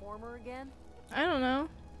transformer again? I don't know.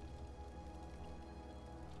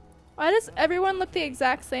 Why does everyone look the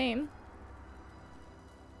exact same?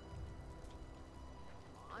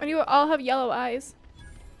 And you all have yellow eyes.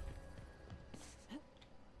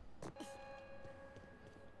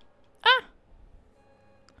 Ah!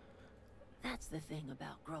 That's the thing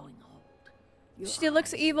about growing old. She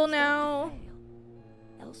looks evil now.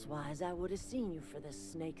 Elsewise, I would have seen you for the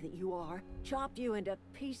snake that you are, chopped you into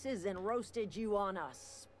pieces and roasted you on a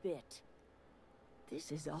spit.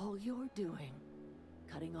 This is all you're doing.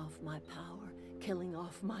 Cutting off my power, killing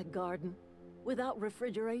off my garden. Without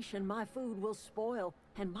refrigeration, my food will spoil,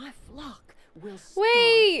 and my flock will starve.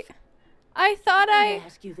 Wait! I thought I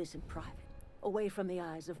ask you this in private, away from the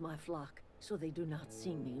eyes of my flock, so they do not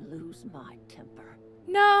see me lose my temper.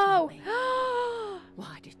 No!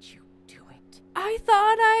 Why did you do it? I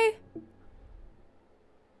thought I...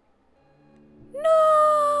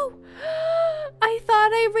 No! I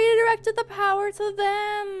thought I redirected the power to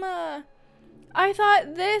them. I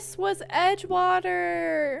thought this was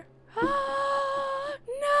Edgewater. No!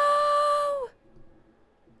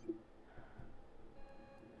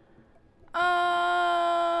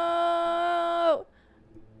 Oh!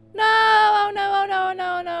 No! Oh no, oh no,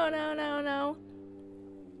 no, no, no, no, no.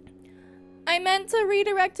 I meant to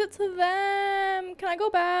redirect it to them. Can I go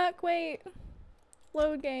back? Wait.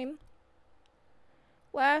 Load game.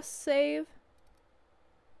 Last save.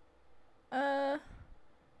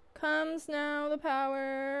 Comes now the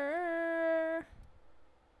power.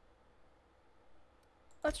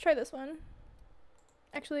 Let's try this one.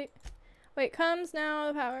 Actually, Wait, comes now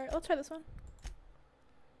the power. Let's try this one.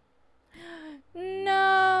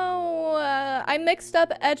 No, I mixed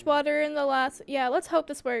up Edgewater in the last. Yeah, let's hope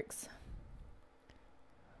this works.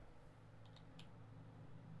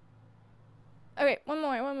 Okay, one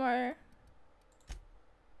more.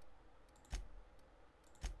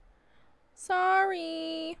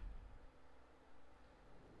 Sorry.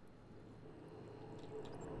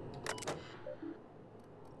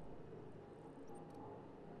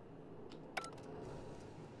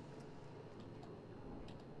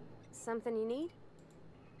 Something you need?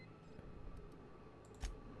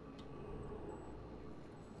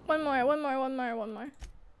 One more.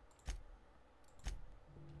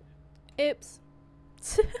 Oops.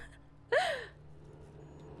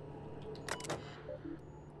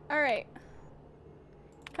 Alright.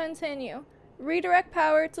 Continue. Redirect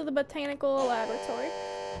power to the botanical laboratory.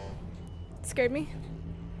 Scared me.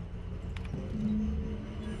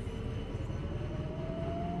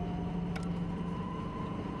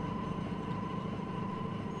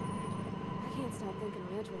 I can't stop thinking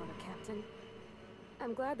of Edgewater, Captain.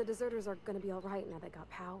 I'm glad the deserters are gonna be alright now they got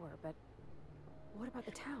power, but what about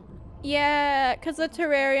the town? Yeah, because the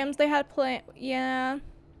terrariums, they had yeah.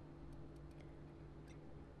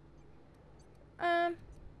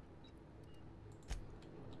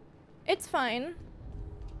 It's fine.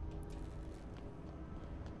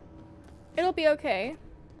 It'll be okay.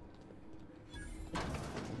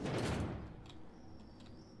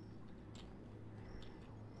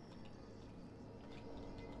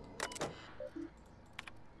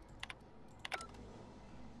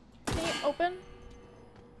 Can you open?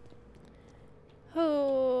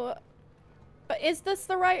 Who? But is this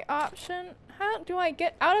the right option? How do I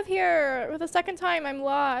get out of here? For the second time, I'm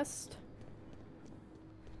lost.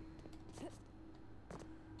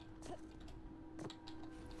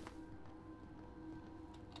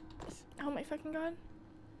 Oh my fucking god.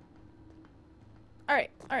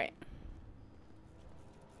 Alright.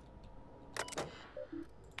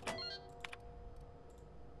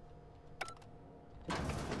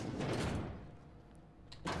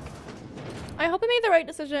 I hope I made the right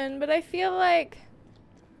decision, but I feel like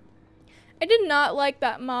I did not like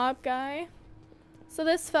that mob guy. So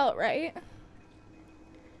this felt right.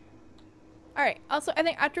 Alright, also I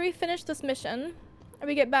think after we finish this mission, and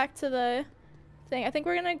we get back to the thing, I think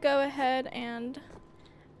we're gonna go ahead and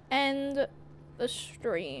end the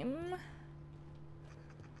stream.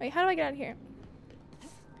 Wait, how do I get out of here?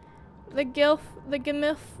 The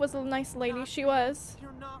Gimilf was a nice lady. She was.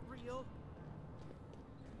 You're not real.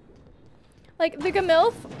 Like, the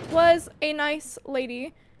Gimilf was a nice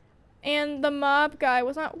lady, and the mob guy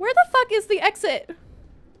was not. Where the fuck is the exit?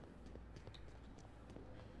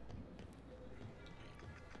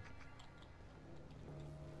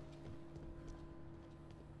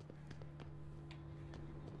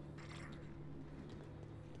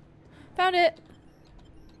 Found it.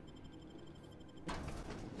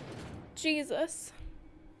 Jesus.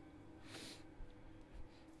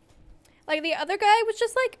 Like, the other guy was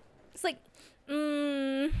just like, it's like,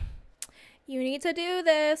 you need to do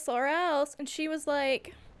this or else. And she was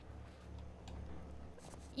like,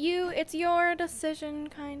 it's your decision,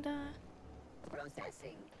 kinda.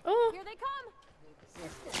 Processing. Oh. Here they come.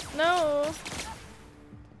 System. No.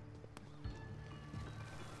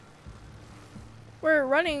 We're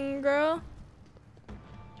running, girl.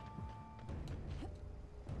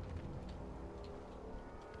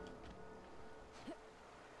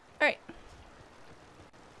 Alright.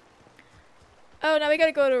 Oh, now we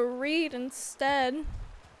gotta go to Reed instead.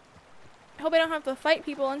 I hope I don't have to fight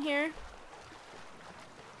people in here.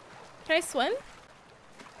 Can I swim?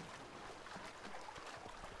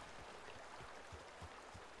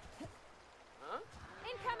 Huh?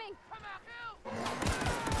 Incoming! Come out,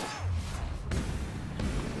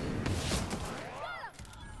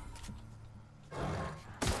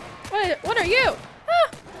 What are you?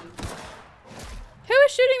 Ah! Who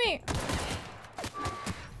is shooting me?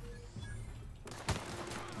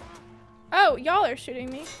 Oh, y'all are shooting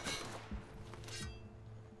me.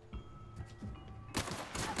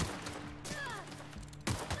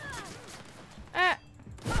 Ah!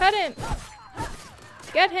 Cut him!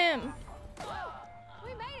 Get him!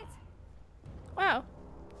 We made it! Wow.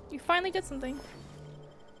 You finally did something.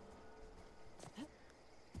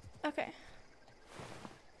 Okay.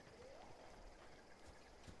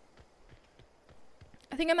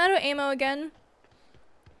 I think I'm out of ammo again.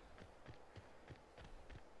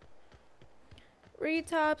 Reed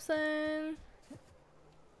Thompson.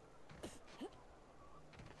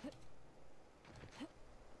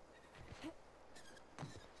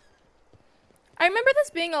 I remember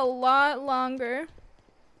this being a lot longer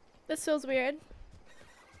This feels weird.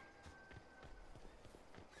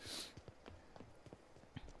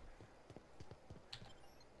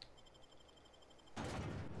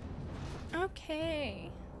 Okay.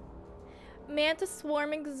 Mantis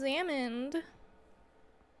swarm examined.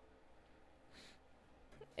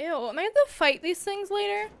 Ew, am I gonna have to fight these things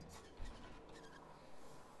later?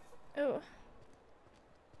 Ew.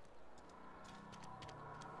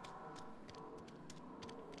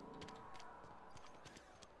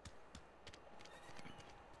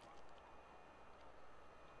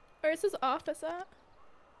 Where's his office at?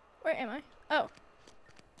 Where am I? Oh.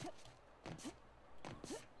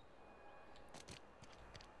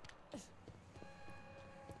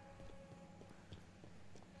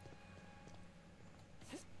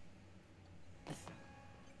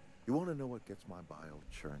 You want to know what gets my bile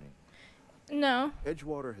churning? No.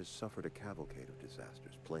 Edgewater has suffered a cavalcade of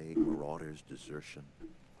disasters. Plague, marauders, desertion.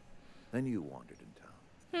 Then you wandered in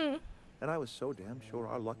town. And I was so damn sure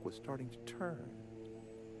our luck was starting to turn.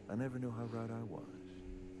 I never knew how right I was.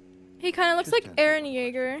 He kind of looks like Eren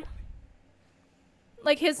Yeager.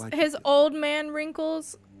 Like his old man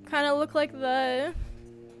wrinkles kind of look like the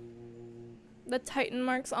Titan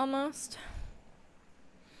marks almost.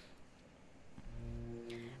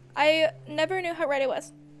 I never knew how right I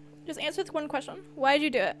was. Just answer this one question. Why did you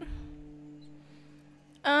do it?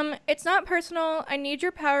 It's not personal. I need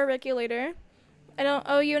your power regulator. I don't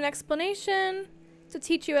owe you an explanation to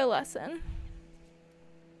teach you a lesson.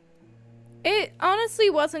 It honestly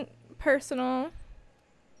wasn't personal.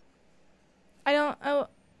 I don't owe...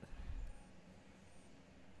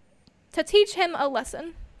 To teach him a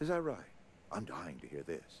lesson. Is that right? I'm dying to hear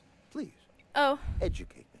this. Please. Oh.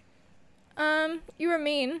 Educate me. You were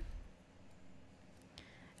mean.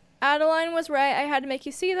 Adeline was right. I had to make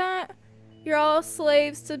you see that. You're all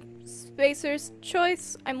slaves to Spacer's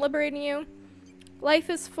choice. I'm liberating you. Life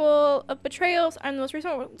is full of betrayals. I'm the most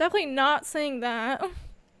recent one. Definitely not saying that.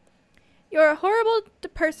 You're a horrible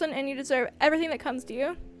person and you deserve everything that comes to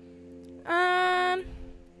you.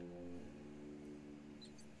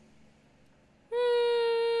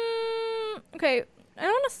 Okay, I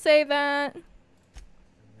don't want to say that.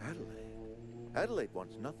 Adelaide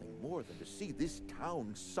wants nothing more than to see this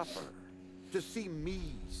town suffer. To see me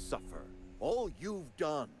suffer. All you've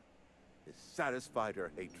done is satisfied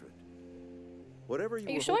her hatred. Whatever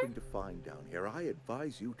you were hoping to find down here, I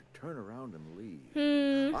advise you to turn around and leave.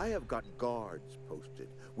 I have got guards posted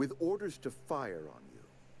with orders to fire on you.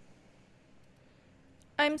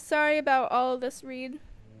 I'm sorry about all of this, Reed.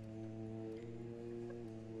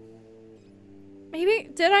 Maybe,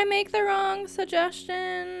 did I make the wrong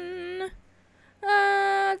suggestion?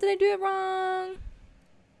 Did I do it wrong?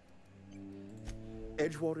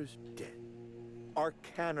 Edgewater's dead. Our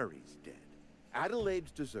cannery's dead.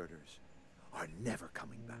 Adelaide's deserters are never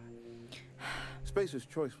coming back. Spacer's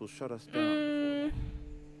Choice will shut us down.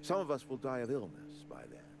 Some of us will die of illness by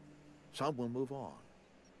then. Some will move on.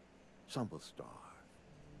 Some will starve.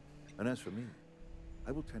 And as for me,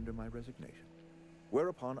 I will tender my resignation.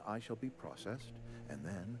 Whereupon I shall be processed and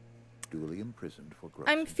then duly imprisoned for gross.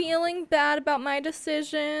 I'm feeling bad about my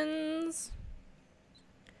decisions.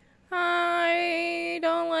 I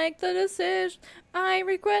don't like the decision. I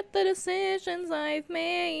regret the decisions I've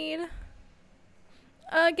made.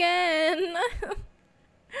 Again.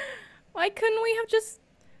 Why couldn't we have just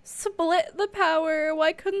split the power?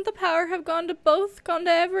 Why couldn't the power have gone to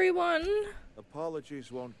everyone?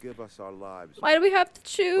 Apologies won't give us our lives. Why do we have to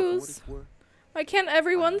choose? Why can't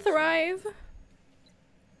everyone thrive?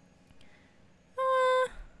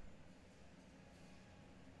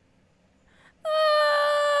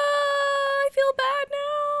 I feel bad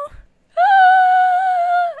now.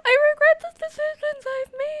 I regret the decisions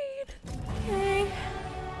I've made. Okay.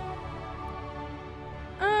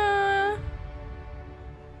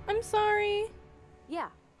 I'm sorry. Yeah,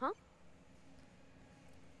 huh?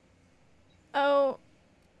 Oh,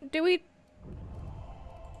 do we...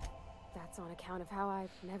 That's on account of how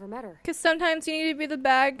I've never met her. Because sometimes you need to be the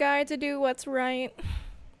bad guy to do what's right.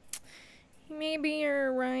 Maybe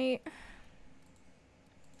you're right.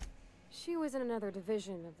 She was in another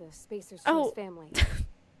division of the Spacer's Choice family.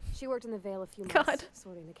 She worked in the Vale a few months,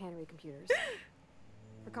 sorting the cannery computers.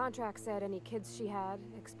 Her contract said any kids she had,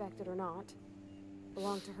 expected or not,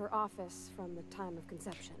 belonged to her office from the time of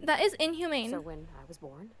conception. That is inhumane. So when I was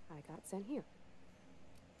born, I got sent here.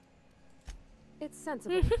 It's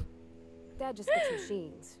sensible. Dad just fixed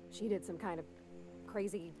machines. She did some kind of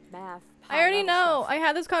crazy math. I already know. I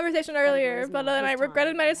had this conversation earlier, but then I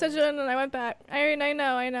regretted my decision and I went back. I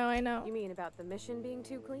know. You mean about the mission being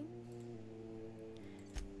too clean?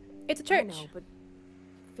 It's a church. I know, but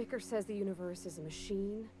Vicar says the universe is a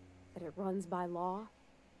machine, that it runs by law.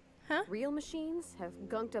 Huh? Real machines have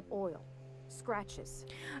gunked up oil, scratches,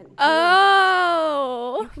 and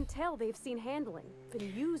oh! you can tell they've seen handling,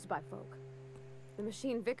 been used by folk. The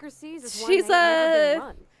machine Vickers sees is one She's that ain't never been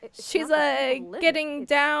run. she's not a the people getting living.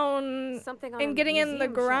 down Something on and a getting in the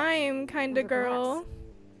museum shelf grime kind of under glass. girl.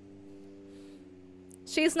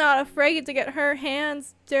 She's not afraid to get her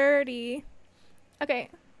hands dirty. Okay.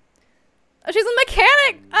 Oh, she's a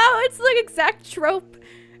mechanic! Oh, it's like exact trope.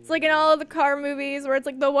 It's like in all of the car movies where it's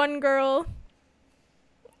like the one girl.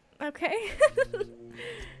 Okay.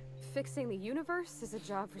 Fixing the universe is a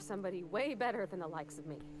job for somebody way better than the likes of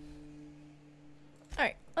me.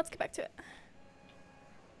 Alright, let's get back to it.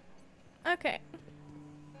 Okay.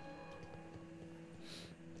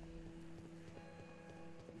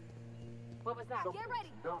 What was that? Get ready.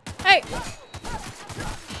 Hey!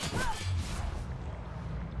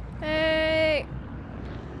 Hey!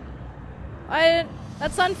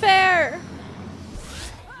 That's unfair!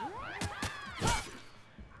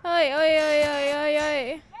 Oi, oi, oi, oi, oi,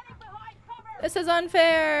 oi. This is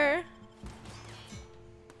unfair.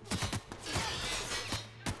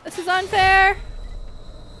 This is unfair.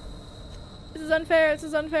 This is unfair. This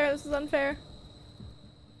is unfair. This is unfair.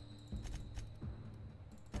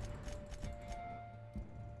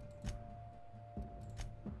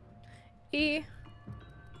 E.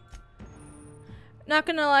 Not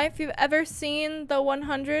gonna lie, if you've ever seen the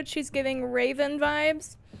 100, she's giving Raven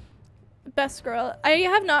vibes. Best girl. I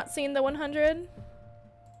have not seen the 100.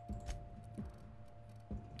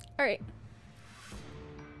 Alright.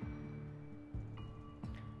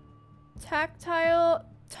 Tactile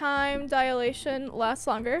time dilation lasts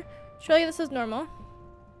longer. Surely this is normal.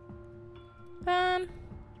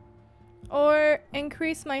 Or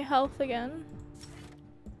increase my health again.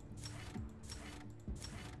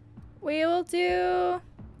 We will do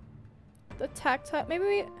the tactile. Maybe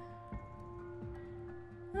we.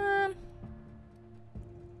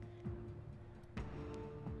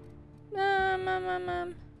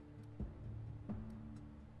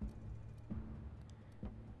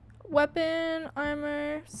 Weapon,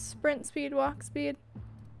 armor, sprint speed, walk speed.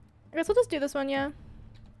 I guess we'll just do this one, yeah.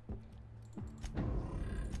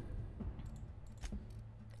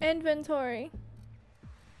 Inventory.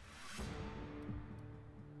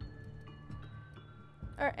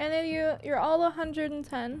 Are any of you? You're all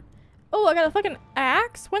 110. Oh, I got a fucking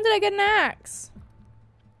axe? When did I get an axe?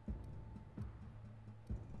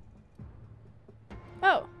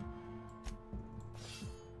 Oh.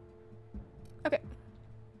 Okay.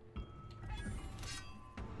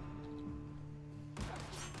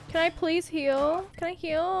 Can I please heal? Can I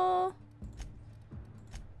heal?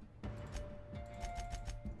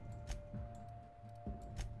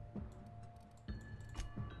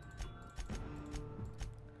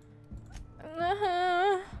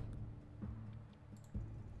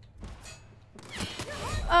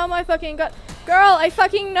 Oh my fucking god. Girl, I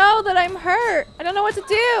fucking know that I'm hurt. I don't know what to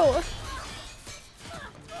do.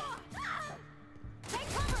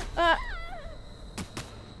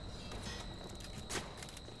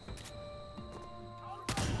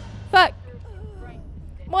 Fuck.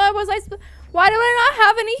 What was why do I not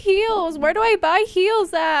have any heals? Where do I buy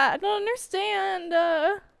heals at? I don't understand.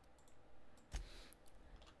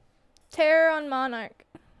 Terror on Monarch.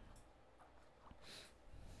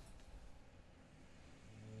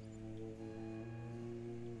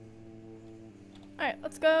 Alright,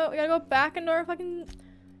 let's go. We gotta go back into our fucking...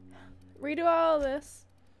 redo all of this.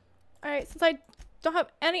 Alright, since I don't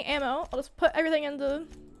have any ammo, I'll just put everything into...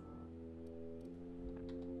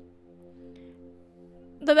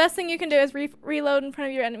 The best thing you can do is reload in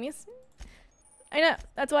front of your enemies. I know,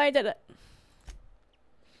 that's why I did it.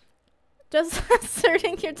 Just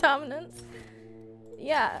asserting your dominance.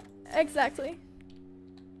 Yeah, exactly.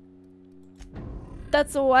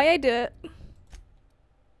 That's why I do it.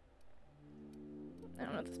 I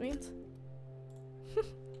don't know what this means.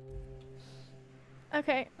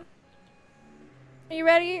 Okay. Are you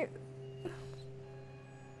ready?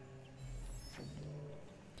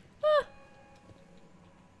 Ah.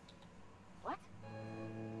 What?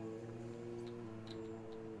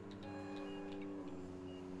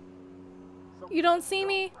 You don't see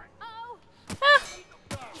me? Oh. Ah.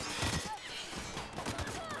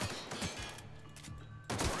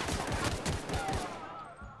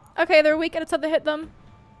 Okay, they're weak. I just have to hit them.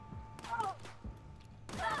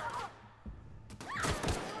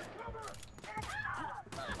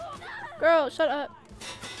 Girl, shut up.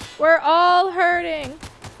 We're all hurting.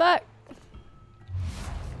 Fuck.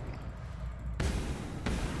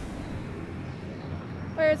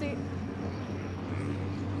 Where is he?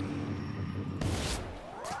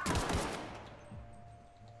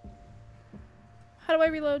 How do I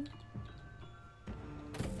reload?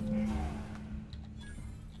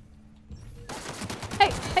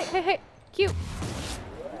 Hey, hey, hey, hey. Cute.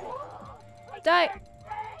 Die.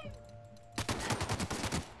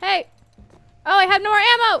 Hey. Oh, I have no more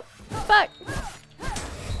ammo. Fuck.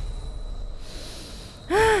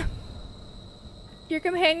 Your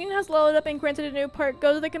companion has leveled up and granted a new perk.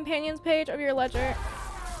 Go to the companions page of your ledger.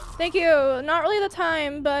 Thank you. Not really the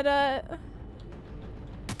time, but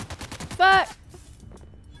fuck.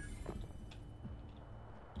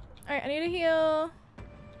 Alright, I need to heal.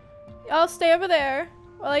 Y'all stay over there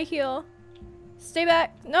while I heal. Stay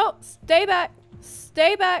back. No, stay back.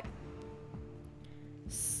 Stay back.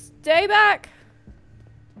 Stay back.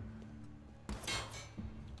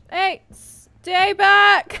 Hey, stay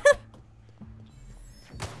back.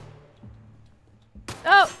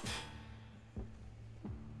 Oh.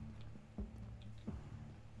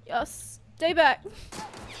 Yes, stay back.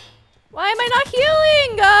 Why am I not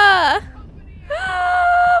healing?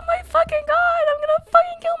 Oh my fucking god, I'm gonna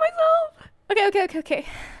fucking kill myself. Okay.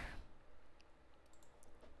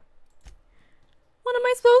 What am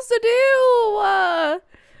I supposed to do?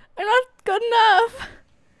 I'm not good enough.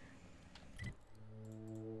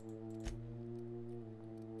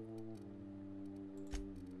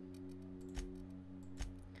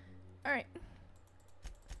 Alright.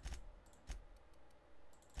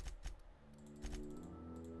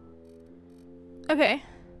 Okay.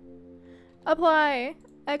 Apply.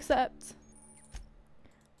 Accept.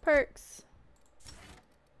 Perks.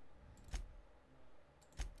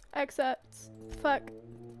 Accept. Fuck.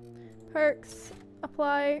 Perks.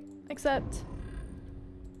 Apply. Accept.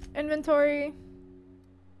 Inventory.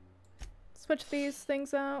 Switch these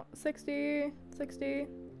things out. 60. 60.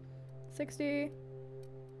 60.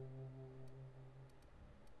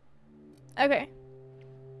 Okay.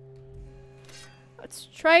 Let's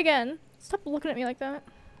try again. Stop looking at me like that.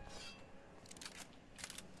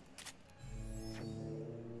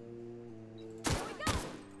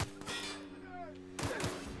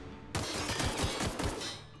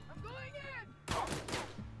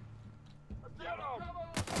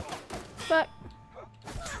 Fuck.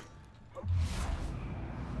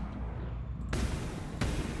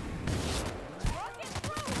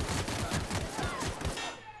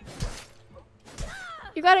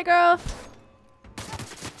 You got it, girl.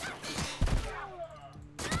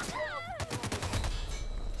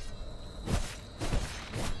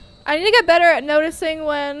 I need to get better at noticing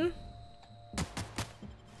when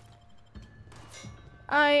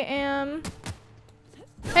I am...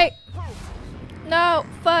 Hey! No!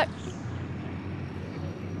 Fuck!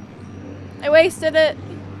 I wasted it.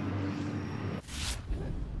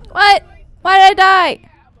 What? Why did I die?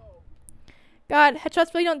 God,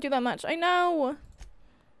 headshots really don't do that much. I know.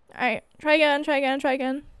 Alright, try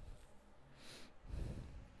again.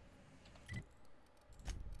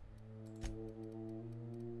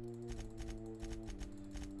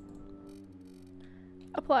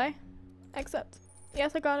 Apply. Accept.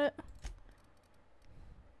 Yes, I got it.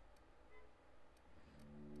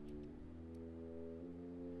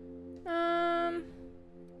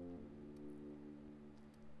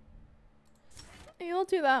 You'll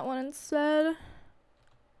do that one instead.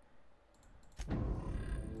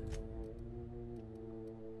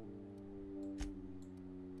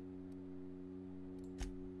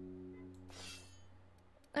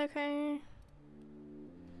 Okay.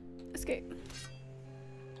 Escape.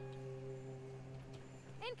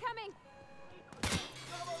 Incoming.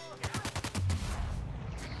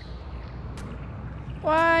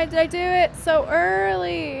 Why did I do it so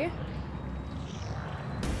early?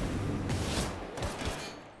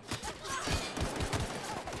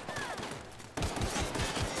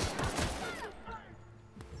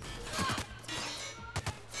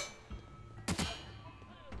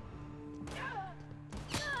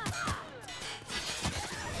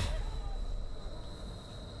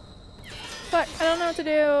 Fuck, I don't know what to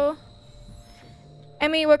do.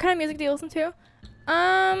 Emmy, what kind of music do you listen to?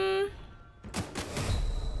 I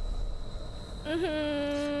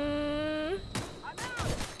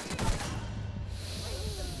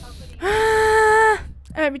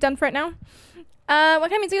might be done for right now. What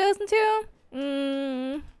kind of music do you listen to? I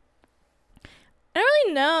don't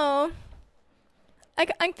really know. I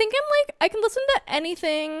think I'm like, I can listen to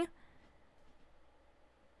anything.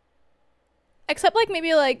 Except like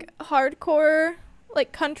maybe like hardcore,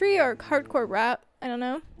 like country or hardcore rap. I don't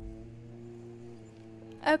know.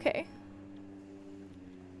 Okay.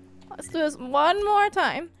 Let's do this one more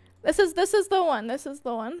time. This is the one. This is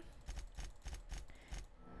the one.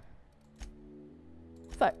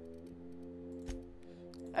 Fuck.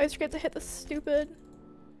 I always forget to hit the stupid.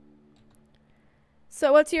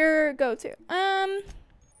 So what's your go-to? I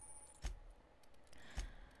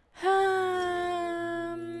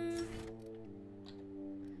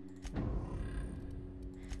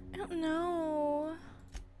don't know.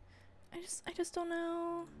 I just don't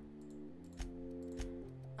know.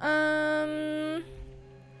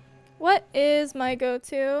 What is my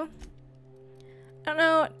go-to? I don't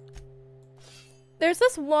know. There's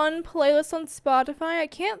this one playlist on Spotify. I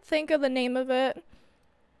can't think of the name of it,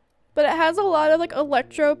 but it has a lot of like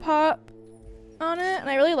electro pop on it, and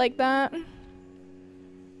I really like that.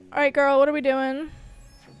 Alright, girl, what are we doing?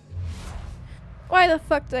 Why the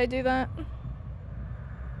fuck did I do that?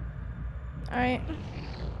 Alright.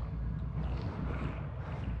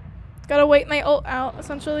 Gotta wait my ult out,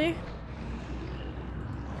 essentially.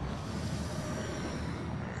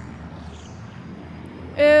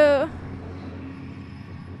 Ew.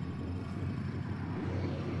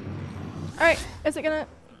 Alright, is it gonna...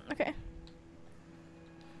 Okay.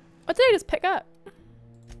 What did I just pick up?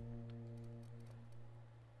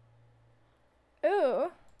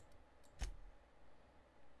 Ooh.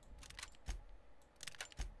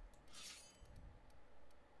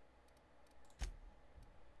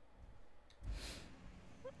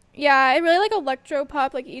 Yeah, I really like electro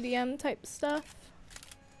pop, like EDM type stuff.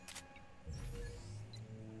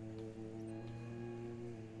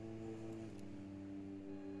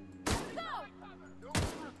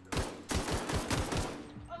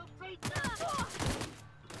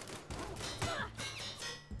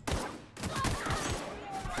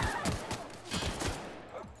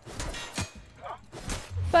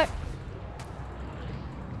 But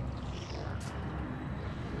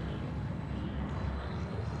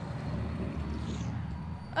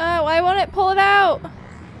why won't it pull it out?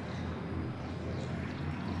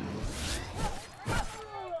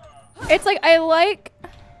 It's like I like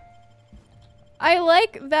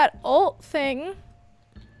that ult thing.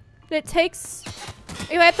 It takes,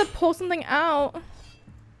 if I have to pull something out.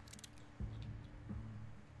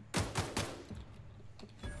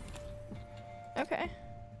 Okay.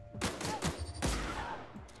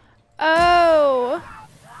 Oh,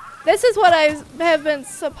 this is what I have been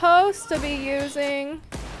supposed to be using.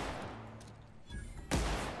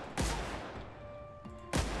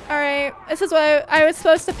 Alright, this is what I was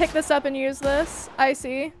supposed to pick this up and use this. I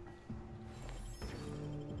see.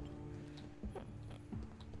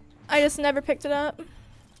 I just never picked it up.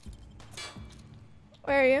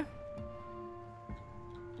 Where are you?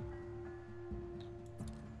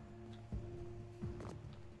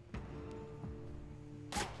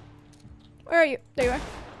 Where are you? There you are.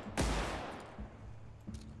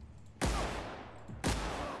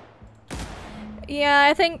 Yeah,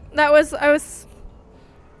 I think that was, I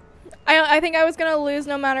think I was gonna lose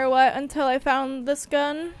no matter what until I found this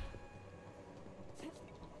gun.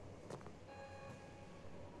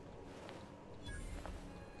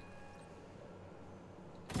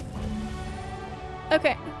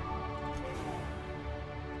 Okay.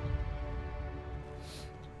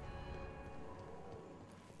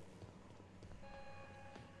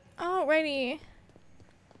 Alrighty.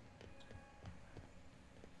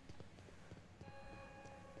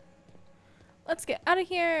 Let's get out of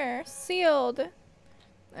here. Sealed.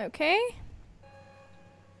 Okay.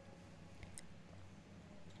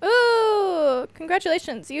 Ooh,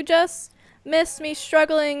 congratulations. You just missed me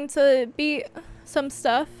struggling to beat some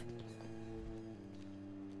stuff.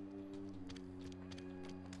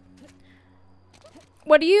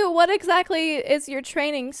 What exactly is your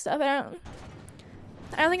training stuff? I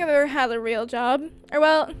don't think I've ever had a real job. Or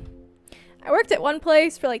well, I worked at one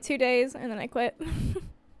place for like 2 days and then I quit.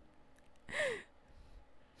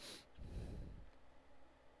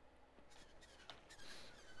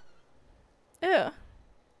 Ew.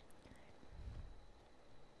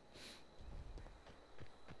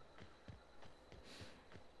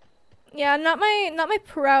 Yeah, not my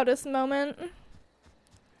proudest moment.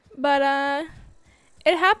 But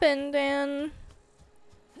it happened and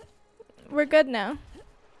we're good now.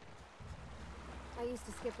 I used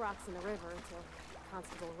to skip rocks in the river until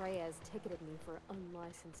Constable Reyes ticketed me for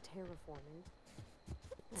unlicensed terraforming.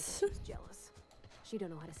 I think she was jealous. She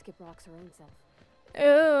don't know how to skip rocks her own self.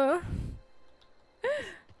 Ew.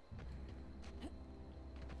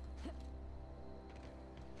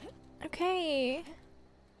 Okay.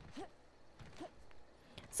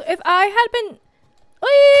 So if I had been...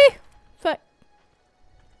 Whee! Fuck.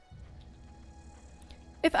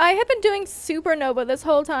 If I had been doing Supernova this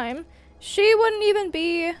whole time, she wouldn't even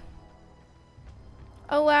be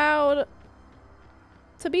allowed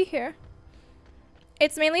to be here.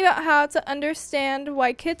 It's mainly about how to understand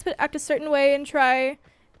why kids would act a certain way and try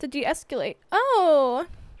to de-escalate. Oh!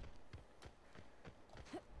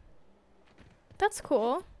 That's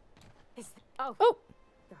cool. Oh,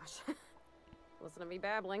 gosh. Listen to me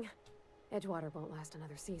babbling. Edgewater won't last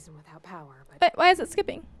another season without power, But why is it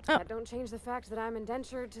skipping? Oh. That don't change the fact that I'm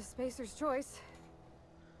indentured to Spacer's Choice.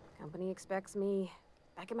 Company expects me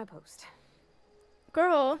back at my post.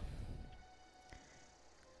 Girl.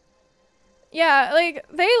 Yeah, like,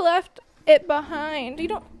 they left it behind. You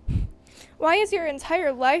don't... Why is your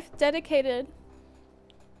entire life dedicated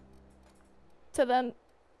to them?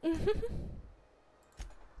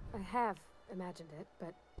 I have imagined it,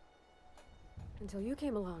 but until you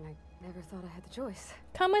came along, I never thought I had the choice.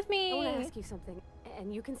 Come with me. I want to ask you something,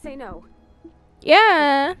 and you can say no.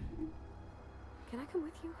 Yeah. Can I come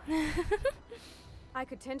with you? I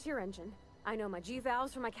could tend to your engine. I know my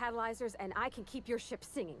G-valves from my catalyzers, and I can keep your ship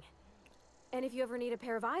singing. And if you ever need a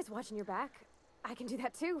pair of eyes watching your back, I can do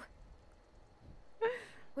that too.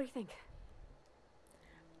 What do you think?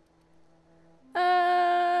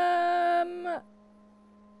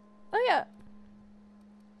 Oh yeah.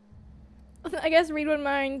 I guess Reed wouldn't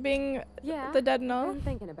mind being the dead and all. I'm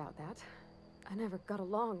thinking about that. I never got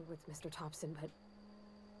along with Mr. Thompson, but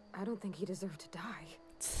I don't think he deserved to die.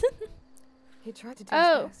 He tried to do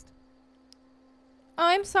his best. Oh,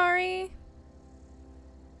 I'm sorry.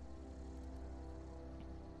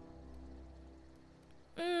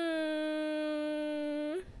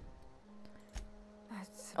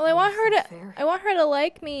 Well, I want her to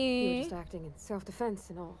like You me. were just acting in self-defense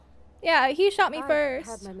and all. Yeah, he shot me I first.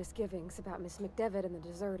 had my misgivings about Miss McDevitt and the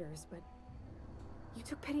deserters, but you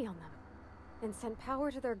took pity on them and sent power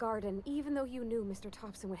to their garden, even though you knew Mr.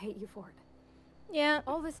 Thompson would hate you for it. Yeah.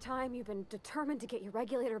 All this time, you've been determined to get your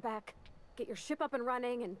regulator back, get your ship up and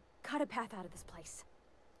running, and cut a path out of this place.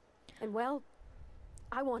 And well,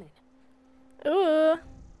 I won it. Ooh.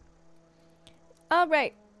 All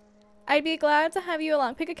right. I'd be glad to have you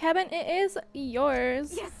along. Pick a cabin. It is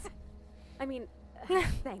yours. Yes. I mean,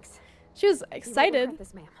 thanks. She was You won't excited. regret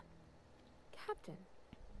this, ma'am. Captain.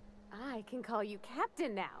 I can call you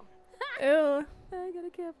Captain now. Ooh. I got a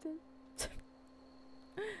captain.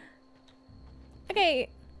 Okay.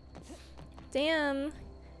 Damn.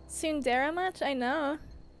 Sundara much? I know.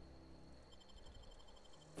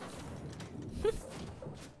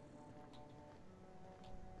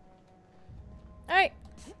 Alright.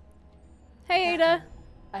 Hey, Ada.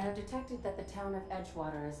 I have detected that the town of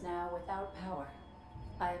Edgewater is now without power.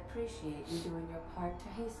 I appreciate you doing your part to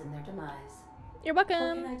hasten their demise. You're What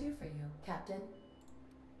welcome. can I do for you, Captain?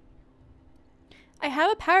 I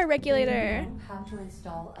have a power Do regulator. you know how to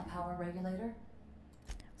install a power regulator?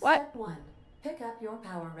 What? Step 1. Pick up your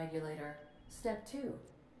power regulator. Step 2.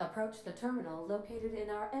 Approach the terminal located in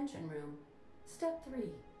our engine room. Step 3.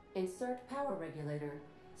 Insert power regulator.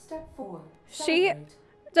 Step 4. Celebrate.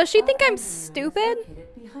 Does she Our think I'm engine room is stupid?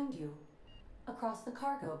 located behind you. Across the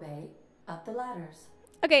cargo bay, up the ladders.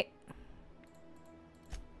 Okay.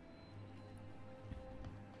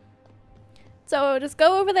 So just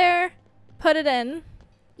go over there, put it in.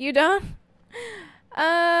 You done?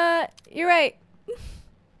 You're right.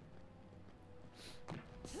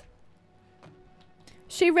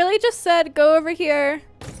 She really just said go over here,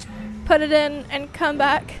 put it in, and come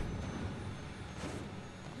back.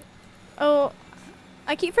 Oh,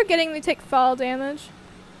 I keep forgetting they take fall damage.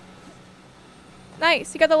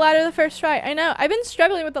 Nice, you got the ladder the first try. I know, I've been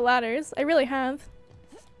struggling with the ladders. I really have.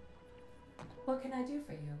 What can I do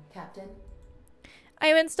for you, Captain?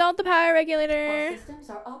 I've installed the power Our regulator. systems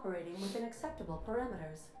are operating within acceptable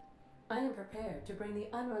parameters. I am prepared to bring the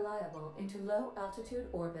unreliable into low altitude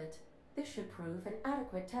orbit. This should prove an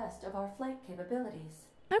adequate test of our flight capabilities.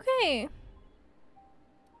 Okay.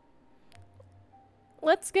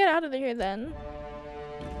 Let's get out of here then.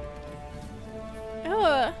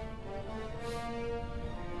 Oh.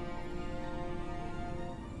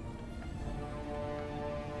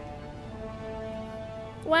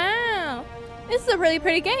 Wow. This is a really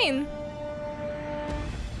pretty game.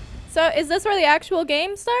 So is this where the actual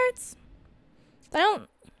game starts? I don't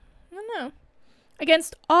know.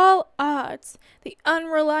 Against all odds, the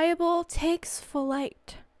unreliable takes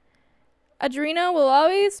flight. Adreno will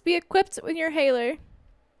always be equipped with your hailer.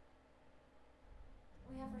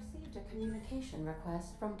 We have received a communication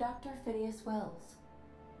request from Dr. Phineas Wells.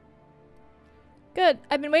 Good.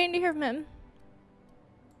 I've been waiting to hear from him.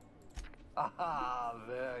 Aha,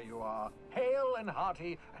 there you are. Hale and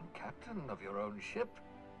hearty and captain of your own ship.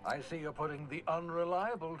 I see you're putting the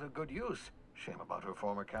unreliable to good use. Shame about her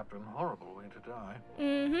former captain. Horrible way to die.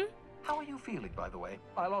 Mm-hmm. How are you feeling, by the way?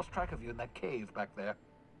 I lost track of you in that cave back there.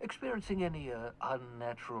 Experiencing any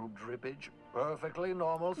unnatural drippage? Perfectly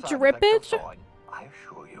normal side effect of thawing, I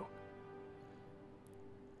assure you.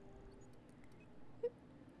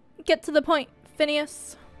 Get to the point.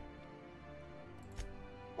 Phineas.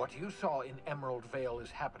 What you saw in Emerald Vale is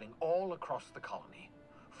happening all across the colony.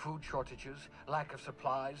 Food shortages, lack of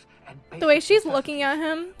supplies, and The way basic she's looking at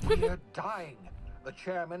him. We're dying. The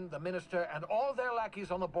chairman, the minister, and all their lackeys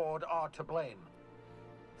on the board are to blame.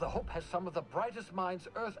 The Hope has some of the brightest minds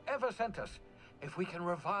Earth ever sent us. If we can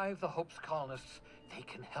revive the Hope's colonists, they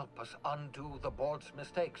can help us undo the board's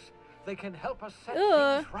mistakes. They can help us set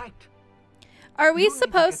things right. Are we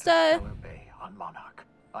supposed to... Stellar Bay on Monarch.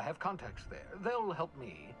 I have contacts there. They'll help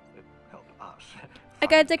me, help us. I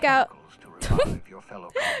gotta dip out. Your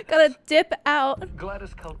fellow Gotta dip out.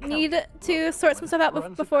 Gladys Need to sort some stuff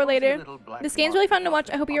out before later. This game's really fun to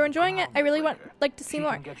watch. I hope you're enjoying it. I really like to see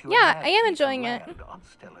more. Yeah, I am enjoying it.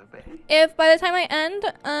 If by the time I end,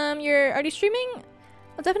 you're already streaming,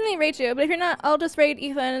 I'll definitely raid you. But if you're not, I'll just raid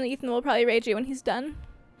Ethan, and Ethan will probably raid you when he's done.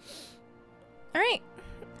 Alright.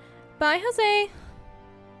 Bye, Jose.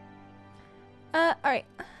 Alright.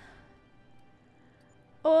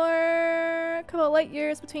 Or a couple of light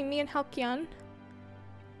years between me and Halcyon.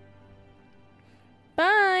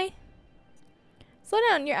 Bye. Slow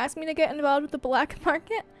down. You're asking me to get involved with the black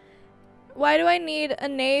market? Why do I need a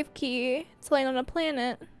nave key to land on a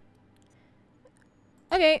planet?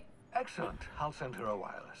 Okay. Excellent. I'll send her a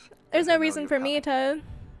wireless. There's no reason for me to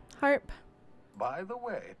harp. By the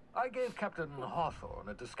way, I gave Captain Hawthorne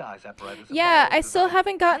a disguise apparatus. Yeah, I still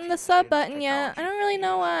haven't gotten the sub button yet. I don't really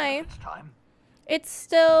know why. It's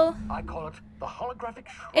still... I call it the holographic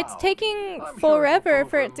shroud. It's taking forever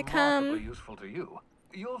for it to come. Useful to you.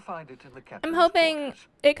 You'll find it in the I'm hoping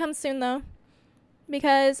it comes soon though,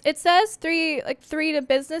 because it says 3 to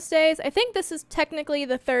business days. I think this is technically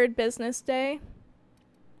the 3rd business day.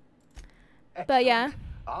 Excellent. But yeah.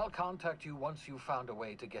 I'll contact you once you've found a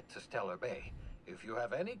way to get to Stellar Bay. If you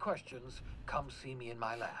have any questions, come see me in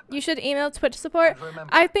my lab. You should email Twitch support. Remember,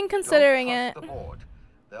 I've been considering it. the board.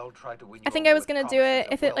 They'll try to win I think I was gonna do it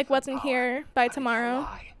if it wasn't here by tomorrow.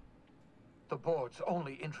 The board's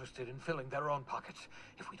only interested in filling their own pockets.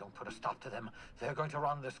 If we don't put a stop to them, they're going to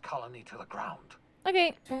run this colony to the ground.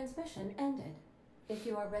 Okay. Transmission ended. If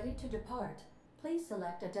you are ready to depart, please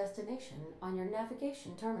select a destination on your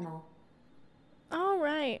navigation terminal.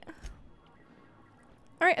 Alright.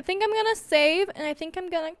 Alright, I think I'm gonna save, and I think I'm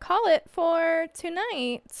gonna call it for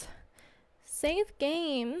tonight. Save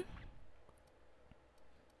game.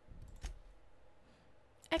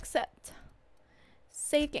 Accept.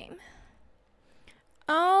 Save game.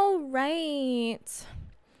 Alright.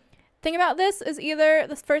 Thing about this is either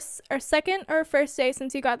the first or second or first day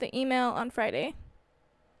since you got the email on Friday.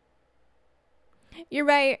 You're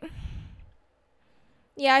right.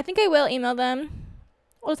 Yeah, I think I will email them.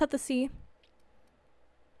 We'll just have to see.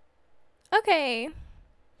 Okay.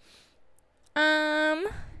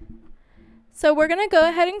 So we're gonna go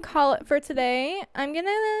ahead and call it for today. I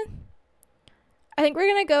think we're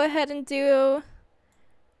gonna go ahead and do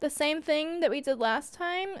the same thing that we did last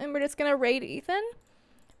time, and we're just gonna raid Ethan.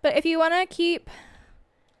 But if you wanna keep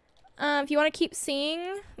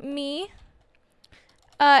seeing me,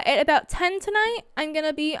 at about 10 tonight, I'm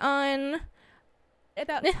gonna be on.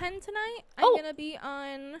 About 10 tonight, I'm gonna be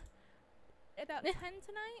on. About 10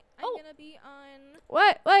 tonight, I'm gonna be on.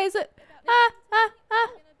 What? Why is it?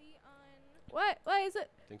 What? Why is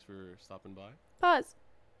it? Thanks for stopping by. Pause.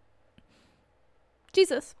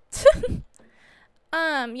 Jesus.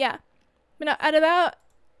 Yeah. But no, at about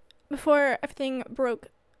before everything broke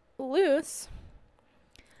loose,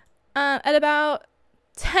 at about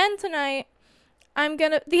 10 tonight, I'm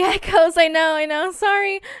gonna the echoes, I know.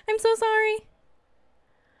 Sorry. I'm so sorry.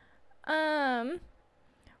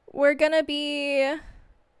 We're gonna be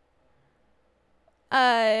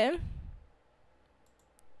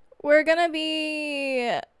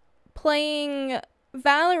playing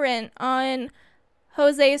Valorant on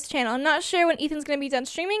Jose's channel. I'm not sure when Ethan's gonna be done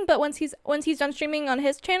streaming, but once he's done streaming on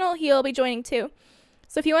his channel, he'll be joining too.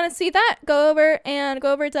 So if you want to see that, go over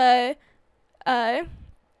to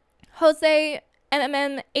Jose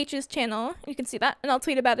MMMH's channel. You can see that, and I'll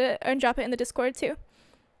tweet about it and drop it in the Discord too.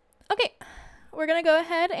 Okay, we're gonna go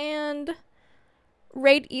ahead and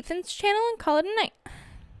raid Ethan's channel and call it a night.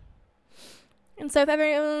 And so if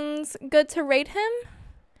everyone's good to raid him,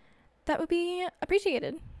 that would be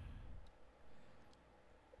appreciated.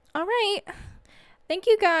 Alright. Thank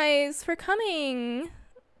you guys for coming.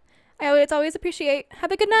 I always appreciate.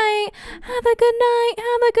 Have a good night. Have a good night.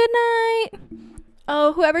 Have a good night.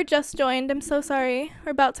 Oh, whoever just joined, I'm so sorry.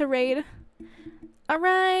 We're about to raid.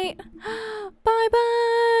 Alright.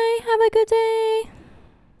 Bye-bye. Have a good day.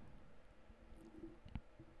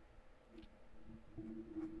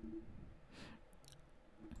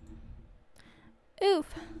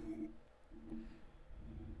 Oof.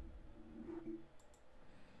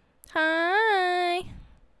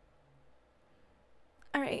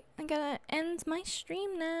 gonna end my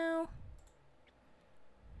stream now.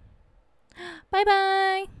 Bye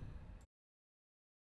bye.